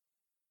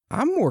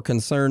 I'm more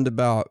concerned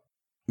about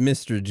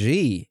Mr.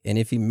 G and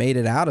if he made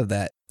it out of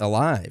that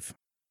alive.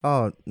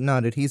 Oh,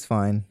 no, dude, he's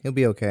fine. He'll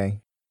be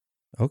okay.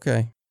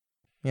 Okay.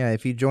 Yeah,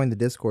 if you joined the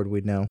Discord,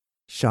 we'd know.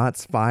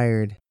 Shots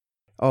fired.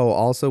 Oh,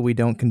 also, we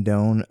don't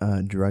condone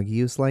drug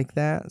use like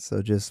that,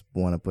 so just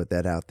want to put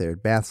that out there.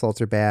 Bath salts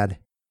are bad.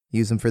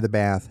 Use them for the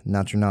bath,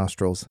 not your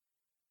nostrils.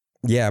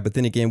 Yeah, but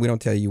then again, we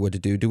don't tell you what to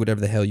do. Do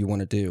whatever the hell you want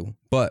to do.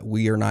 But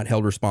we are not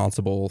held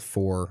responsible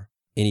for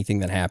anything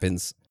that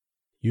happens.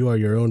 You are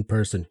your own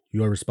person.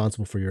 You are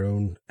responsible for your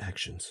own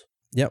actions.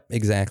 Yep,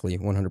 exactly.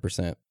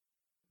 100%.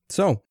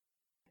 So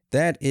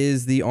that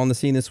is the On the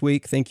Scene this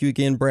week. Thank you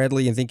again,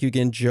 Bradley, and thank you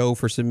again, Joe,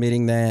 for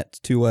submitting that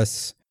to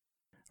us.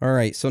 All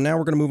right, so now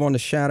we're going to move on to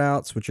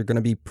shout-outs, which are going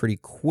to be pretty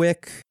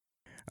quick.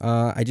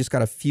 I just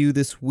got a few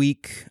this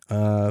week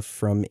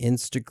from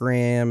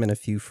Instagram and a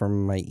few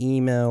from my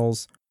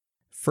emails.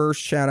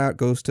 First shout-out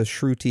goes to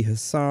Shruti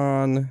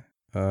Hassan.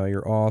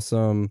 You're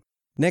awesome.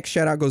 Next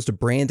shout-out goes to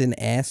Brandon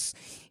S.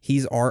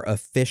 He's our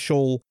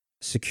official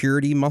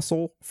security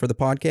muscle for the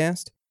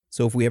podcast.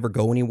 So if we ever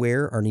go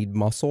anywhere or need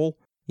muscle,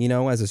 you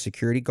know, as a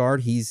security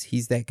guard,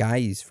 he's that guy.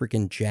 He's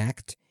freaking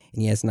jacked,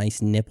 and he has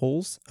nice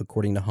nipples,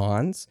 according to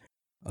Hans.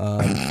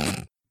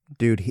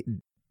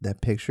 Dude,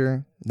 that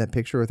picture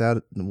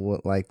without,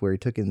 like, where he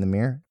took it in the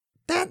mirror,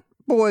 that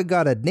boy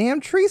got a damn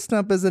tree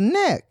stump as a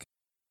neck.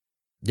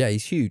 Yeah,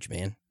 he's huge,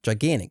 man.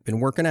 Gigantic. Been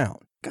working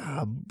out.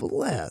 God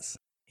bless.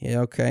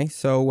 Yeah, okay.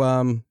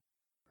 So,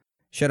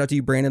 shout out to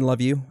you, Brandon.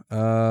 Love you.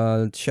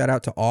 Shout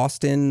out to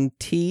Austin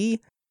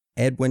T,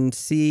 Edwin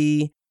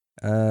C,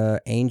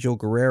 Angel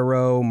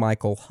Guerrero,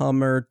 Michael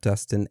Hummer,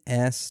 Dustin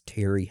S,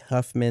 Terry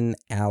Huffman,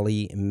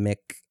 Allie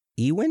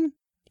McEwen?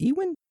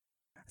 Ewan?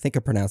 I think I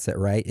pronounced that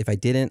right. If I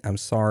didn't, I'm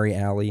sorry,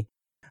 Allie.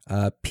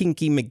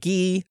 Pinky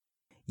McGee,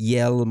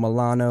 Yel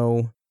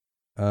Milano,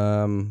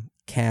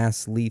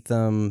 Cass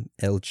Leatham,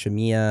 El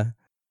Chamia,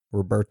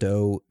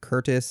 Roberto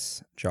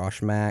Curtis,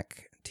 Josh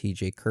Mack,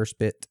 TJ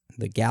Kerspit,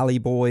 The Galley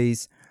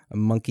Boys,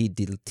 Monkey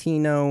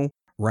Dilatino,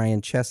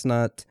 Ryan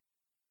Chestnut,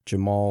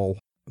 Jamal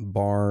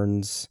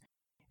Barnes,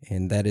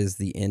 and that is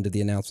the end of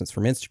the announcements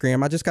from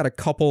Instagram. I just got a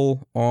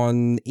couple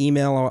on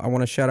email I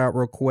want to shout out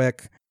real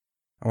quick.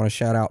 I want to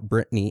shout out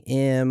Brittany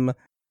M,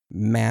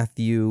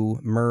 Matthew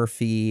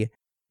Murphy,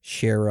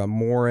 Shara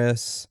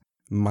Morris,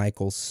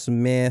 Michael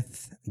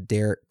Smith,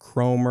 Derek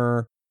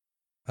Cromer,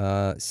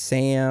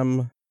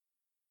 Sam,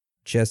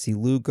 Jesse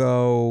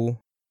Lugo,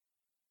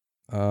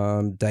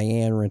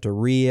 Diane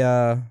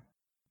Renteria,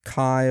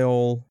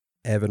 Kyle,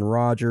 Evan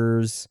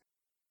Rogers,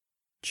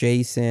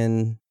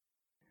 Jason,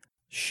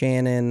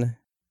 Shannon,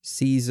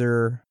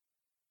 Caesar,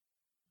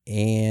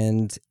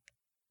 and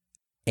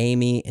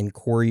Amy and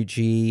Corey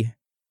G.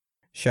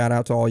 Shout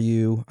out to all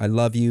you. I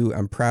love you.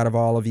 I'm proud of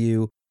all of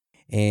you.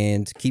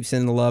 And keep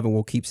sending the love, and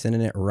we'll keep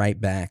sending it right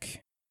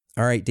back.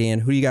 All right, Dan,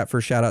 who do you got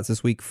for shout outs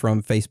this week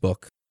from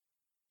Facebook?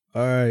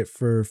 All right,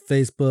 for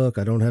Facebook,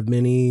 I don't have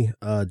many.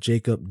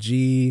 Jacob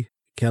G,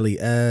 Kelly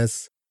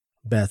S,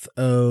 Beth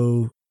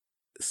O,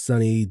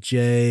 Sunny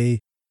J,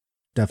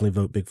 definitely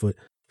vote Bigfoot,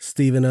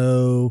 Stephen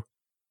O,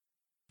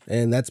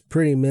 and that's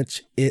pretty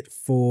much it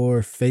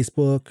for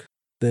Facebook.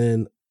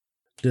 Then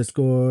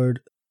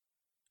Discord,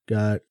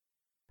 got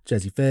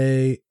Jesse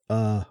Faye,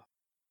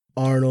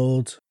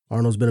 Arnold.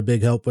 Arnold's been a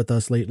big help with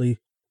us lately.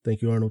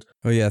 Thank you, Arnold.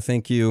 Oh, yeah,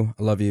 thank you.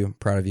 I love you.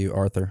 Proud of you,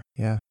 Arthur.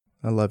 Yeah,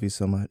 I love you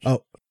so much.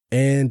 Oh,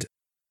 and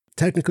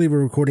technically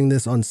we're recording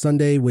this on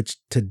Sunday, which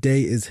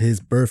today is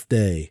his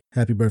birthday.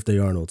 Happy birthday,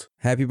 Arnold.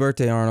 Happy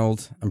birthday,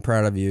 Arnold. I'm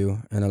proud of you,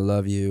 and I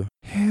love you.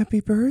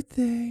 Happy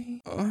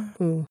birthday.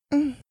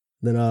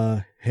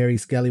 Then Harry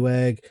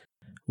Scallywag,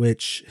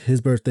 which his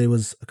birthday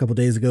was a couple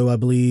days ago, I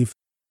believe.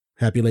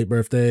 Happy late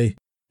birthday.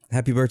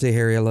 Happy birthday,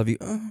 Harry. I love you.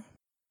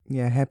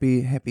 Yeah,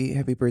 happy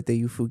birthday,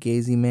 you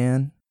Fugazi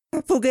man.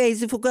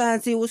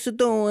 Fugazi, what you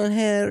doing,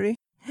 Harry?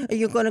 Are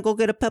you gonna go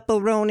get a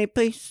pepperoni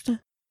pizza?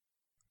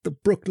 The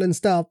Brooklyn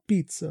style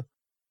pizza.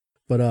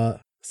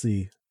 But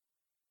see.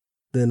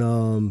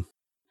 Then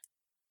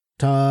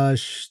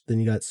Tosh, then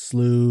you got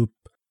Sloop,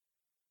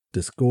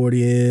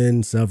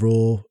 Discordian,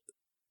 several.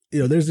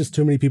 You know, there's just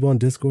too many people on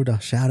Discord to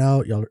shout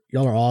out. Y'all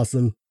are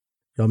awesome.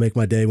 Y'all make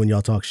my day when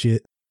y'all talk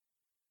shit.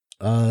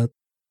 Then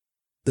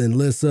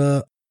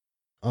Lissa.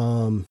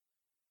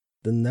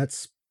 Then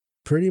that's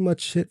pretty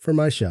much it for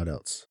my shout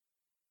outs.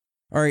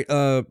 All right,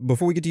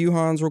 before we get to you,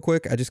 Hans, real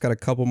quick, I just got a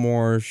couple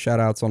more shout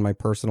outs on my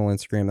personal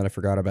Instagram that I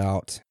forgot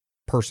about.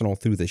 Personal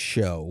through the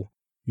show.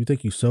 You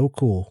think you so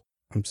cool.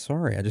 I'm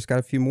sorry, I just got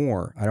a few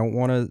more. I don't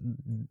want to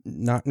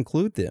not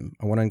include them.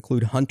 I want to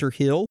include Hunter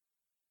Hill.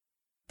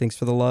 Thanks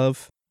for the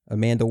love.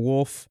 Amanda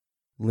Wolf.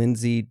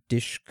 Lindsay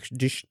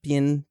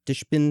Dishpin.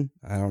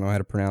 I don't know how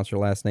to pronounce your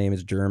last name.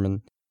 It's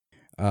German.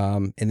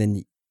 And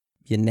then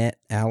Yannette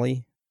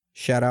Alley.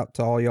 Shout out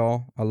to all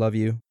y'all. I love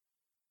you.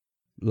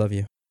 Love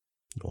you.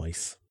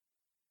 Nice.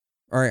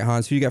 All right,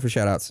 Hans, who you got for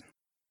shout outs?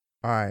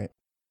 All right.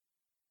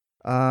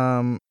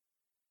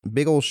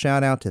 Big old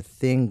shout out to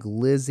Thing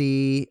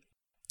Glizzy,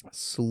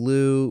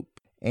 Sloop,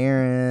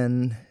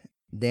 Aaron,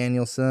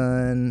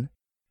 Danielson,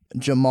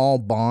 Jamal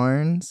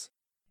Barnes,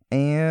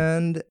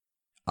 and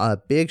a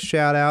big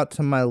shout out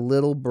to my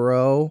little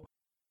bro,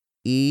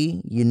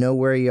 E. You know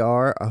where you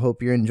are. I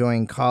hope you're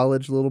enjoying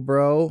college, little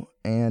bro.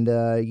 And,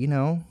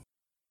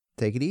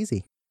 take it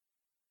easy.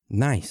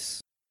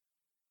 Nice.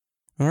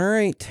 All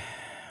right.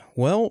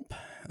 Well,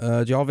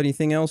 do y'all have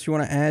anything else you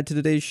want to add to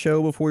today's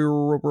show before we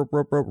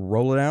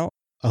roll it out?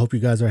 I hope you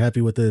guys are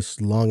happy with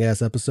this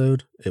long-ass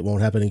episode. It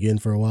won't happen again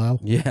for a while.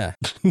 Yeah.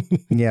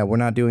 Yeah, we're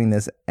not doing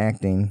this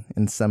acting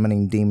and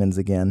summoning demons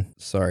again.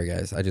 Sorry,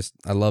 guys.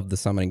 I love the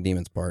summoning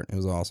demons part. It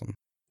was awesome.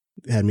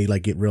 Had me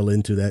like get real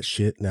into that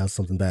shit. Now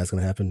something bad's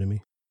going to happen to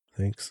me.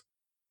 Thanks.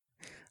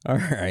 All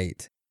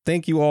right.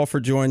 Thank you all for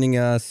joining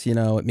us. You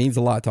know, it means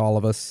a lot to all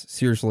of us.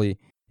 Seriously,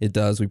 it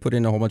does. We put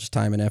in a whole bunch of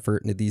time and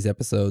effort into these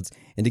episodes,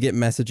 and to get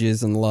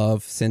messages and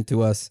love sent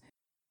to us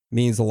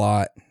means a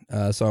lot.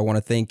 So I want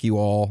to thank you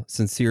all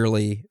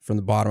sincerely from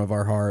the bottom of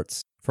our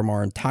hearts, from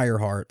our entire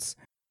hearts,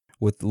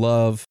 with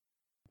love,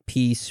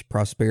 peace,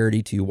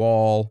 prosperity to you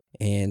all.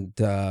 And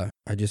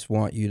I just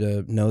want you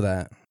to know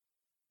that.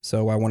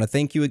 So I want to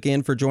thank you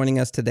again for joining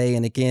us today.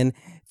 And again,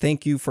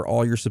 thank you for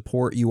all your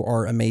support. You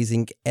are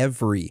amazing,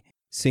 every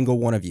single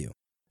one of you.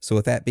 So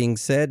with that being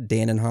said,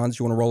 Dan and Hans,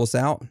 you want to roll us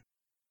out?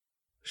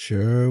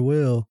 Sure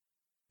will.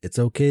 It's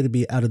okay to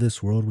be out of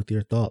this world with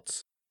your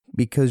thoughts.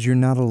 Because you're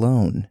not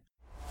alone.